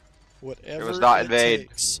 Whatever It was not in vain.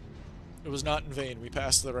 takes. It was not in vain. We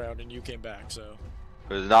passed the round and you came back, so.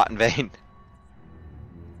 It was not in vain.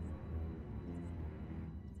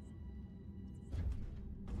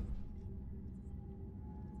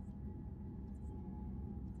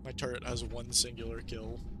 My turret has one singular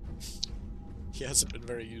kill. He hasn't been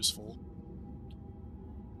very useful.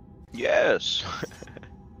 Yes.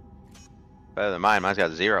 Better than mine. Mine's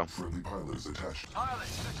got 0. Friendly pilot is attached. Pilot,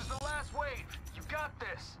 this is the last wave. You got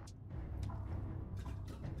this.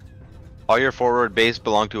 All your forward base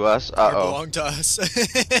belong to us. Or Uh-oh. belong to us.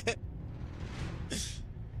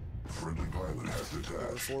 Friendly pilot has Our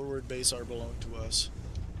detached. forward base are belong to us.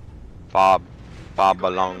 Bob Got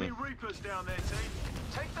belong. enemy Reapers down there, team.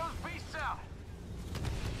 Take those beasts out.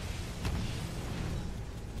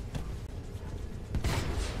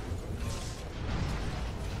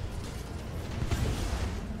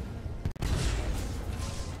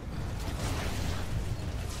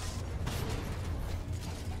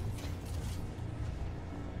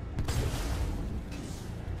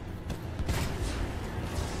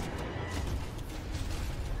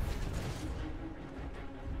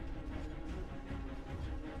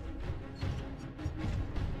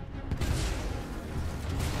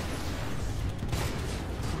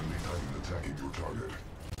 Friendly Titan attacking your target.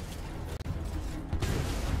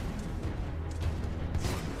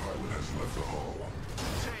 Friendly pilot has left the hull.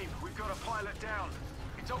 Team, we've got a pilot down.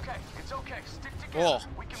 It's okay. It's okay. Stick together. Oh.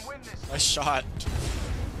 We can win this. Nice shot.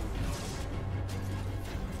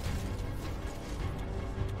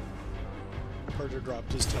 Carter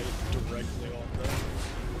dropped his Titan directly on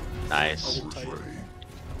the Nice. other Force Titan. ready.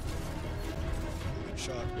 Good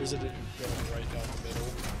shot. There's a going right down the middle.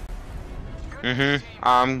 Mm-hmm.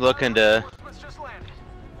 I'm looking to... Let's just land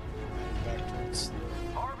it. Back towards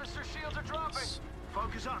Harvester shields are dropping.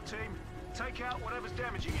 Focus up, team. Take out whatever's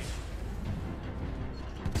damaging it.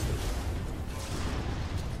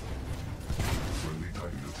 Friendly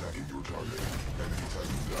Titan attacking your target. Enemy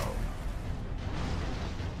Titan down.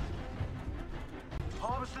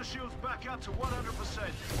 Harvester shields back up to 100%.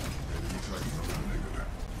 Enemy Titan eliminated.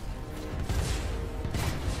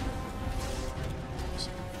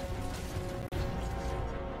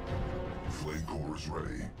 Flame core is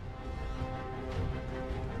ready.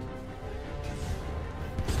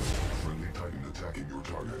 Friendly Titan attacking your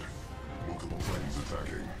target. Multiple Titans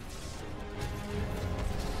attacking.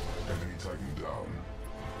 Enemy Titan down.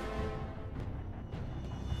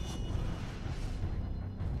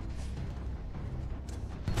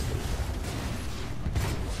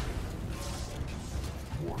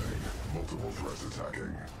 Warning, multiple threats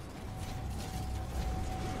attacking.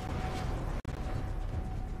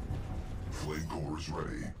 Flame core is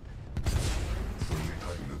ready. Friendly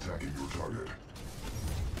Titan attacking your target.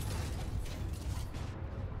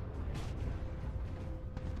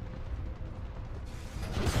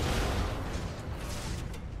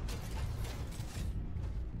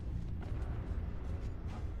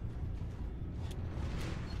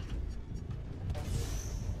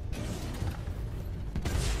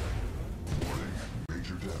 Warning,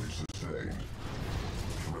 major damage sustained.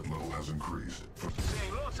 Threat level has increased.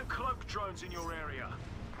 Seeing lots of cloak drones in your area.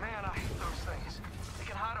 Man, I hate those things. They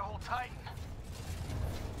can hide a whole Titan.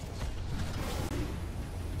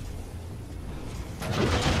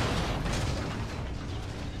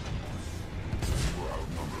 You are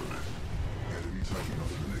outnumbered. Enemy Titan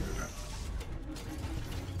eliminated.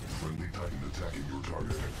 Friendly Titan attacking your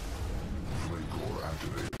target. Flame core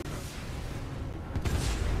activated.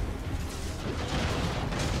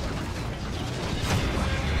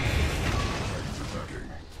 Titans attacking.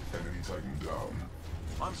 Enemy Titan down.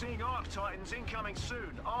 I'm seeing Arc Titans incoming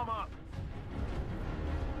soon. Arm up.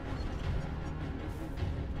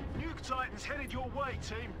 Nuke Titans headed your way,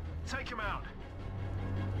 team. Take them out.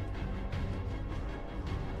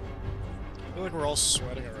 I feel like we're all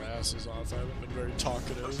sweating our asses off. I haven't been very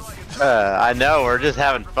talkative. Looks like it's I know, we're just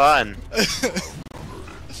having fun.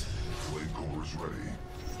 Outnumbered. Flame core is ready.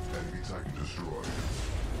 Enemy Titan destroyed.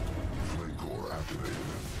 Flame core activated.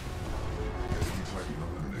 Enemy Titan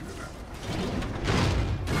eliminated.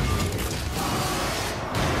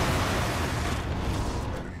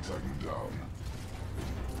 Enemy Titan down.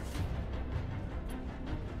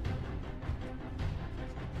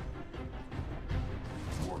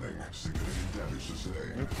 Warning, significant damage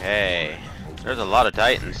sustained. Okay. There's a lot of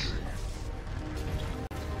Titans.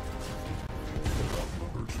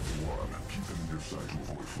 Outnumbered 2-1. Keep them in your sight to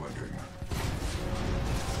avoid flanking.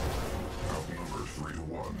 Outnumbered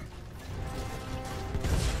 3-1.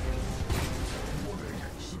 Warning,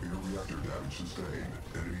 severe reactor damage Damage sustained.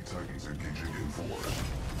 Enemy Titans engaging in force.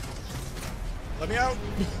 Let me out!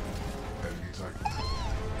 Enemy Titan.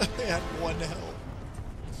 I had 1 health.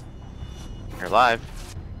 You're alive.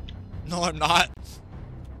 No, I'm not.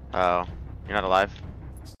 Oh, you're not alive?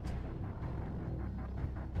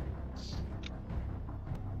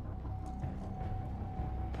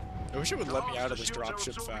 I wish it would let me out of this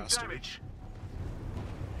dropship faster.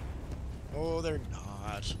 Oh, they're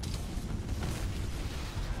not.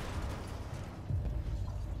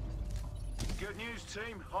 Good news,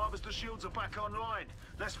 team. Harvester shields are back online.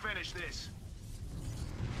 Let's finish this.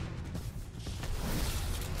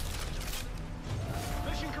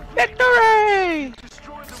 Mission complete. Victory!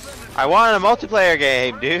 Destroy the remnant. I won a multiplayer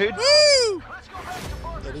game, dude. Woo! Let's go back to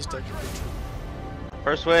Barker. That is technically true.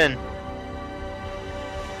 First win.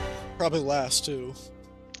 Probably last, too.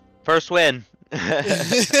 First win.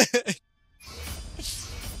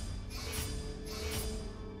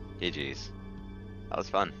 GG's. That was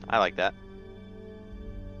fun. I like that.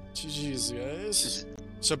 GG's, guys.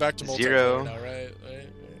 So back to multiplayer 0. now, right? Right?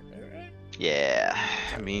 Yeah.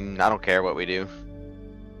 I mean, I don't care what we do.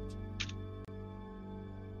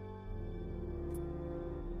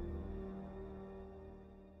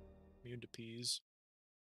 Immune to peas.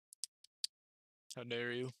 How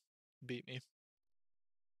dare you beat me?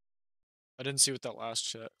 I didn't see what that last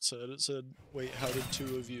chat said. It said, wait, how did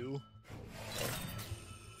 2 of you?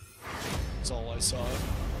 That's all I saw.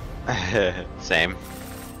 Same.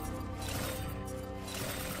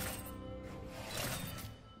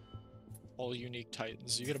 All unique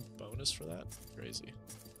titans. You get a bonus for that? Crazy.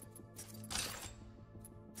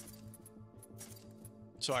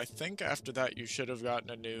 So I think after that you should have gotten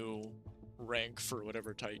a new rank for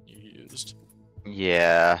whatever titan you used.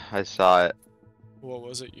 Yeah, I saw it. What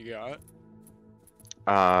was it you got?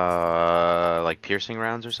 Like piercing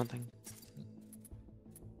rounds or something?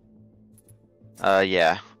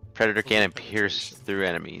 Yeah. Predator cannon pierce Penetration. through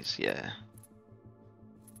enemies, yeah.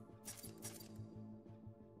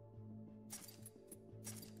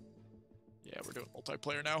 Yeah, we're doing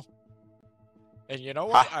multiplayer now. And you know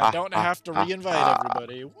what? I don't have to re-invite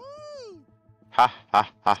everybody. Woo! Ha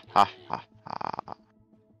ha ha ha ha ha.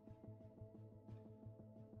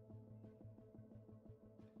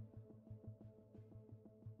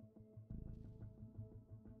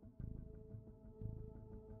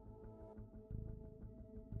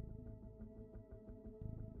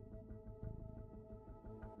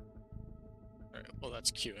 Alright, well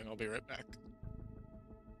that's queuing. I'll be right back.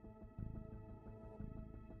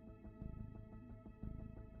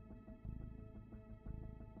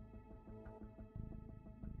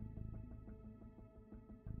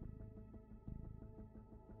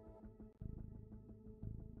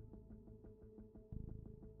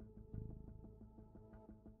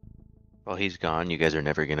 Well, he's gone. You guys are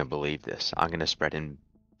never gonna believe this. I'm gonna spread him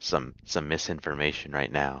some misinformation right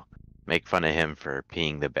now. Make fun of him for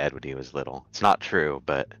peeing the bed when he was little. It's not true,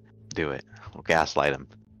 but do it. We'll gaslight him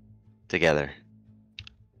together.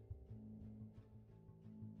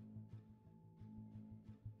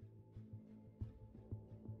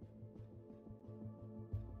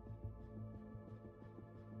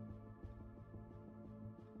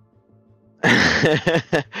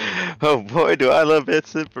 Oh boy, do I love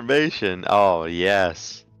misinformation. Oh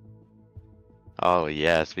yes. Oh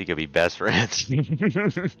yes, we could be best friends. You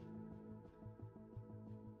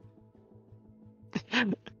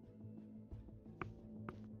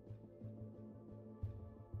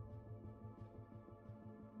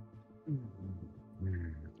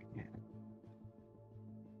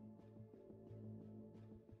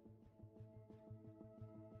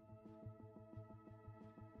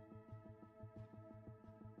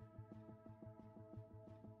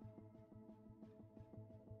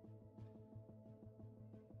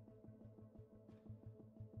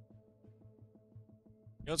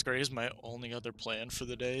know what's great is my only other plan for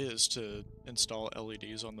the day is to install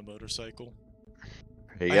LEDs on the motorcycle.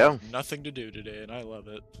 There you I go. have nothing to do today, and I love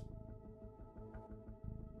it.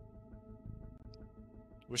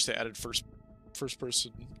 Wish they added first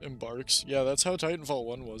person embarks. Yeah, that's how Titanfall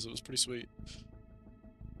 1 was. It was pretty sweet.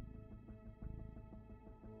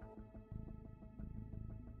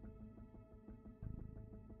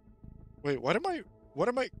 Wait, what am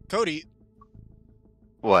I Cody?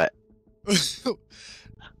 What?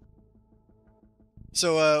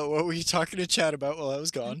 So, what were you talking to chat about while I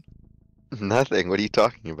was gone? Nothing. What are you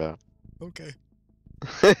talking about? Okay.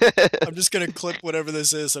 I'm just gonna clip whatever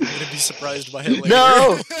this is. I'm gonna be surprised by it later.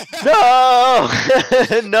 No! No!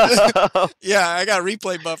 No! Yeah, I got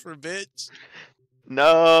replay buffer, bitch.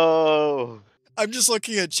 No! I'm just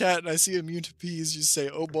looking at chat and I see immune to peas. You say,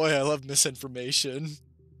 "Oh boy, I love misinformation,"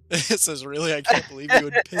 It says, really, I can't believe you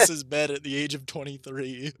would piss his bed at the age of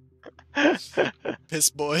 23. Piss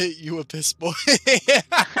boy, you a piss boy.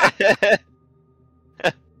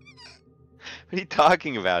 What are you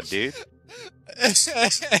talking about, dude?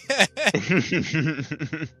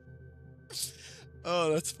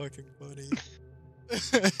 Oh, that's fucking funny.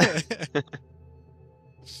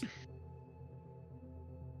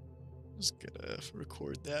 Just gonna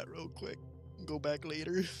record that real quick and go back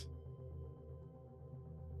later.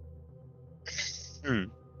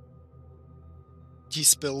 He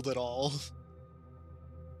spilled it all.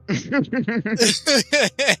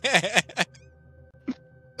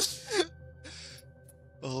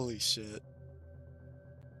 Holy shit.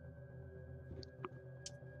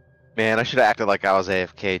 Man, I should have acted like I was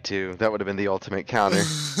AFK too. That would have been the ultimate counter.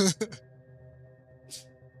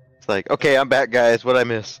 It's like, okay, I'm back, guys. What'd I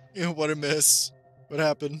miss? Yeah, what a miss. What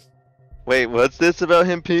happened? Wait, what's this about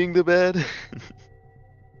him peeing the bed?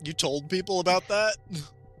 You told people about that?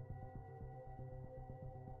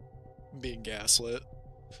 I'm being gaslit.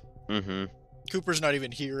 Mm-hmm. Cooper's not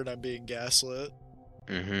even here and I'm being gaslit.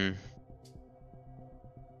 Mm-hmm.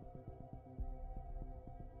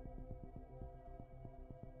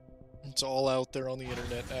 It's all out there on the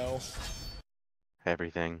internet now.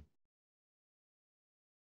 Everything.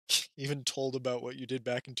 Even told about what you did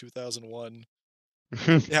back in 2001.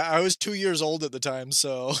 Yeah, I was 2 years old at the time,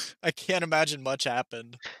 so I can't imagine much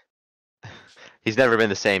happened. He's never been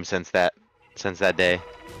the same since that day.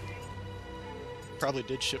 Probably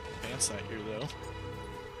did ship pants that year, though.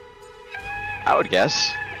 I would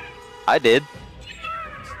guess. I did.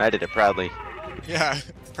 I did it proudly. Yeah,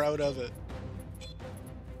 proud of it.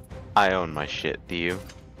 I own my shit, do you?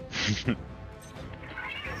 Good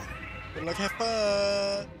luck, have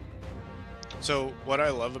fun! So, what I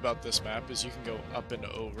love about this map is you can go up and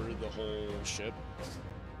over the whole ship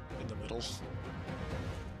in the middle.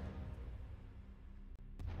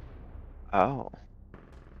 Oh.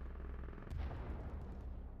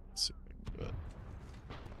 Let's see if I can do it.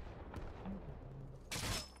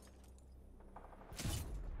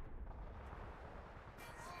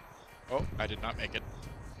 Oh, I did not make it.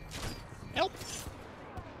 Help!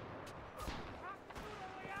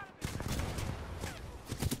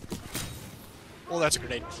 Oh, that's a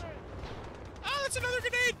grenade. Ah, that's another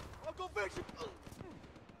grenade! I'll go fix you.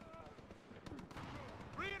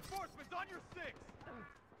 Reinforcements on your 6.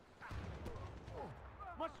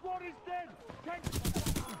 My squad is dead.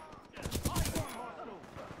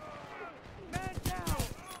 Man down.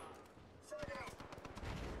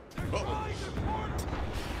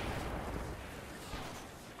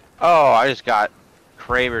 Oh, I just got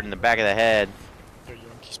cravered in the back of the head. There,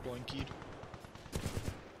 Yoinky Splinkied.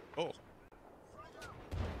 Oh.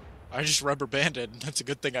 I just rubber banded. That's a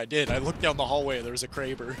good thing I did. I looked down the hallway, there was a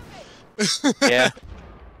Kraber. Yeah.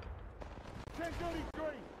 1033.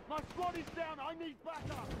 My squad is down. I need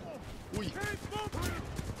backup. Oy.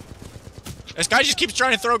 This guy just keeps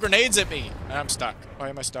trying to throw grenades at me. And I'm stuck. Why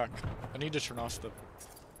am I stuck? I need to turn off the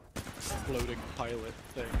floating pilot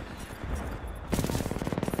thing.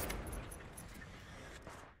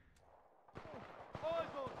 Eyes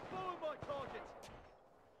on. Follow my target.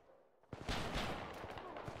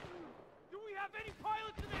 Do we have any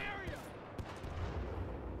pilots in the area?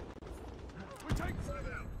 We take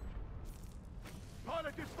further.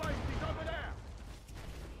 Pilot displaced. He's over there.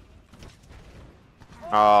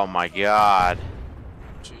 Oh my god.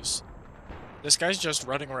 Jeez. This guy's just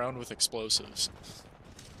running around with explosives.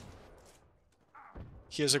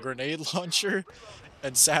 He has a grenade launcher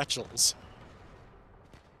and satchels.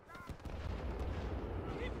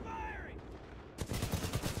 Keep firing.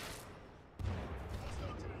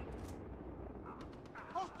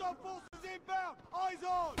 Hostile forces inbound. Eyes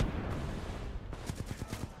on.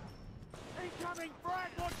 Incoming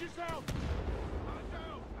frag. Watch yourself.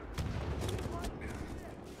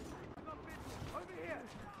 Over here.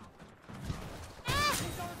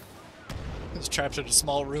 He's trapped in a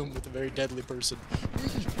small room with a very deadly person. Keep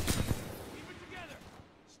it together.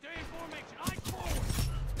 Stay in formation. Eyes forward.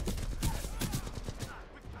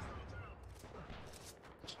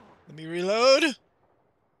 Let me reload.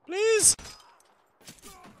 Please.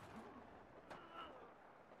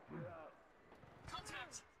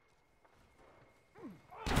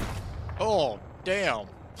 Oh, damn.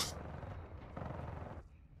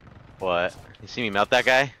 What? You see me melt that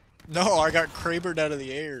guy? No, I got Krabered out of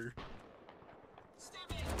the air.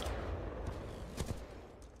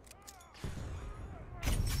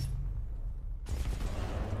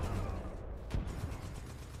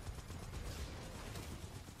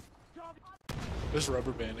 This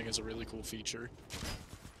rubber banding is a really cool feature.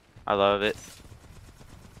 I love it.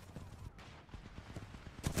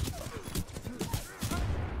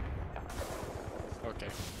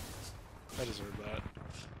 I deserve that.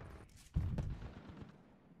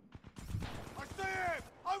 I see him!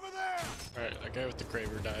 Over there! Alright, that guy with the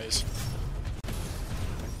Kraber dies.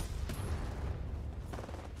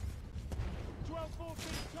 12-14,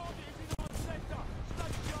 target is in our sector.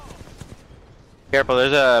 Stay sharp. Careful,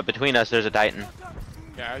 there's a between us. There's a Titan.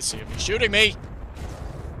 Yeah, I see him. He's shooting me!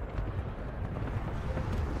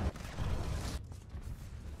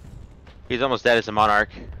 He's almost dead as a Monarch.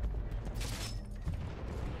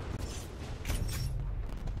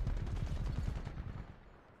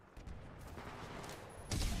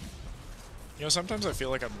 You know, sometimes I feel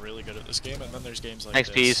like I'm really good at this game, and then there's games like Thanks,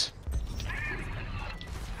 this. Peas.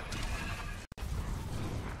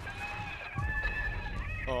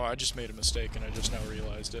 Oh, I just made a mistake, and I just now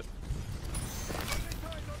realized it.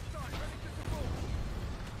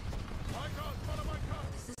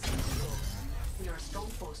 Systems involved. We are a strong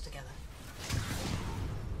force together.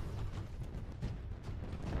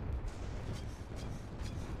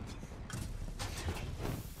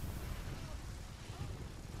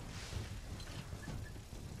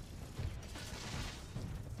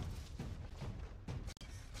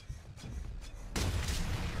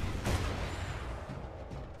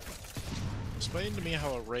 Explain to me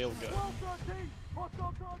how a railgun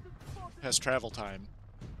has travel time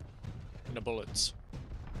in the bullets.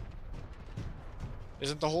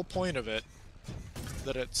 Isn't the whole point of it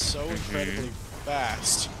that it's so incredibly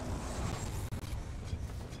fast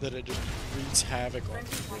that it just wreaks havoc on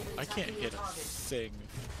people? I can't hit a thing.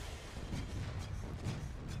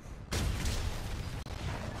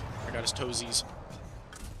 I got his toesies.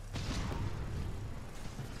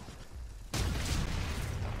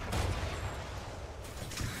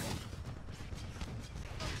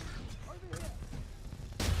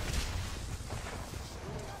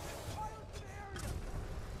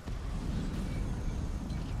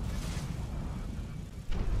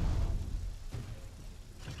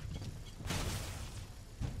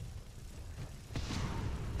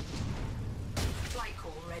 Flight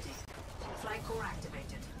core ready. Flight core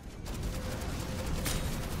activated.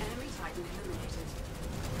 Enemy Titan eliminated.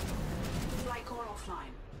 Flight core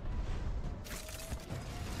offline.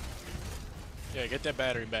 Yeah, get that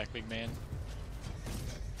battery back, big man.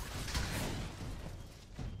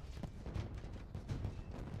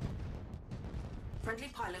 Friendly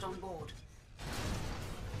pilot on board.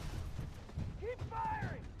 Keep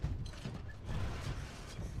firing!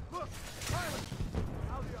 Look, pilot!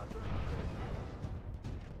 How's the other?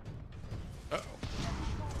 Uh-oh.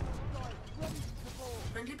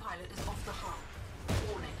 Friendly pilot is off the hull.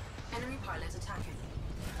 Warning. Enemy pilot attacking.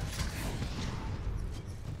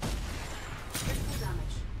 Critical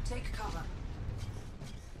damage. Take cover.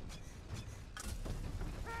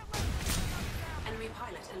 Enemy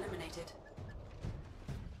pilot eliminated.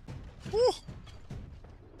 Woo!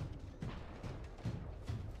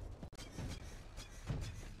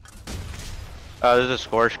 There's a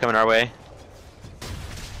Scorch coming our way.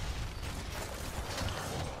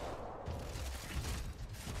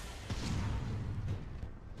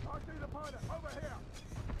 I see the pilot over here.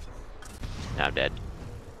 Now I'm dead.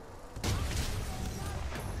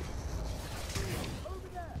 Over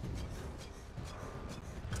there.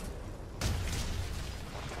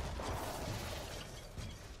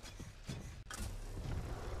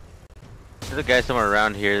 There's a guy somewhere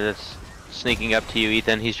around here that's sneaking up to you,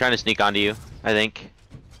 Ethan. He's trying to sneak onto you, I think.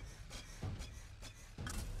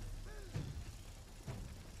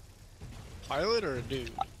 Pilot or a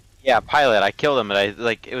dude? Yeah, pilot. I killed him, but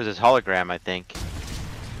it was his hologram, I think.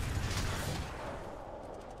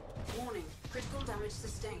 Warning. Critical damage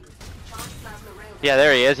sustained. Charged plasma rail. Yeah,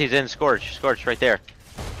 there he is. He's in Scorch. Scorch right there.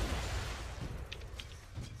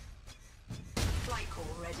 Flight core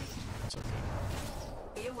ready. It's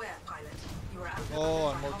okay. Be aware, pilot. You are outnumbered Oh,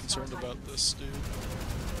 by I'm more hostile concerned about Titans. this dude.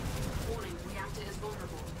 Warning, reactor is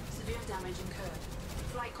vulnerable. Severe damage incurred.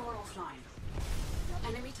 Flight core offline.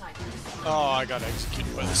 Enemy Titan destroyed. Oh, I got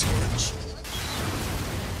executed by the Scorch.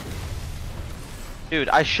 Dude,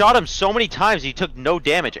 I shot him so many times, he took no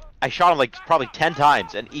damage. I shot him like probably 10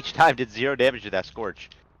 times, and each time did 0 damage to that Scorch.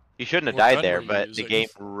 You shouldn't have What died gun there, were you but the using? game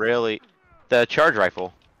really... The charge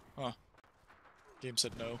rifle. Huh. Game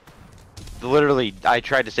said no. Literally, I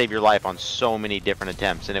tried to save your life on so many different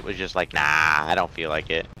attempts, and it was just like, nah, I don't feel like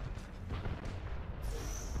it.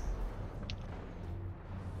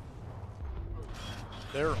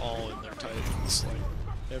 They're all in their Titans, like,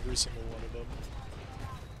 every single one of them.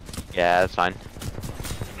 Yeah, that's fine.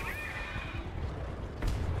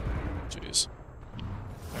 Jeez.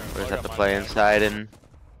 Alright, We well, just I have got to mine play back. inside and...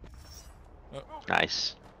 Oh,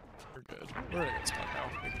 Nice. we're good. We're in a good spot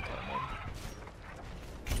now. We can climb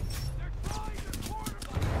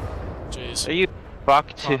in. Jeez. Are you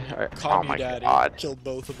fucked? Calm Oh you, my daddy. god. Killed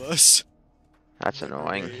both of us. That's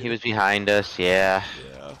annoying. He was behind us, yeah.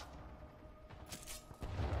 Yeah.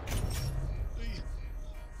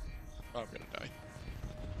 Oh, I'm gonna die.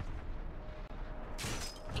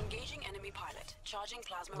 Engaging enemy pilot. Charging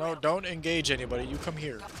plasma. No, don't engage anybody. You come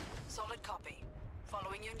here. Solid copy.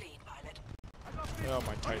 Following your lead, pilot. Oh,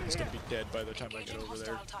 my Titan's gonna be dead by the time I get Engaging over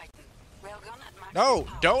there. hostile Titan. Railgun at maximum No,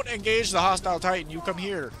 power. don't engage the hostile Titan. You come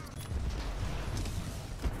here.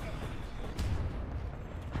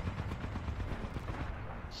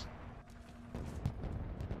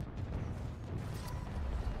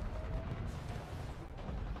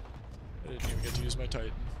 I didn't even get to use my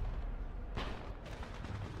Titan.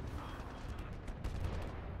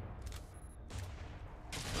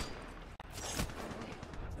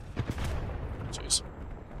 Jeez.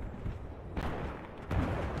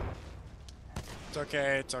 It's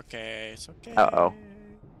okay, it's okay, it's okay. Uh-oh.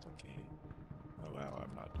 It's okay. Oh wow,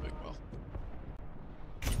 I'm not doing well.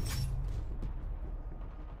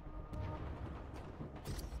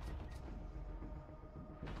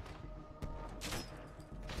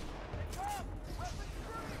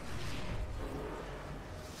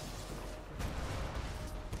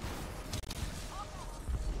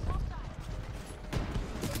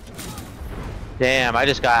 Damn, I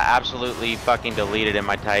just got absolutely fucking deleted in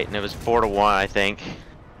my Titan. It was 4-1, I think.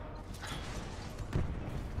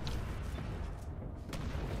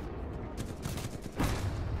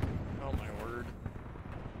 Oh my word.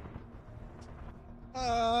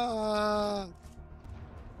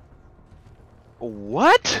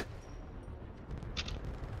 What?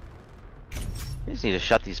 You just need to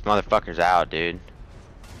shut these motherfuckers out, dude.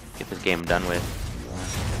 Get this game done with.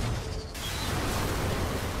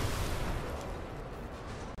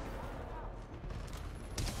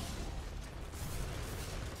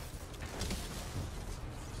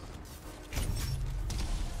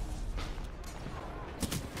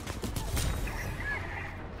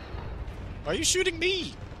 Why are you shooting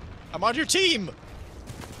me? I'm on your team!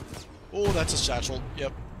 Oh, that's a satchel.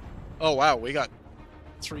 Yep. Oh, wow, we got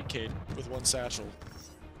 3K'd with one satchel.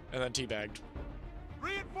 And then teabagged.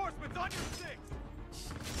 Reinforcements on your six!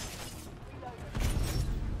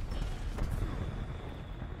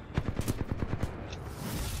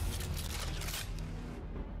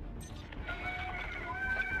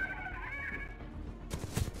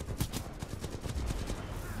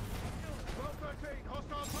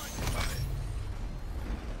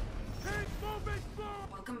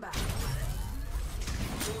 Welcome back.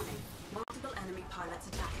 Warning. Multiple enemy pilots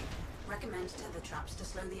attacking. Recommend tether traps to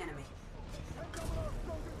slow the enemy.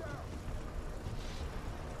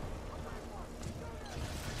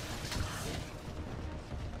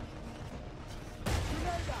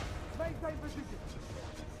 Maintain position.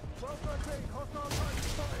 12-13, hostile target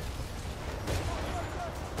spotted.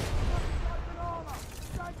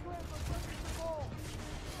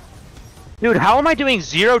 Dude, how am I doing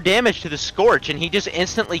 0 damage to the Scorch and he just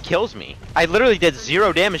instantly kills me? I literally did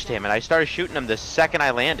 0 damage to him and I started shooting him the second I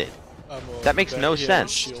landed. That makes no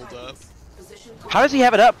sense. Shield up. How does he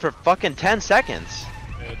have it up for fucking 10 seconds?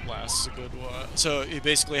 It lasts a good while. So he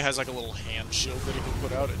basically has like a little hand shield that he can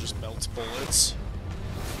put out. It just melts bullets.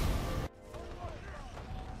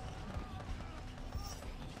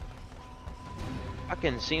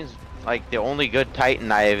 Fucking seems like the only good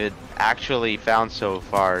Titan I've actually found so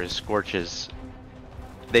far is Scorches.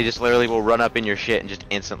 They just literally will run up in your shit and just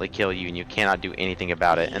instantly kill you, and you cannot do anything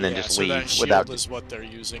about it, and then just so leave that shield without. is what they're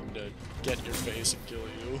using to get in your face and kill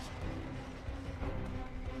you.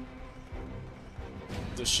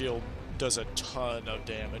 The shield does a ton of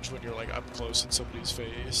damage when you're like up close in somebody's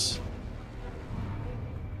face.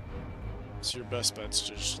 So your best bet's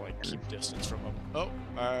to just like keep distance from them. Oh,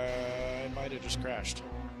 I might have just crashed.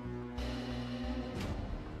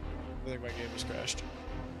 I think my game just crashed.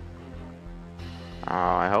 Oh,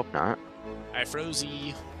 I hope not. I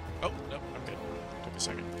frozy. Oh, no, I'm good. Took a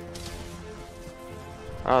second.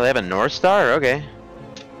 Oh, they have a North Star? Okay.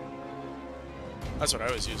 That's what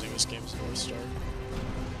I was using this game's North Star.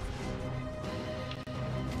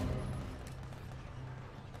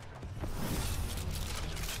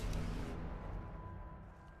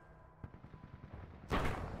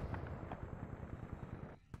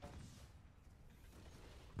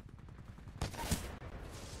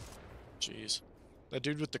 Jeez. That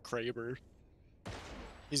dude with the Kraber.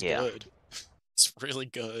 He's good. He's really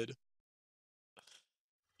good.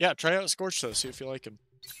 Yeah, try out Scorch though, see if you like him.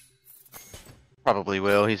 Probably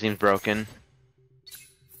will. He seems broken.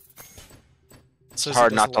 It's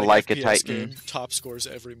hard not to like a Titan. Game. Top scores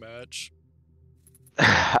every match.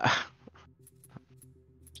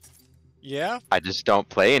 Yeah? I just don't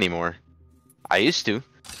play anymore. I used to.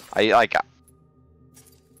 I like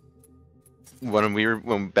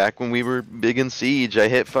back when we were big in Siege. I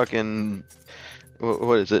hit fucking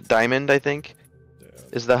what is it? Diamond, I think, Yeah.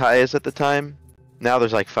 is the highest at the time. Now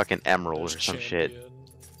there's like fucking Emerald There's or some champion. shit.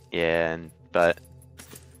 Yeah, but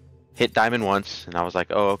hit Diamond once, and I was like,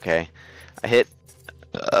 oh okay. I hit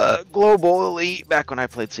Global Elite back when I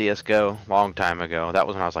played CS:GO, long time ago. That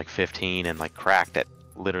was when I was like 15 and like cracked at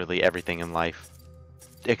literally everything in life,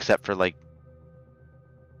 except for like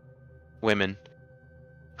women.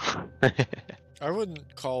 I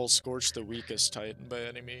wouldn't call Scorch the weakest Titan by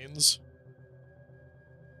any means.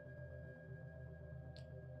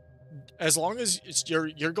 As long as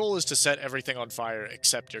your goal is to set everything on fire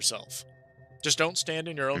except yourself. Just don't stand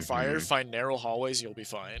in your own fire, find narrow hallways, you'll be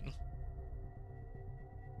fine.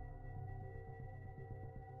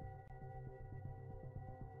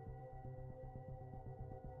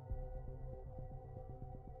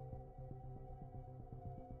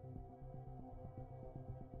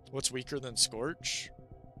 What's weaker than Scorch?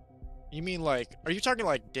 You mean like, are you talking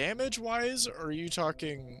like damage-wise, or are you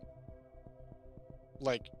talking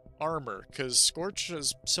like armor? Because Scorch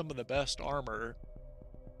has some of the best armor.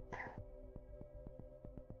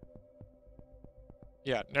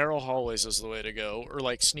 Yeah, narrow hallways is the way to go. Or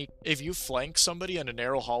like sneak, if you flank somebody in a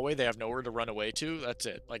narrow hallway they have nowhere to run away to, that's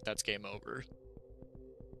it. Like, that's game over.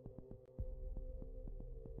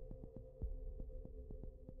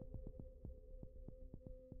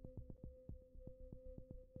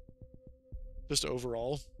 Just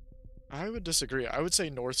overall, I would disagree. I would say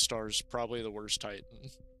North Star's probably the worst Titan.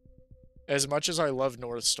 As much as I love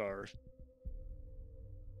North Star,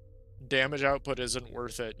 damage output isn't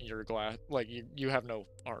worth it. You're glad, like, you have no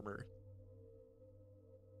armor.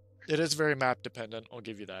 It is very map dependent, I'll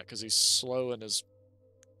give you that, because he's slow and his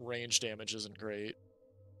range damage isn't great.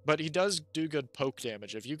 But he does do good poke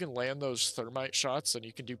damage. If you can land those thermite shots, then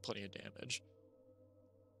you can do plenty of damage.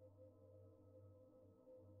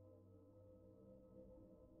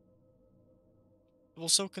 Well,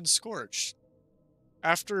 so can Scorch.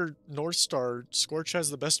 After North Star, Scorch has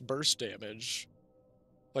the best burst damage.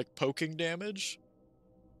 Like, poking damage.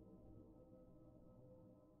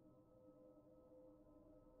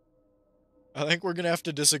 I think we're gonna have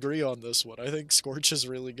to disagree on this one. I think Scorch is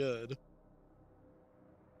really good.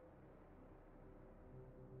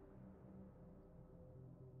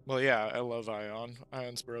 Well, yeah, I love Ion.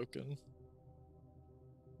 Ion's broken.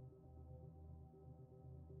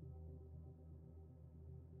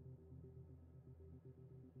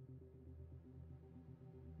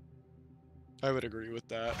 I would agree with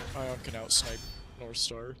that. Ion can outsnipe North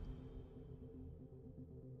Star.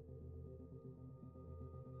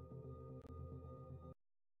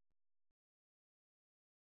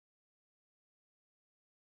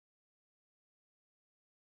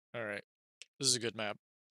 Alright. This is a good map.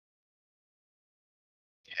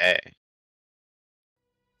 Okay.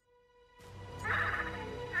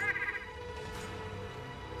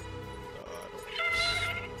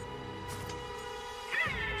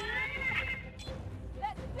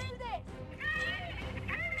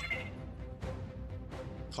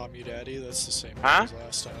 Commu Daddy, that's the same Huh? as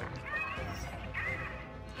last time.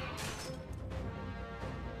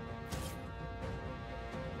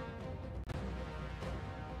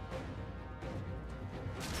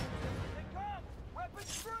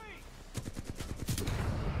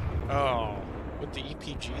 Oh, with the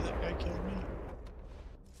EPG that guy killed me?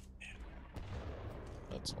 Man,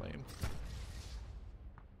 that's lame.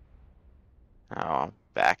 Oh,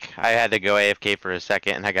 back. I had to go AFK for a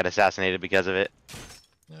second and I got assassinated because of it.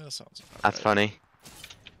 Yeah, that sounds about That's right. funny.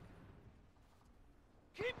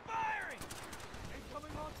 Keep firing!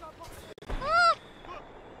 Incoming on top of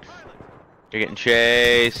You're getting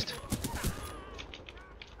chased.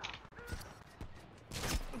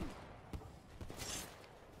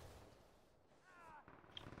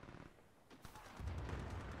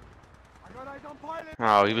 I got eyes on pilot.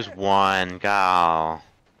 Oh, he was one. Gal.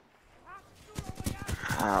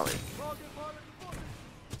 Golly.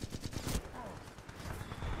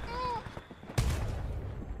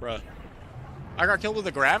 Bruh. I got killed with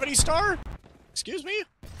a gravity star? Excuse me?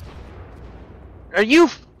 Are you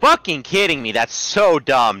fucking kidding me? That's so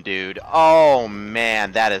dumb, dude. Oh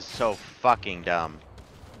man, that is so fucking dumb.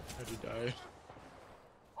 How'd you die?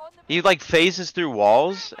 He like phases through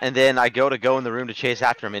walls, and then I go in the room to chase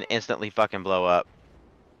after him and instantly fucking blow up.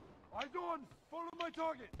 Eyes on! Follow my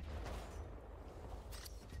target!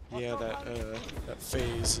 Yeah, that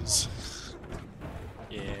phase is...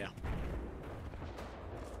 Yeah.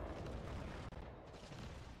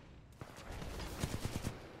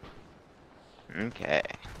 Okay.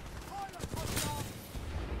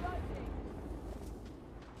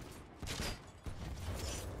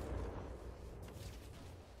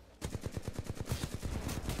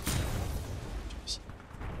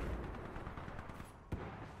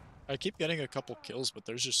 I keep getting a couple kills, but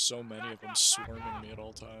there's just so many of them swarming me at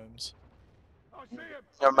all times.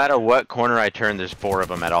 No matter what corner I turn, there's 4 of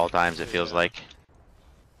them at all times, it feels Yeah. like.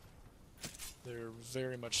 They're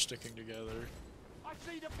very much sticking together. I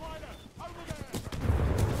see the fighter! Over there!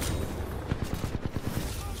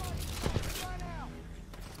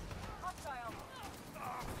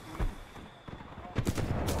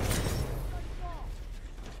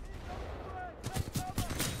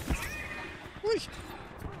 Whee!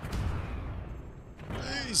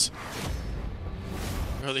 Please!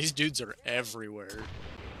 Bro, these dudes are everywhere.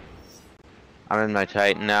 I'm in my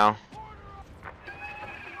Titan now.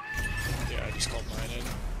 Yeah, I just called mine in.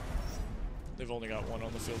 They've only got one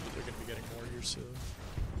on the field, but they're gonna be getting more here soon.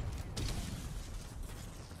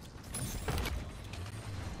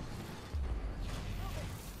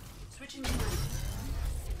 Switching to mine.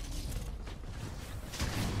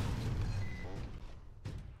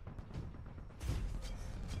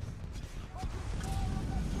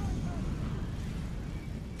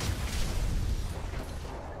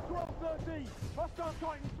 Hostile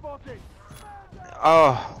Titan spotted!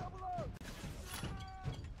 Oh.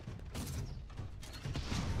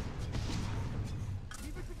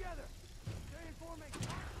 Keep it together! Stay in formation!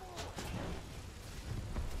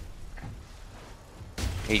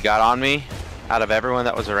 He got on me. Out of everyone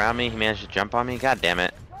that was around me, he managed to jump on me. God damn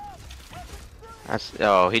it. That's,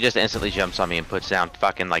 oh, he just instantly jumps on me and puts down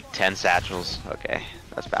fucking like 10 satchels. Okay,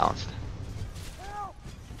 that's balanced.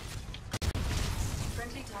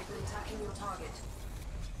 Friendly Titan attacking your target.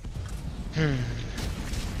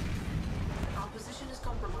 Our position is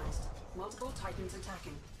compromised. Multiple Titans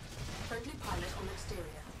attacking. Friendly pilot on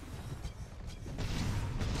exterior.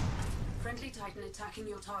 Friendly Titan attacking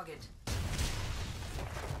your target.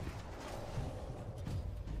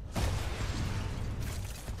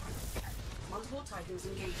 Multiple Titans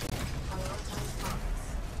engaging. Prioritize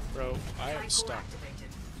targets. Bro, I am Flight core stuck.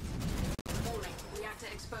 activated. Warning, reactor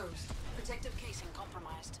exposed. Protective casing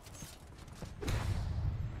compromised.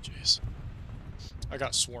 Jeez. I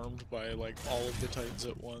got swarmed by like all of the Titans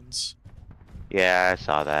at once. Yeah, I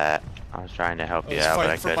saw that. I was trying to help I you was out, but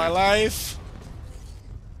I fighting for my couldn't. life.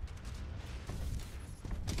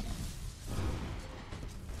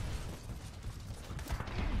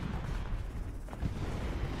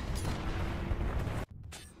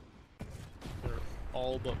 They're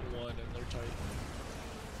all but one in their Titan.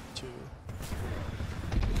 2.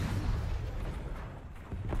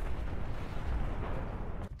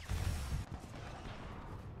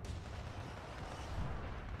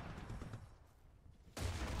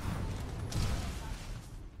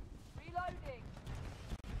 Reloading.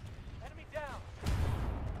 Enemy down.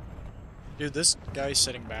 Dude, this guy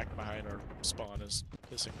sitting back behind our spawn is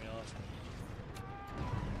pissing me off.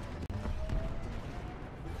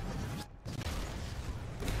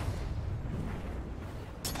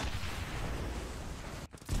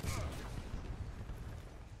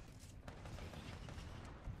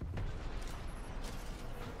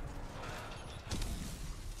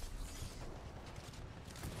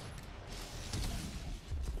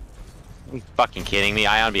 Are you fucking kidding me?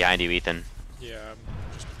 Ion behind you, Ethan. Yeah, I'm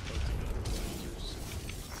just poking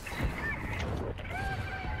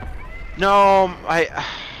at No, I...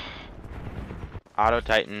 Auto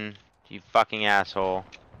Titan, you fucking asshole.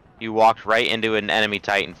 You walked right into an enemy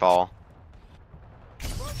Titanfall.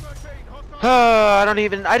 I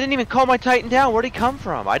didn't even call my Titan down. Where'd he come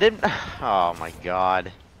from? I didn't... Oh my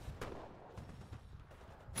god.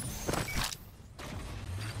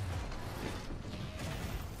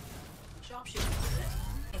 Sharpshooter.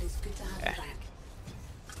 It is good to have you back.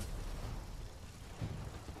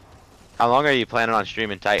 How long are you planning on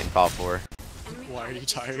streaming Titanfall for? Enemy Why are you pilot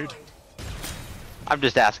tired? destroyed. I'm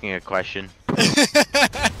just asking a question. Warning. Enemy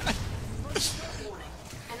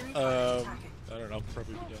pilot attacking. I don't know,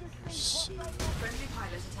 probably be done here soon. Friendly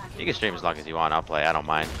pilot attacking. You can stream as long as you want. I'll play. I don't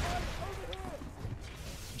mind.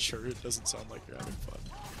 Sure, it doesn't sound like you're having fun.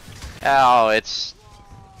 Oh, it's...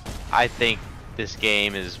 I think this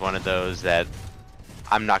game is one of those that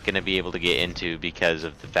I'm not going to be able to get into because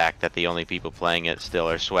of the fact that the only people playing it still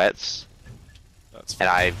are sweats. That's And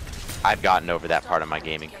fine. I've gotten over that part of my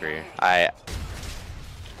gaming career. I...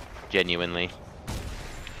 Genuinely.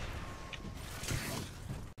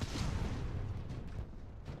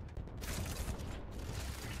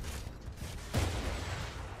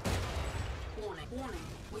 Warning. Warning.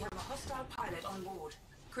 We have a hostile pilot on board.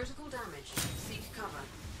 Critical damage. Seek cover.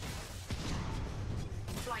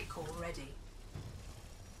 Flight core ready.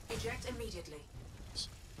 Eject immediately.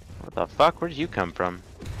 What the fuck? Where did you come from?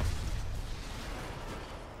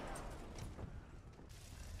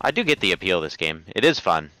 I do get the appeal of this game. It is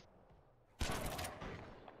fun.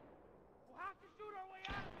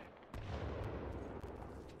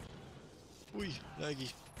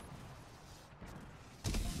 Maggie.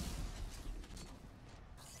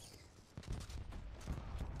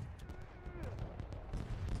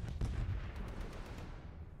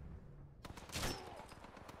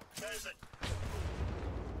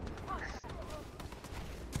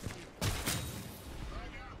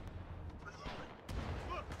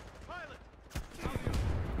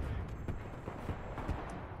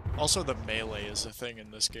 Also, the melee is a thing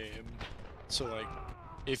in this game. So, like,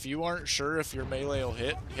 if you aren't sure if your melee will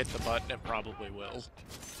hit the button, it probably will.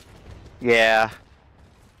 Yeah.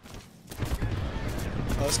 Oh,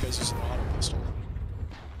 this guy's using an auto pistol.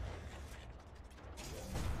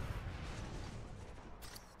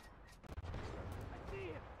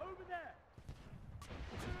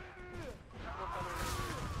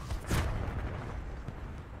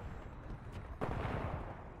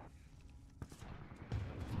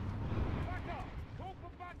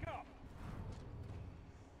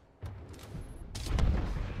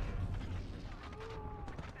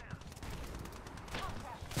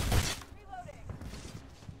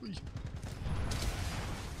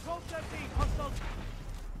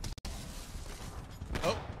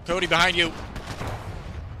 Oh, Cody, behind you.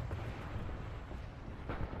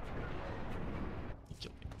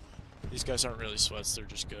 These guys aren't really sweats, they're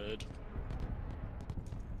just good.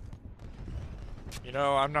 You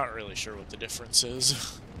know, I'm not really sure what the difference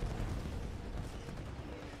is.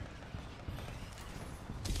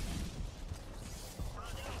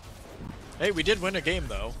 Hey, we did win a game,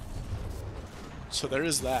 though. So there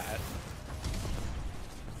is that.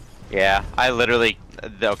 Yeah, I literally...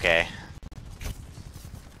 Okay.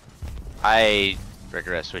 I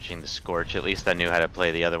regret switching to Scorch. At least I knew how to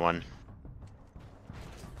play the other one.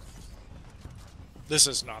 This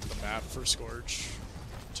is not the map for Scorch,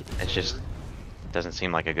 to be It's clear. just... doesn't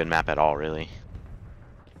seem like a good map at all, really.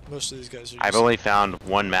 Most of these guys are I've only found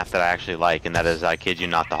one map that I actually like, and that is, I kid you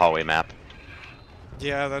not, the hallway map.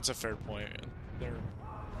 Yeah, that's a fair point. They're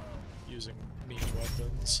using mean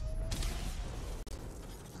weapons.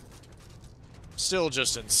 Still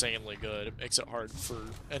just insanely good. It makes it hard for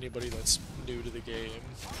anybody that's new to the game.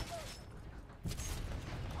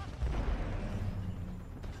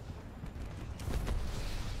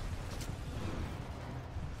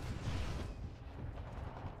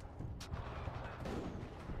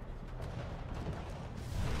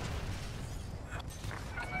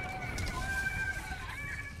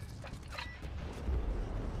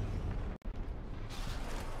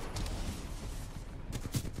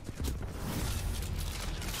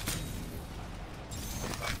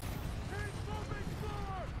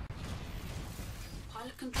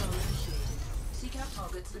 Pilot control initiated. Seek out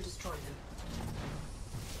targets and destroy them.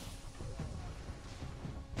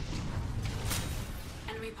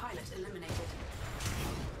 Enemy pilot eliminated.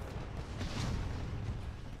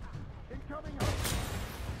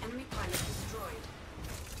 Enemy pilot destroyed.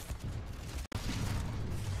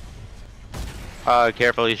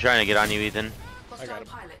 Careful, he's trying to get on you, Ethan. Hostile him.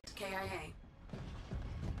 pilot KIA.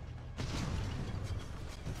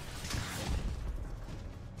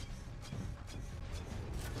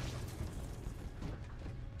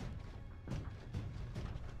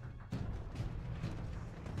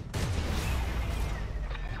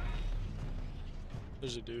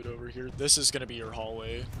 There's a dude over here. This is gonna be your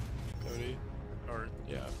hallway, Cody. Or,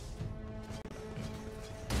 yeah.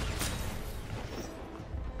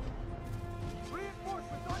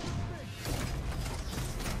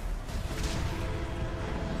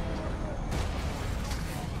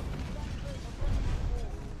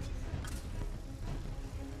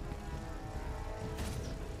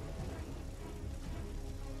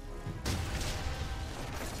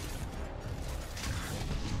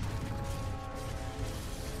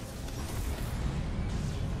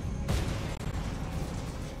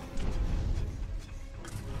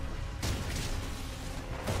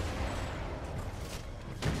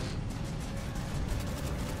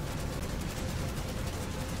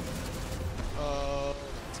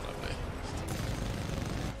 It's not me.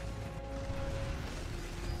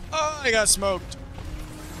 Oh, I got smoked.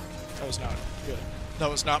 That was not good. That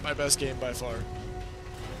was not my best game by far.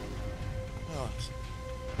 Oh.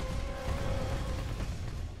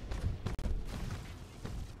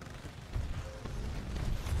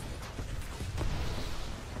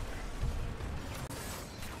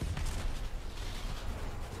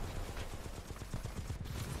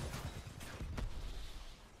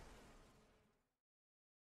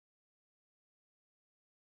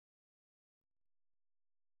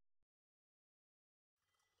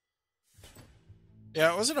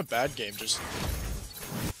 Yeah, it wasn't a bad game, just...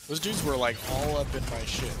 Those dudes were, like, all up in my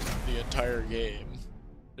shit the entire game.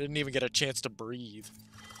 Didn't even get a chance to breathe.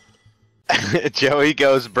 Joey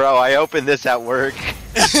goes, bro, I opened this at work.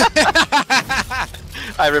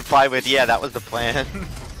 I reply with, yeah, that was the plan.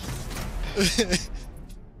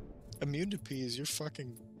 Immune to peas, you're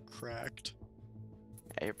fucking cracked.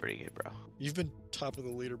 Yeah, you're pretty good, bro. You've been top of the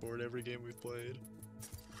leaderboard every game we've played.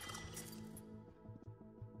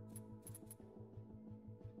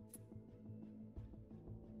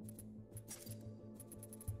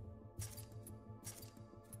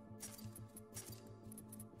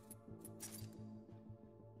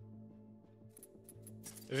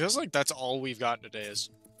 It feels like that's all we've gotten today is,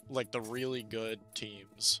 like, the really good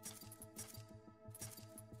teams.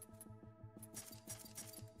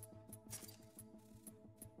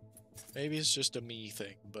 Maybe it's just a me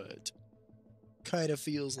thing, but kind of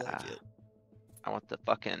feels like it. I want the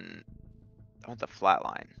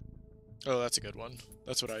flatline. Oh, that's a good one.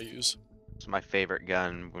 That's what I use. It's my favorite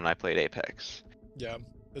gun when I played Apex. Yeah,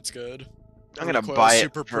 it's good. I'm gonna buy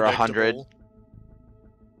it for 100.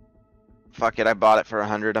 Fuck it, I bought it for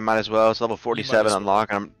 100. I might as well. It's level 47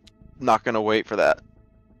 unlock. I'm not gonna wait for that.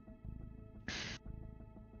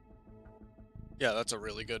 Yeah, that's a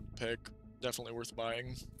really good pick. Definitely worth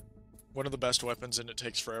buying. One of the best weapons, and it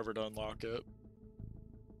takes forever to unlock it.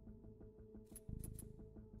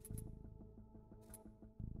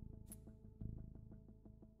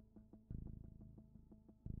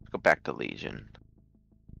 Go back to Legion.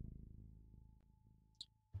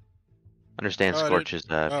 Understand Scorch's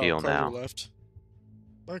appeal Carter now. left.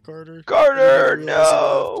 Bye, Carter. Carter,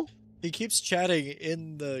 no! He keeps chatting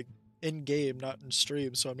in game, not in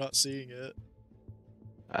stream, so I'm not seeing it.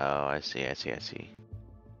 Oh, I see.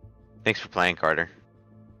 Thanks for playing, Carter.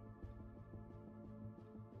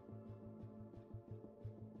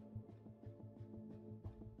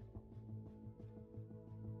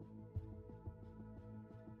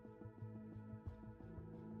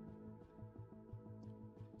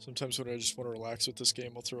 Sometimes when I just want to relax with this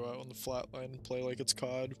game, I'll throw out on the flatline and play like it's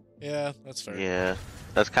COD. Yeah, that's fair. Yeah,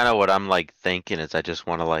 that's kind of what I'm like thinking. Is I just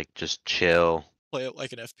want to like just chill. Play it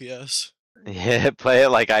like an FPS. Yeah, play it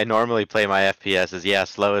like I normally play my FPSs. Yeah,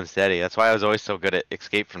 slow and steady. That's why I was always so good at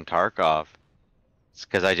Escape from Tarkov. It's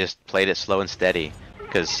because I just played it slow and steady.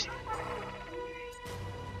 Because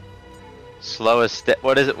slow is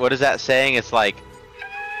what is it? What is that saying? It's like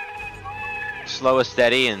slow is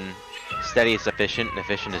steady and steady is efficient and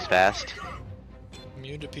efficient is fast.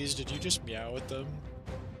 Immune to peas, did you just meow at them?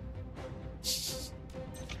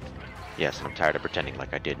 Yes, and I'm tired of pretending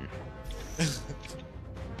like I didn't.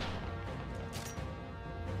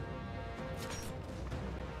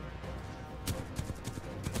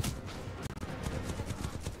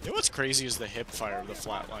 You know what's crazy is the hip fire of the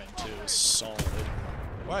flatline too is solid.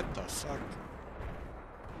 What the fuck?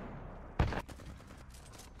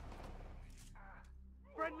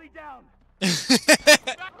 Friendly down.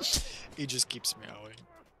 He just keeps meowing.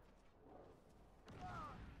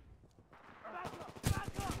 Back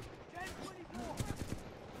up. 1024.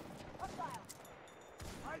 Hostile.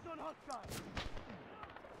 Eyes on hostile.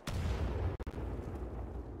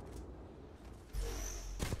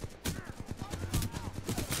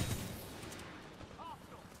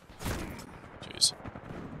 Jeez.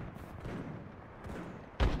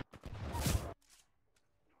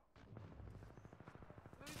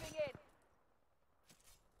 Moving in.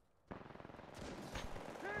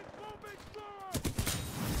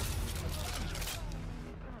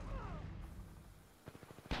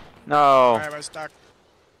 No. Why am I stuck?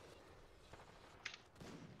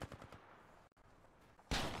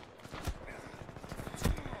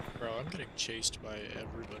 Bro, I'm getting chased by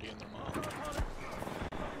everybody and their mom.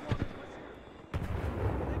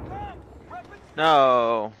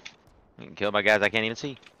 No. I'm getting killed by guys I can't even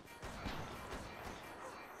see.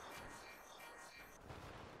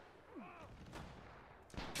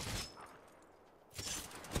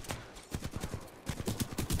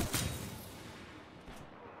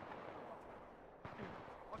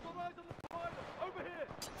 I've got eyes on the pilot. Over here.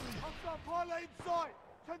 Hostile pilot in sight.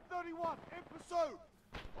 1031. In pursuit.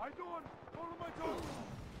 Eyes on. All on my toes.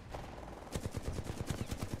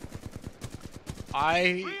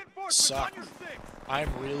 I Reinforcements suck. on your six. I'm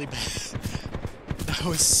really bad. That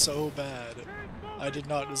was so bad. I did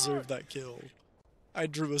not deserve that kill. I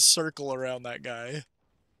drew a circle around that guy.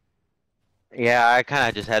 Yeah, I kind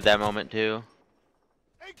of just had that moment too.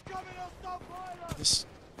 Incoming hostile pilot. This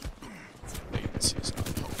latency is not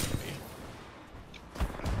helping me.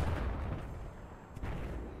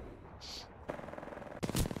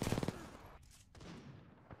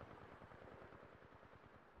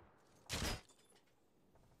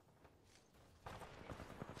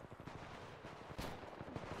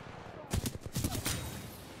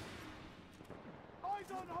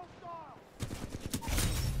 Eyes on hostile.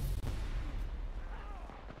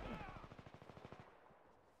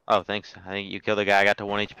 Oh, thanks. I think you killed the guy. I got to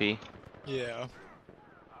 1 HP. Yeah.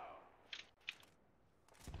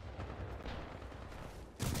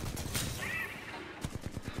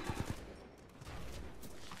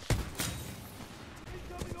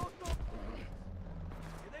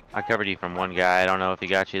 I covered you from one guy. I don't know if he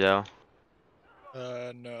got you though.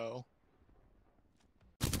 No.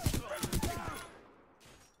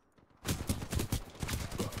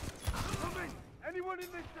 Anyone in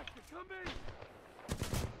this sector, come in!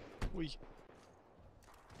 We.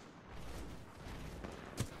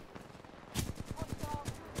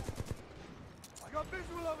 I got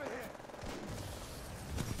visual over here!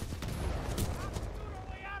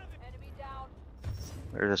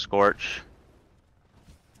 There's a Scorch.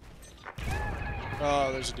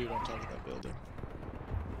 Oh, there's a dude on top of that building.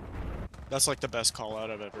 That's like the best call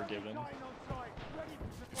out I've ever given.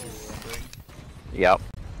 If you were wondering. Yep.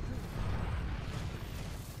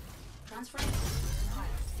 Transferring.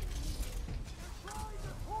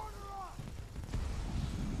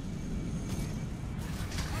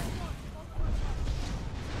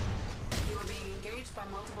 You are being engaged by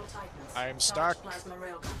multiple Titans. I am Charged stuck. Plasma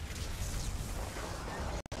railgun.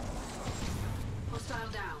 Hostile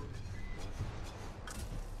down.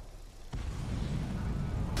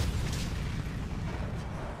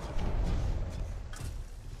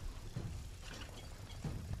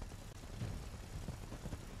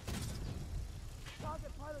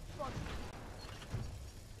 Target pilot spotted!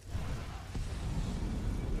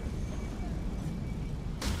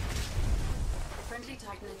 Friendly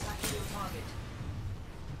Titan attacking your target.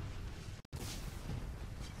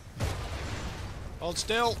 Hold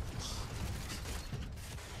still.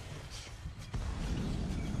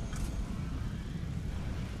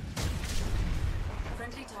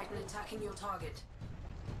 Friendly Titan attacking your target.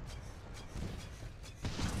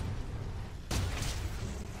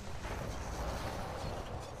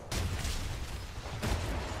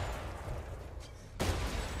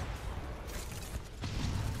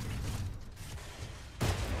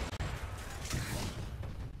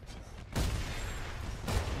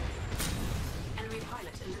 Enemy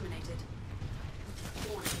pilot eliminated.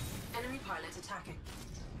 Warning. Enemy pilot attacking.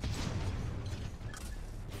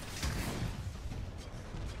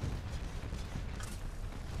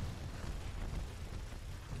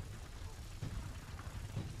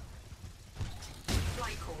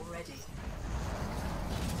 Flight core ready.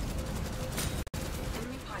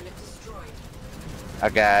 Enemy pilot destroyed.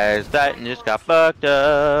 That guy's Titan just got fucked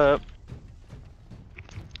up.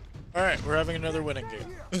 Alright, we're having another winning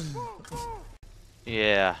game.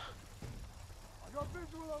 Yeah. I got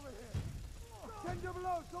visual over here!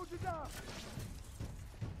 10-0, soldier down!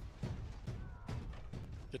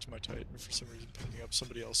 Get to my Titan, for some reason picking up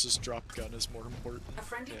somebody else's drop gun is more important. A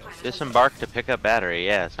friendly Yeah. pilot has Disembark to pick up battery.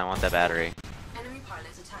 Yes, I want that battery. enemy pilot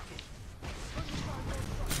attacking.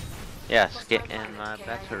 Yes, get in my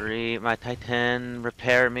battery. My Titan,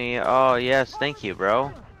 repair me. Oh, yes, thank you,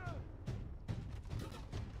 bro.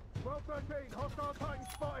 12-13, hostile Titan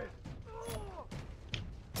spotted!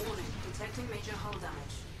 Warning. Detecting major hull damage.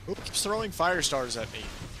 Who keeps throwing fire stars at me?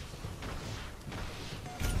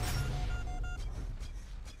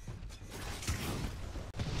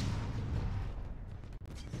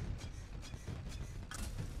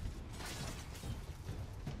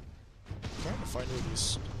 I'm trying to find where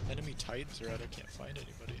these enemy Titans are at. I can't find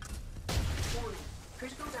anybody. Warning.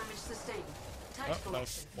 Critical damage sustained. Tactical Oh,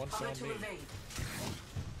 option. one Cover found to me. evade.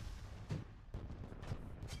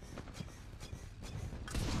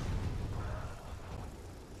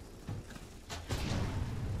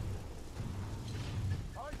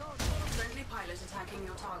 Friendly pilot attacking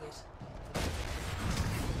your target.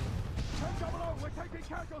 10-0, we're taking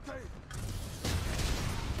casualties!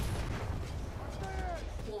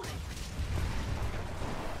 Warning.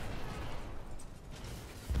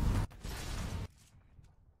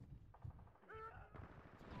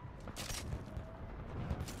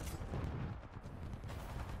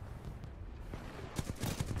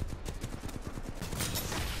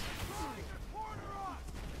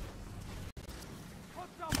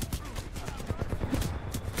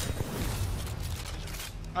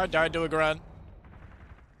 I died to a grunt.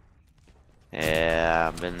 Yeah,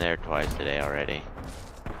 I've been there twice today already.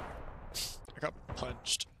 I got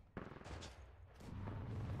punched.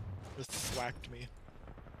 Just thwacked me.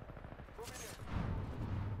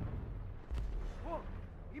 Whoa!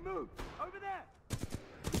 He moved! Over there!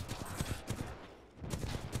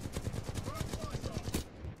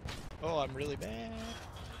 Oh, I'm really bad.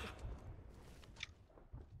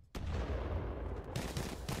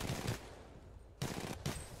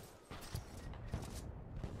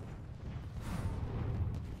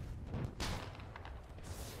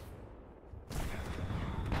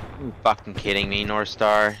 You fucking kidding me, North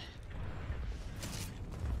Star?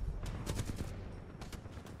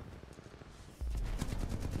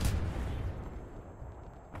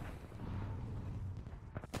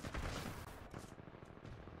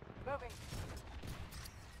 Moving.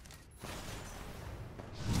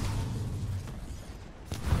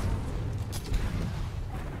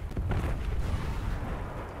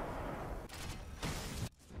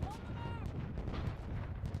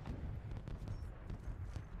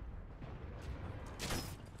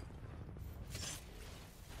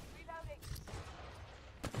 Reloading.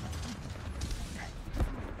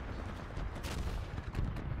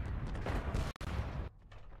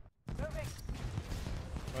 Moving.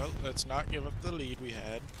 Well, let's not give up the lead we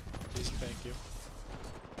had. Please and thank you.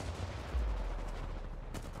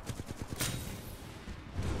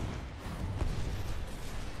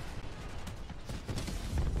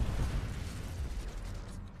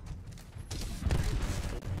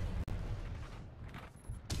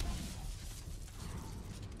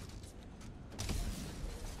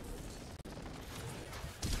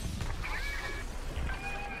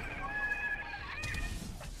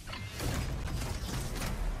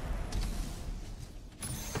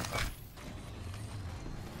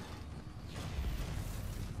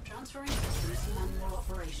 Transferring systems to manual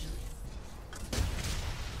operation.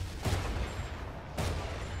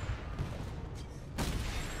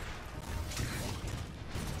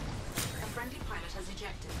 A friendly pilot has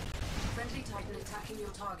ejected. Friendly Titan attacking your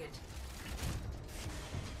target.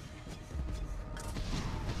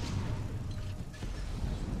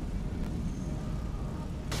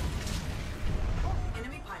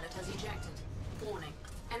 Enemy pilot has ejected. Warning.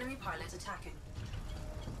 Enemy pilot attacking.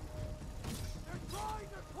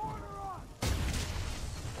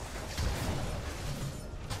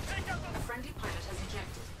 A friendly pilot has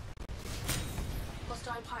ejected.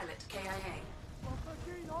 Hostile pilot KIA.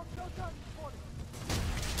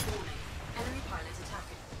 Warning. Enemy pilot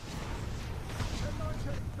attacking.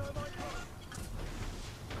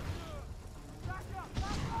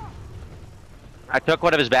 I took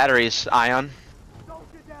one of his batteries, Ion.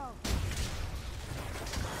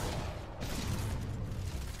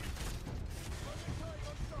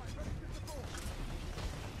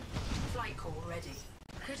 Flight core ready.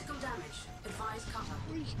 Critical damage. Advise cover.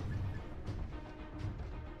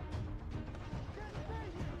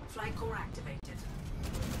 Flight core activated.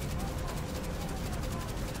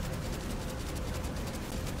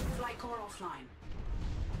 Flight core offline.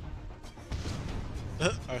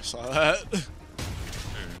 I saw that.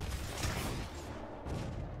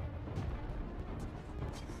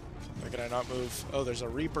 Why can I not move? Oh, there's a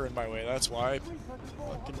Reaper in my way. That's why.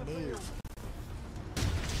 Fucking move.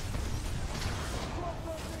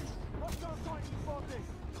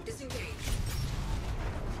 Disengage.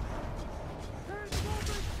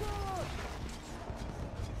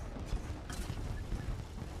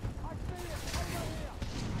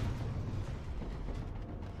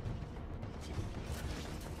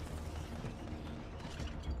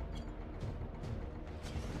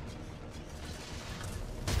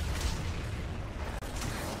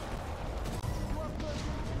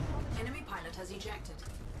 Enemy pilot has ejected.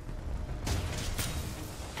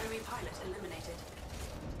 Enemy pilot eliminated.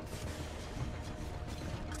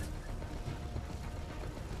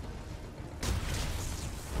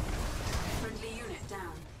 Friendly unit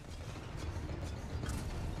down.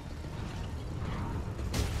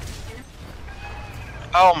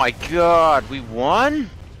 Oh my god, we won?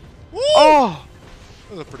 Woo! Oh!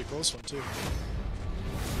 That was a pretty close one, too.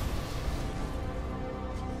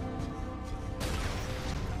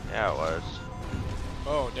 Yeah, it was.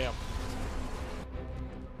 Oh, damn.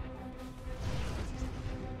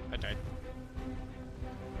 I died.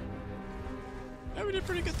 Yeah, we did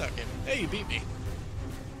pretty good that game. Hey, you beat me.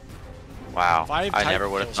 Wow, 5 I never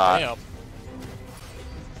Titan would have kills. thought. Damn.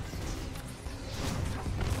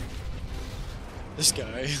 This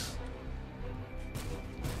guy.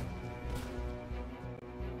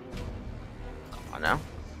 Come on now.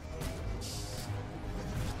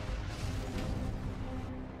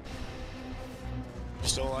 You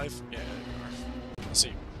still alive? Yeah, you are. Let's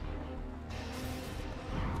see.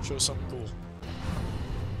 Show something cool.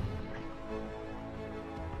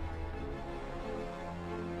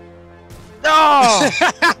 No!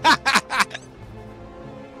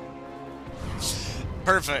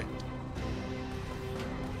 Perfect.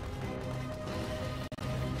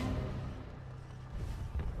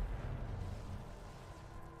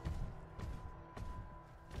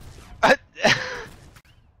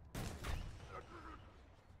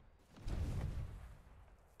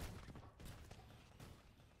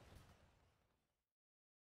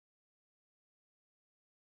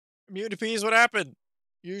 Immunity P's, what happened?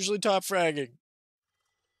 Usually top fragging.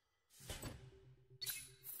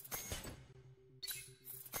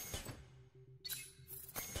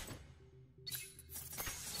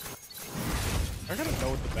 I gotta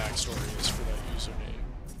know what the backstory is for that username.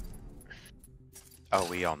 Oh,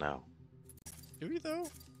 we all know. Do we though?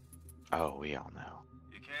 Oh, we all know.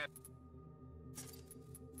 You can't.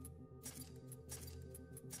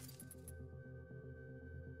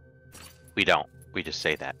 We don't. We just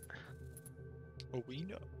say that. Oh, we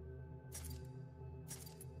know.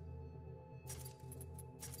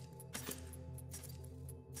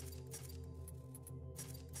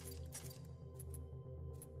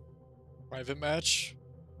 Private match?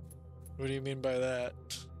 What do you mean by that?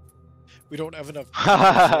 We don't have enough people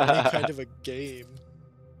for any kind of a game.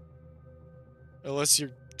 Unless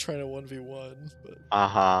you're trying to 1v1, but...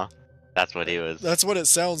 Uh-huh. That's what he was. That's what it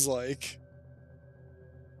sounds like.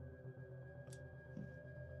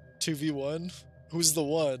 2v1? Who's the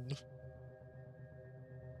one?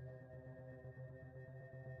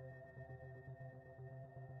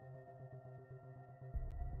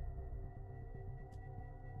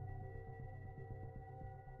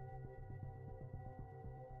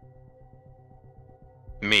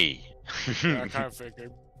 Me. Yeah, I kind of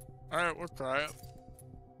figured. Alright, we'll try it.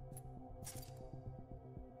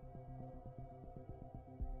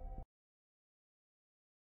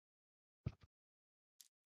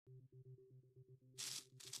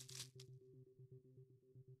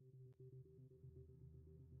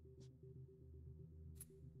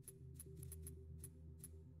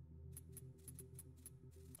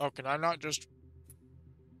 Oh, can I not just...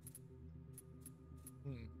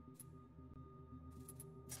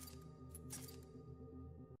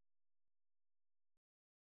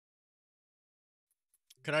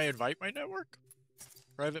 Can I invite my network?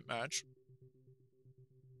 Private match.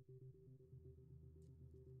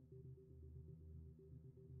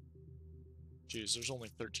 Jeez, there's only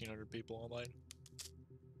 1,300 people online.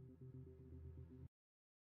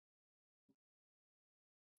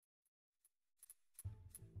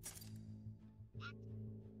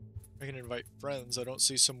 I can invite friends. I don't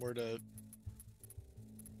see somewhere to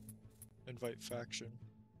invite faction.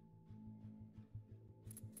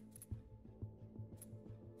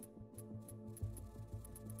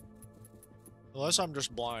 Unless I'm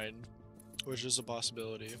just blind, which is a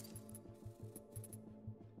possibility.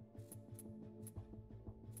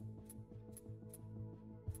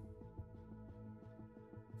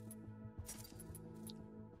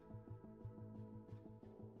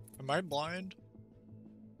 Am I blind?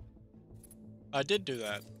 I did do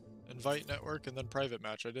that. Invite network and then private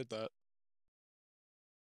match. I did that.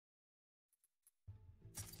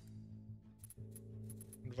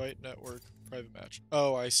 Invite network, private match.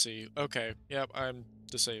 Oh, I see. Okay. Yep, I'm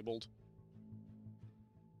disabled.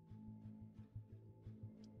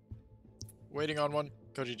 Waiting on one.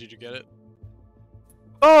 Cody, did you get it?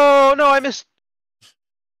 Oh, no, I missed.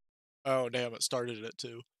 Oh, damn, it started it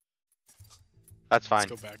too. That's fine.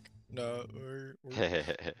 Let's go back. No,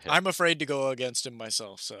 I'm afraid to go against him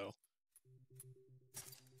myself, so.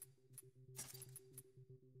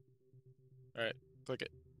 Alright, click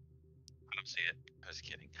it. I don't see it. I was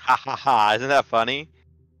kidding. Ha ha ha, isn't that funny?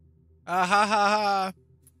 Ah ha ha ha!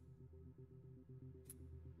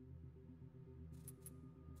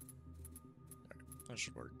 That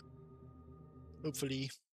should work. Hopefully.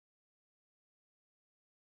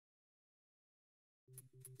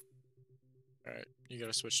 Alright, you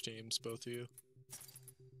gotta switch teams, both of you.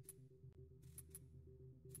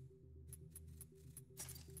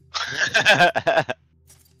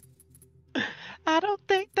 I don't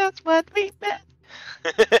think that's what we meant.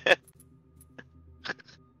 Is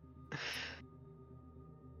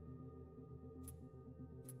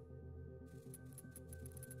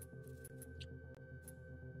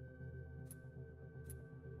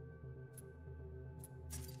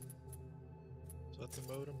that the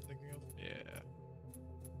mode I'm thinking of? Yeah.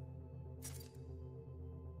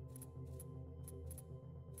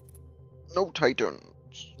 No Titans.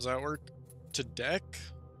 Does that work? To deck?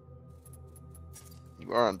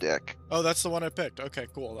 You are on deck. Oh, that's the one I picked. Okay,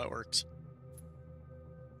 cool. That works.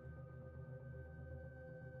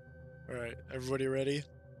 Alright, everybody ready?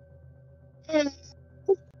 That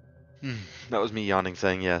was me yawning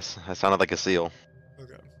saying yes. I sounded like a seal.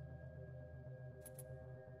 Okay.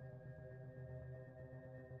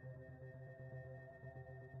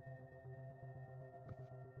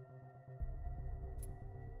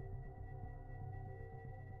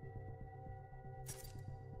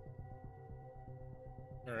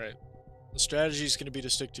 Alright. The strategy is going to be to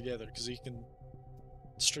stick together, because he can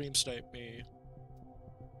stream snipe me.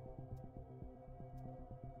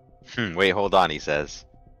 Wait, hold on, he says.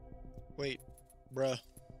 Wait, bruh.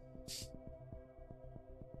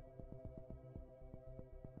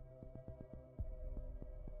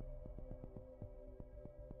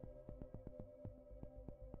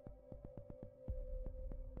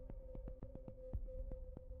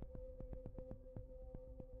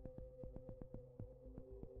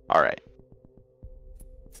 Alright.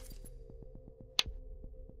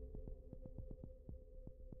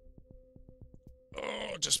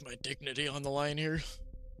 Oh, just my dignity on the line here.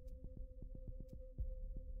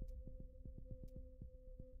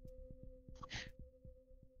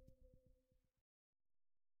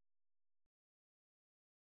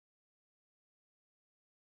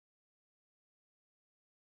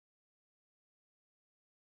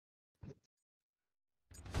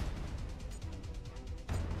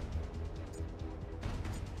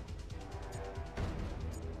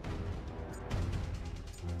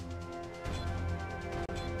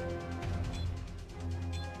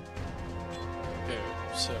 Okay,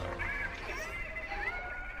 so...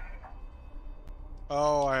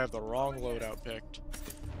 Oh, I have the wrong loadout picked.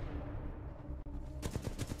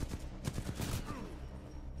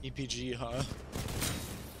 EPG, huh?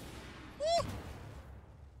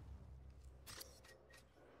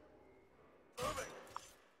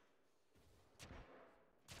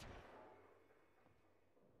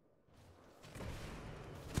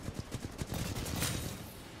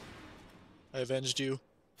 I avenged you.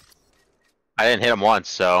 I didn't hit him once,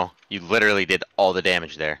 so you literally did all the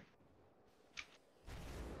damage there.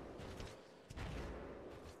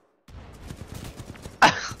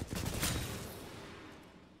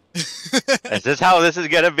 Is this how this is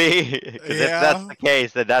gonna be? Because if that's Yeah. the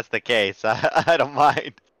case, then that's the case. I don't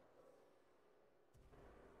mind.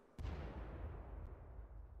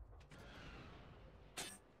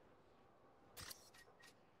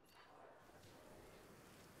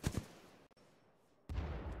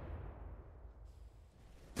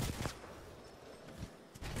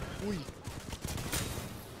 Oi.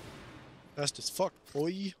 Fast as fuck,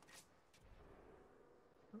 boy.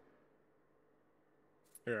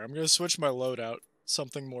 Here, I'm gonna switch my loadout.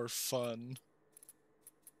 Something more fun.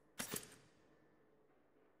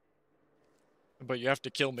 But you have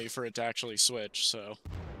to kill me for it to actually switch, so...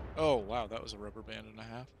 Oh, wow, that was a rubber band and a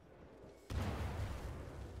half.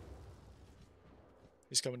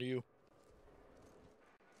 He's coming to you.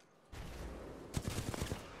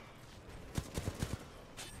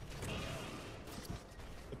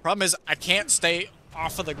 The problem is, I can't stay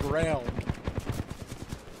off of the ground.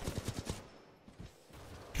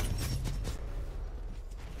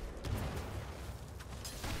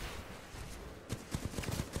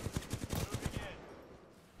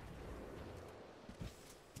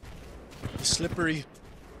 Slippery.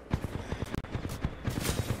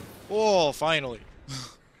 Oh, finally.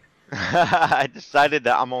 I decided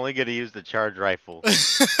that I'm only gonna use the charge rifle.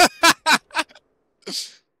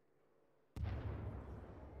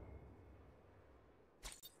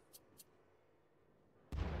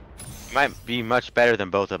 Might be much better than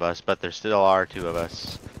both of us, but there still are two of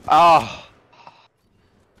us. Oh!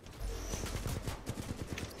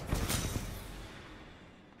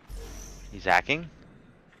 He's hacking?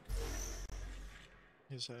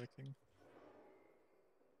 He's hacking.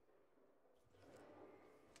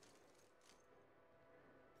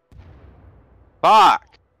 Fuck!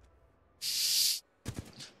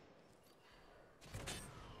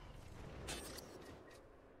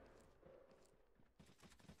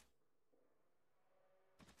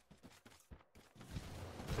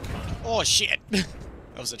 Oh, shit! That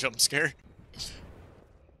was a jump scare.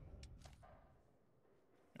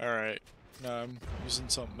 Alright. Now I'm using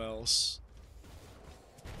something else.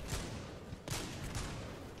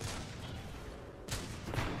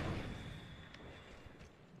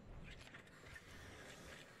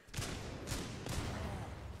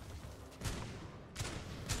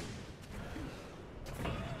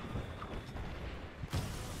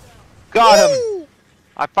 Got him! Woo!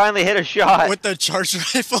 I finally hit a shot! With the charge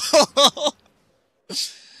rifle!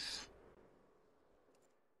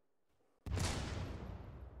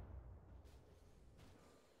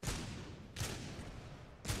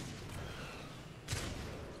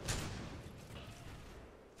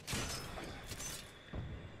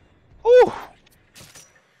 Ooh!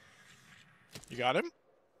 You got him?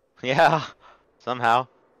 Yeah, somehow.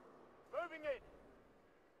 Moving in.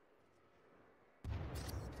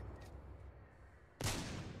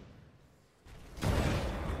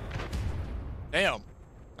 Damn.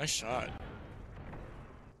 Nice shot.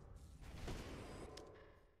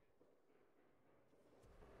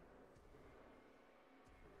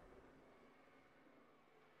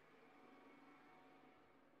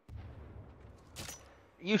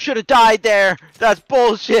 You should have died there. That's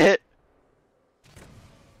bullshit.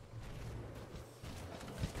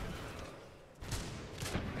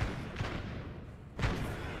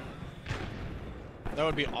 That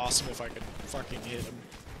would be awesome if I could fucking hit him.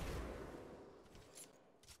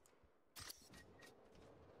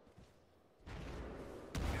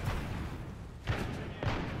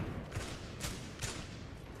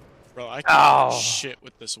 Bro, I can't do shit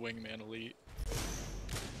with this wingman elite.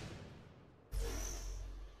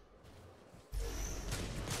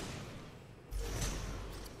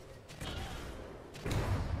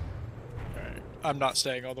 Alright, I'm not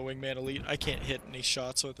staying on the wingman elite. I can't hit any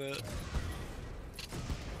shots with it.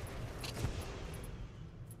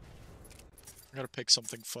 I gotta pick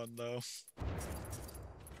something fun though.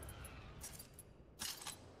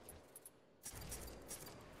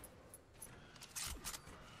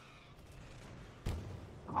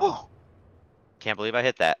 Oh, can't believe I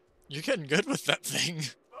hit that. You're getting good with that thing.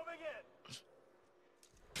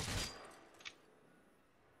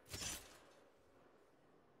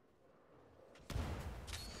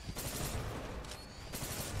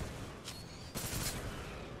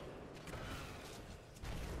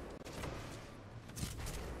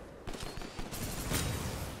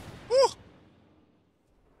 Woo!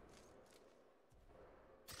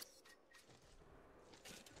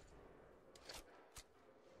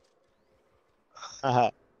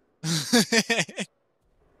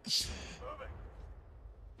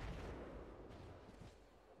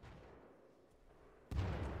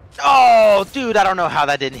 Oh, dude, I don't know how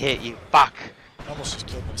that didn't hit you. Fuck. I almost just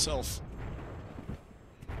killed myself.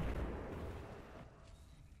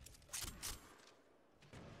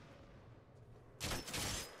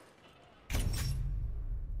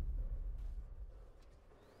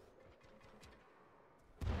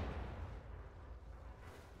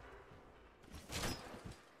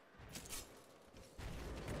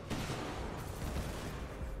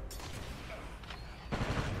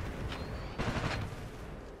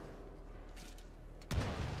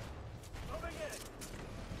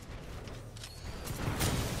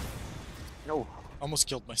 No. Almost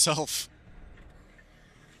killed myself.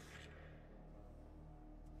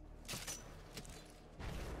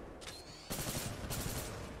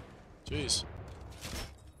 Jeez.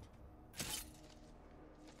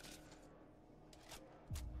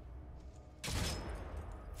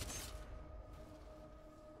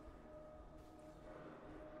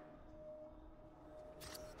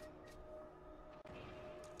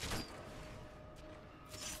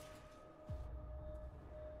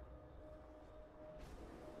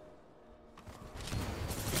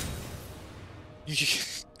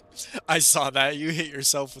 I saw that. You hit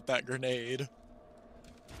yourself with that grenade.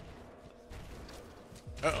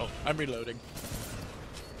 Uh-oh, I'm reloading.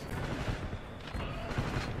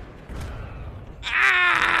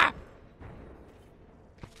 Ah!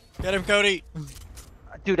 Get him, Cody!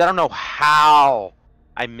 Dude, I don't know how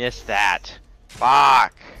I missed that.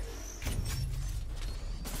 Fuck.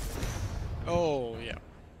 Oh, yeah.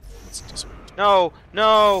 Let's just... No,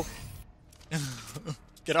 no.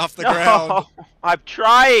 Get off the ground. I'm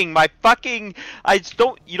trying. My fucking...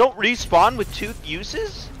 You don't respawn with 2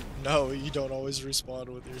 uses? No, you don't always respawn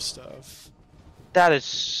with your stuff. That is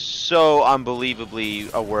so unbelievably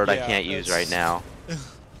a word I Yeah, can't use right now.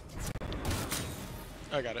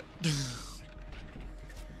 I got it.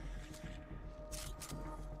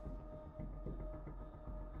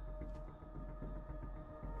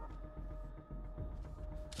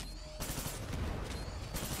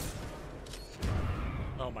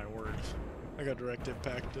 Oh my word. I got direct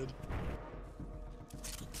impacted.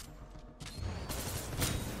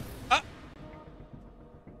 Ah!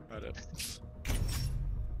 Got it.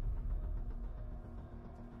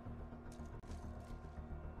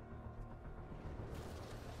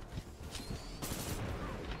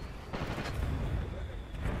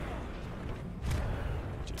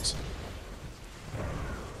 Jeez.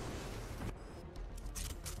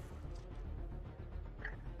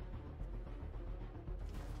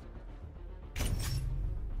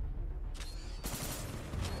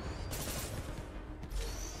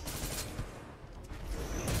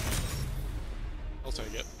 I'll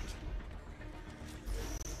take it.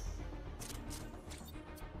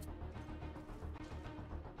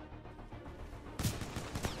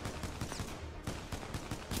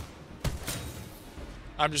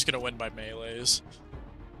 I'm just gonna win by melees.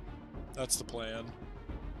 That's the plan.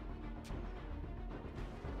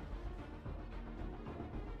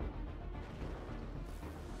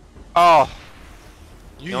 Oh,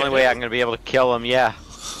 You the only hit way it. I'm gonna be able to kill him, yeah.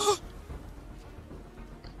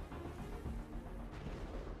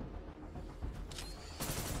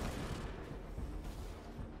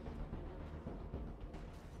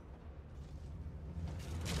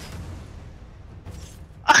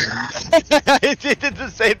 I did the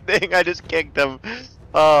same thing. I just kicked him.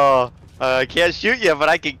 Oh, I can't shoot you, but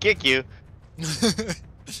I can kick you.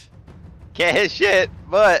 Can't hit shit,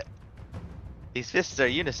 but these fists are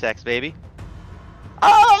unisex, baby.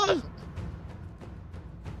 Oh!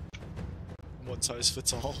 One size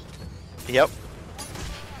fits all. Yep.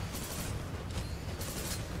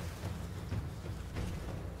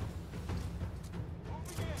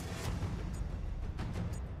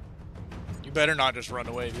 You better not just run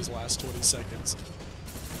away these last 20 seconds.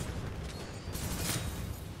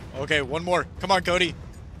 Okay, one more. Come on, Cody.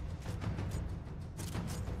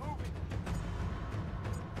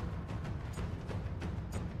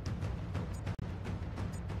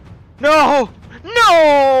 No!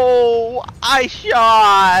 No! I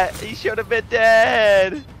shot! He should have been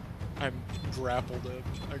dead! I grappled him.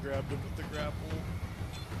 I grabbed him with the grapple.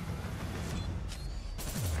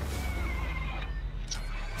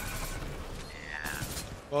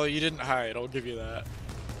 Well, you didn't hide, I'll give you that.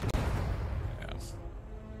 Yeah.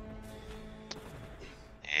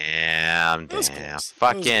 Damn, That was damn. close.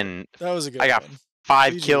 Fucking. That was a good I got one.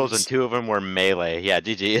 5 GG's. kills and 2 of them were melee. Yeah,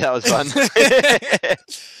 GG. That was fun.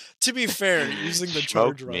 To be fair, using the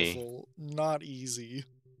charge Smoked me. rifle, not easy.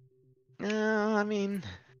 No, I mean,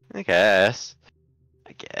 I guess.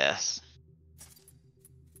 I guess.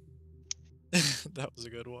 That was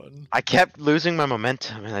a good one. I kept losing my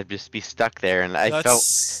momentum and I'd just be stuck there and I felt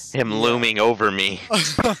That's... him yeah. looming over me.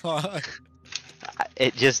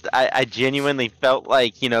 It just, I genuinely felt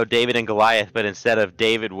like, you know, David and Goliath, but instead of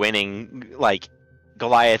David winning, like,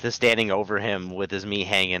 Goliath is standing over him with his meat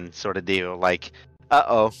hanging sort of deal. Like,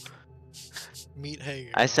 uh-oh. Meat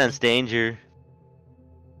hanging. I sense danger.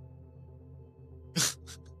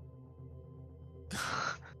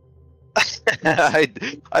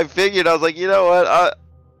 I figured, I was like, you know what,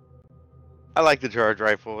 I like the charge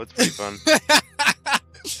rifle, it's pretty fun.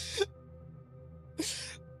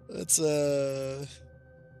 That's,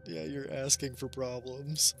 yeah, you're asking for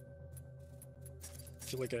problems. I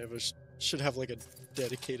feel like I have should have, like, a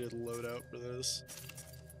dedicated loadout for this.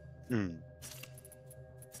 Hmm.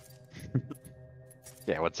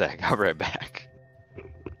 Yeah, what's that? I'll be right back. I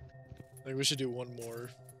think we should do one more.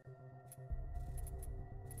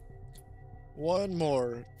 One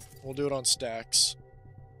more. We'll do it on stacks.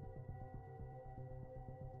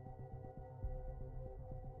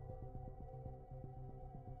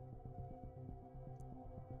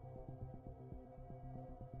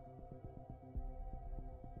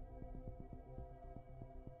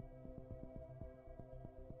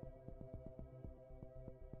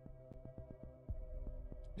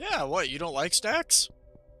 Yeah, what? You don't like stacks?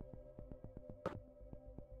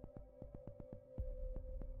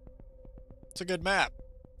 It's a good map.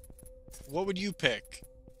 What would you pick?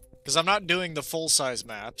 Because I'm not doing the full-size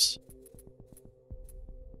maps.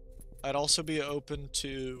 I'd also be open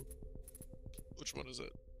to... Which one is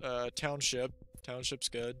it? Township. Township's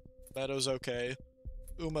good. Meadow's okay.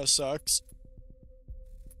 Uma sucks.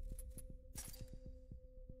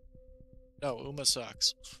 No, Uma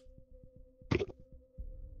sucks.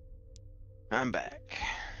 I'm back.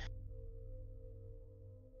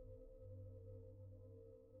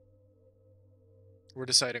 We're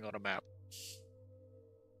deciding on a map.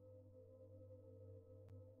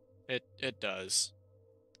 It does.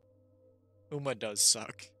 Uma does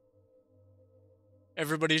suck.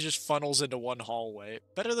 Everybody just funnels into one hallway.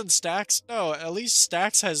 Better than Stacks? No, at least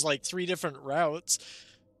Stacks has like 3 different routes.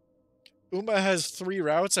 Uma has 3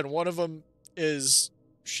 routes and one of them is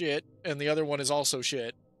shit and the other one is also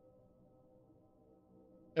shit.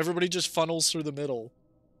 Everybody just funnels through the middle.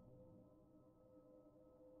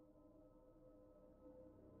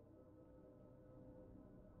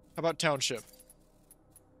 How about Township?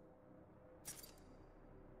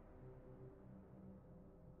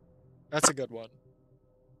 That's a good one.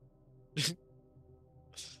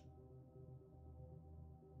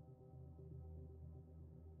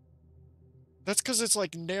 That's because it's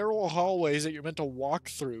like narrow hallways that you're meant to walk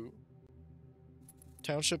through.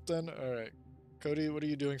 Township then? Alright. Cody, what are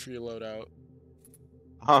you doing for your loadout?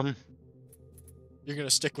 You're gonna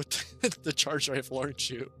stick with the charge rifle, aren't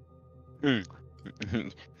you?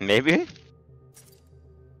 Maybe?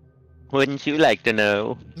 Wouldn't you like to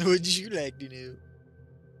know? Would you like to know?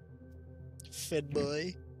 Fed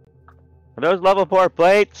boy. Are those level 4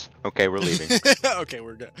 plates? Okay, we're leaving. Okay,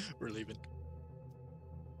 we're leaving.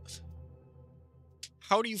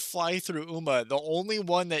 How do you fly through Uma? The only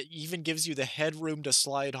one that even gives you the headroom to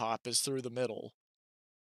slide hop is through the middle.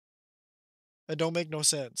 That don't make no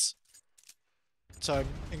sense. So I'm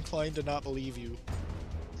inclined to not believe you.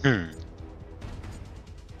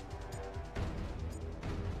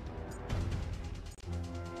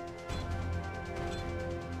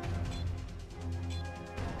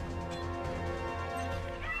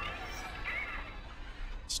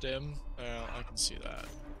 stim. Well, I can see that.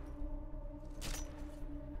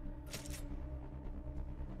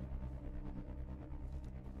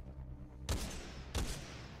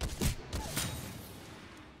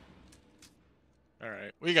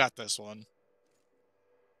 Alright, we got this one.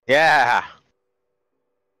 Yeah.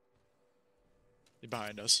 He's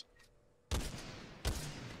behind us.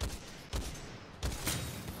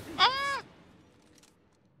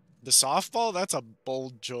 The softball? That's a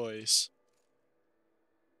bold choice.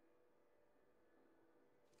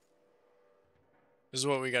 This is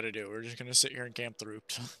what we gotta do. We're just gonna sit here and camp the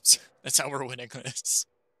rooftops. That's how we're winning this.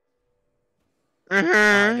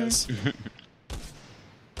 Behind us.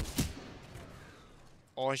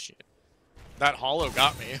 Oh shit. That hollow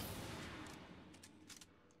got me.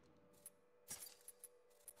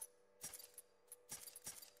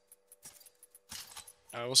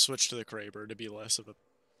 I will switch to the Kraber to be less of a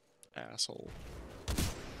asshole.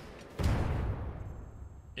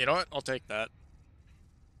 You know what? I'll take that.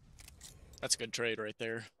 That's a good trade right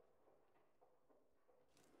there.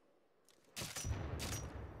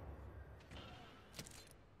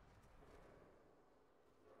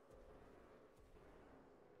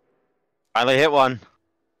 Finally hit one.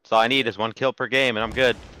 So all I need is 1 kill per game and I'm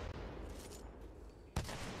good.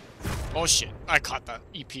 Oh shit, I caught that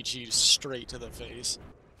EPG straight to the face.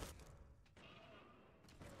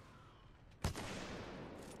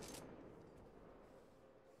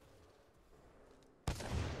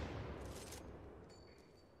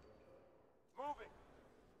 Moving.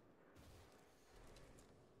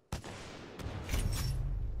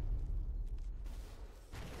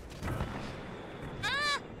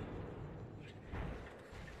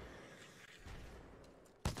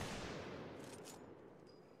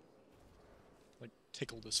 Like,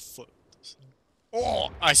 tickled his foot.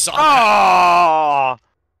 Oh, I saw that. Oh!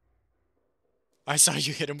 I saw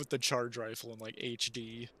you hit him with the charge rifle in like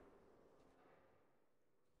HD.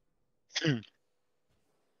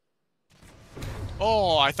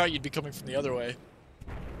 Oh, I thought you'd be coming from the other way.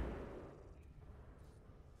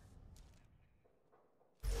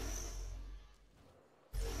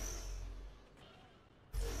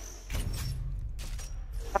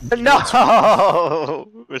 No!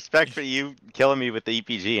 Respect for you killing me with the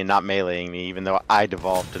EPG and not meleeing me, even though I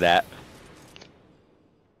devolved to that.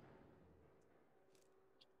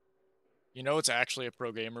 You know what's actually a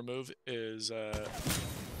pro gamer move is,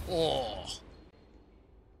 oh.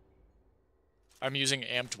 I'm using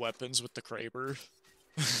amped weapons with the Kraber.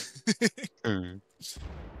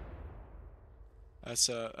 That's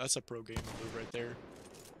a pro gamer move right there.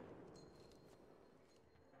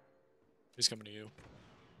 He's coming to you.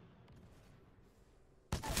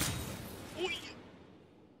 Oh, yeah.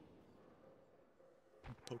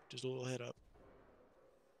 Poked his little head up.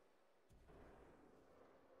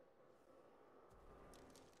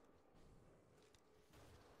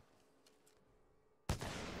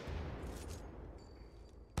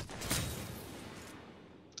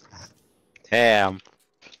 Damn.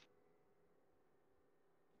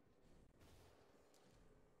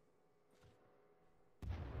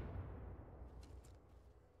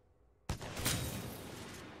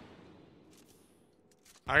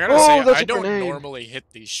 I gotta say, I a don't grenade. normally hit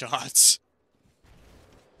these shots.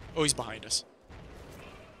 Oh, he's behind us.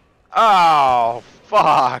 Oh,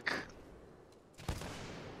 fuck.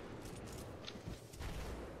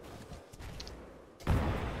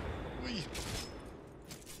 Whee.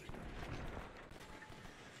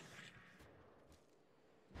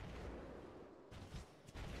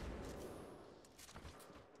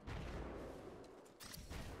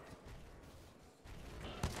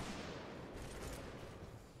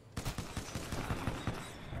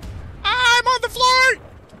 I'm on the floor!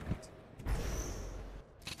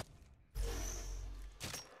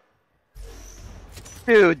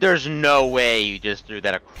 Dude, there's no way you just threw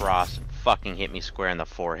that across and fucking hit me square in the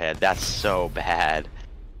forehead. That's so bad.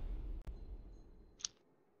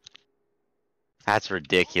 That's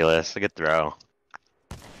ridiculous. Look at throw.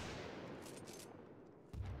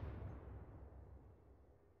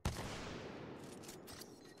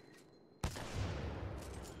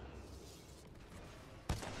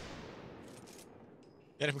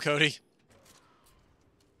 Get him, Cody.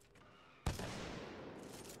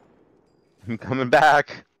 I'm coming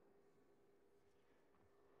back.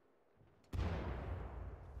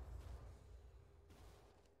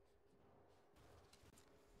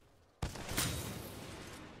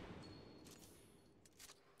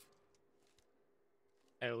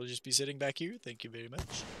 I will just be sitting back here. Thank you very much.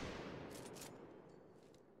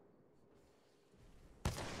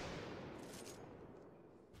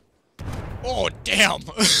 Oh, damn!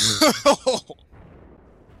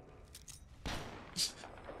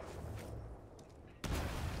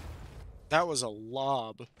 That was a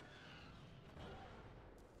lob.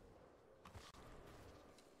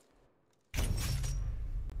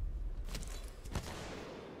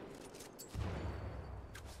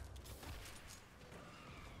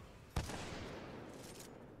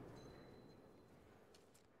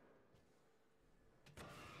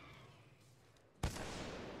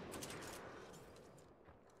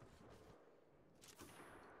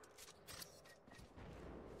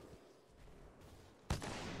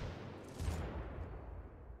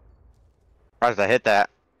 Surprised I hit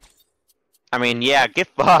that. I mean, yeah, get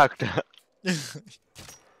fucked.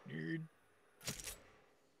 Nerd.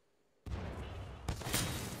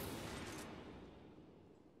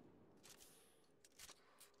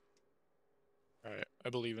 Alright, I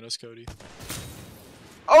believe in us, Cody.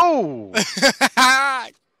 Oh!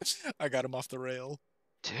 I got him off the rail.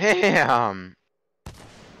 Damn.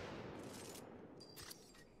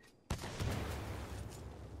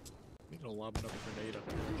 I'm gonna lob another grenade up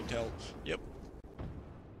here. You can tell. Yep.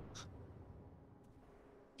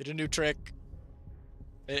 Did a new trick.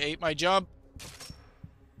 It ate my jump.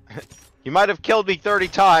 You might have killed me 30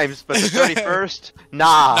 times, but the 31st?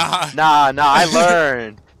 Nah. I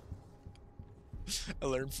learned. I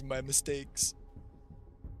learned from my mistakes.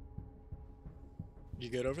 You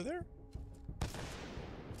good over there?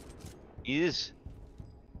 Is.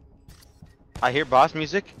 I hear boss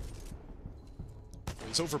music. Well,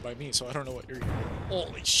 he's over by me, so I don't know what you're hearing.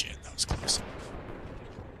 Holy shit, that was close.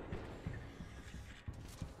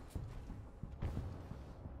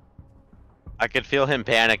 I could feel him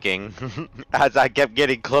panicking as I kept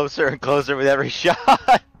getting closer and closer with every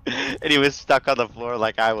shot. And he was stuck on the floor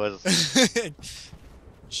like I was.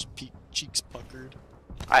 Just cheeks puckered.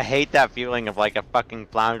 I hate that feeling of like a fucking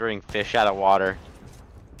floundering fish out of water.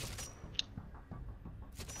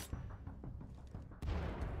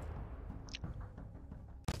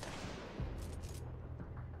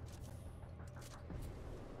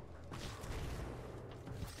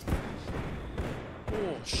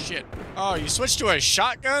 Oh shit. Oh, you switched to a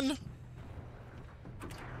shotgun?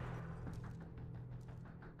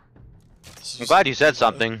 I'm glad you said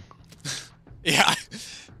something. Yeah.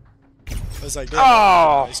 I was like, damn,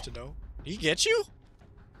 oh! Nice to know. Did he get you?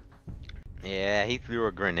 Yeah, he threw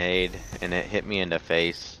a grenade and it hit me in the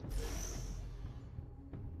face.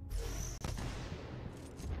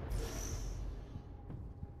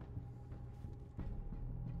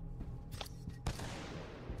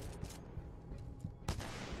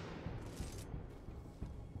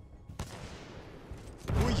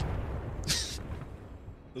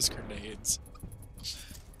 Those grenades.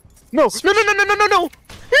 No! Ethan,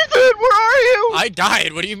 where are you? I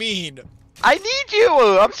died, what do you mean? I need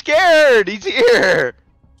you! I'm scared! He's here!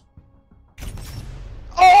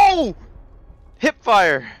 Oh! Hip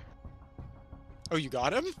fire! Oh, you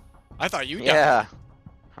got him? I thought you died. Yeah.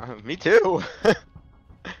 Me too.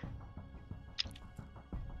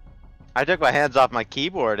 I took my hands off my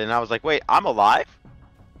keyboard and I was like, wait, I'm alive?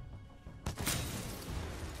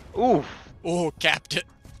 Oof. Oh, capped it.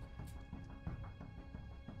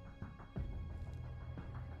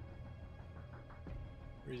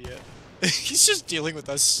 Where's he at? He's just dealing with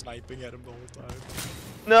us sniping at him the whole time.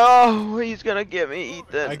 No, he's gonna get me,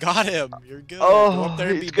 Ethan. I got him. You're good. Go Oh, up there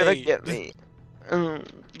and he's be gonna bait. get me.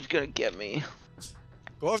 He's gonna get me.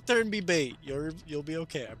 Go up there and be bait. You'll be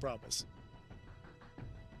okay. I promise.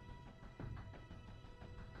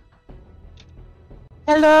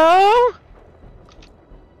 Hello?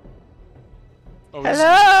 Oh,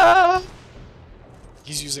 Hello?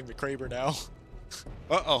 He's using the Kraber now.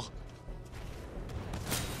 Uh-oh.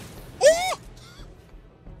 Oh!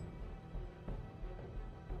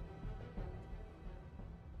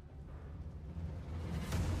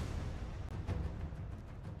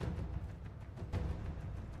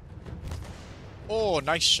 Oh,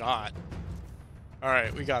 nice shot.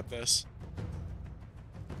 Alright, we got this.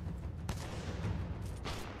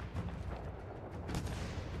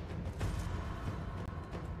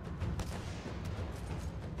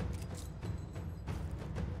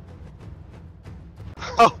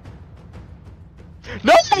 Oh.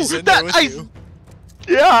 No! He's in there with you.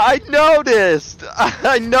 Yeah, I noticed!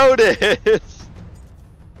 I noticed!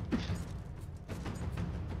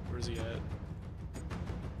 Where's he at?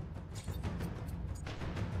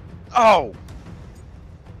 Oh!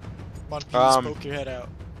 Come on, please poke your head out.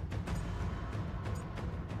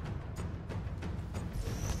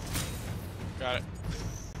 Got it.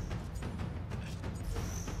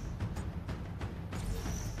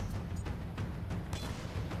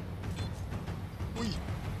 Wee.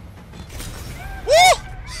 Woo!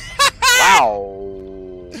 Wow!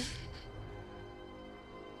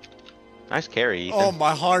 Nice carry, Ethan. Oh,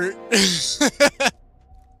 my heart.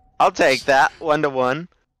 I'll take that. 1-1.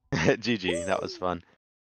 GG. That was fun.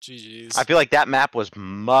 GG's. I feel like that map was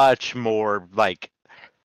much more like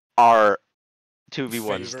our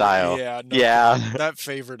 2v1 style. Yeah, no, yeah. that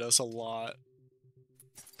favored us a lot.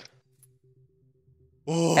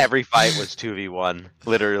 Oh. Every fight was 2v1,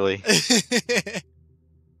 literally.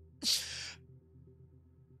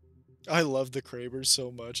 I love the Kraber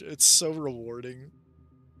so much. It's so rewarding.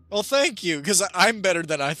 Well, thank you, because I'm better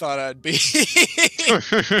than I thought I'd be.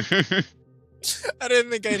 I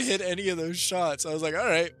didn't think I'd hit any of those shots. I was like,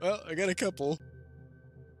 alright, well, I got a couple.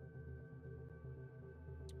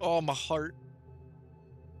 Oh, my heart.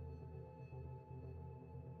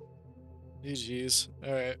 GG's.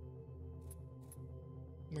 Alright.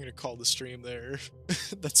 I'm gonna call the stream there.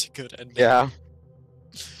 That's a good ending. Yeah.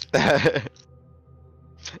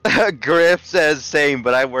 Griff says same,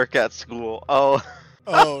 but I work at school. Oh.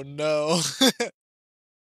 Oh no.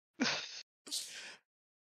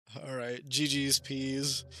 Alright, GG's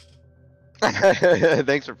peas.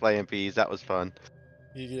 Thanks for playing, peas. That was fun.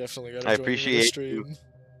 You definitely gotta I join appreciate the stream. you.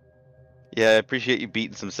 Yeah, I appreciate you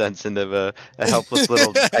beating some sense into a helpless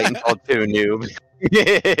little Titanfall 2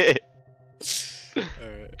 noob.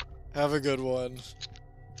 Alright. Have a good one.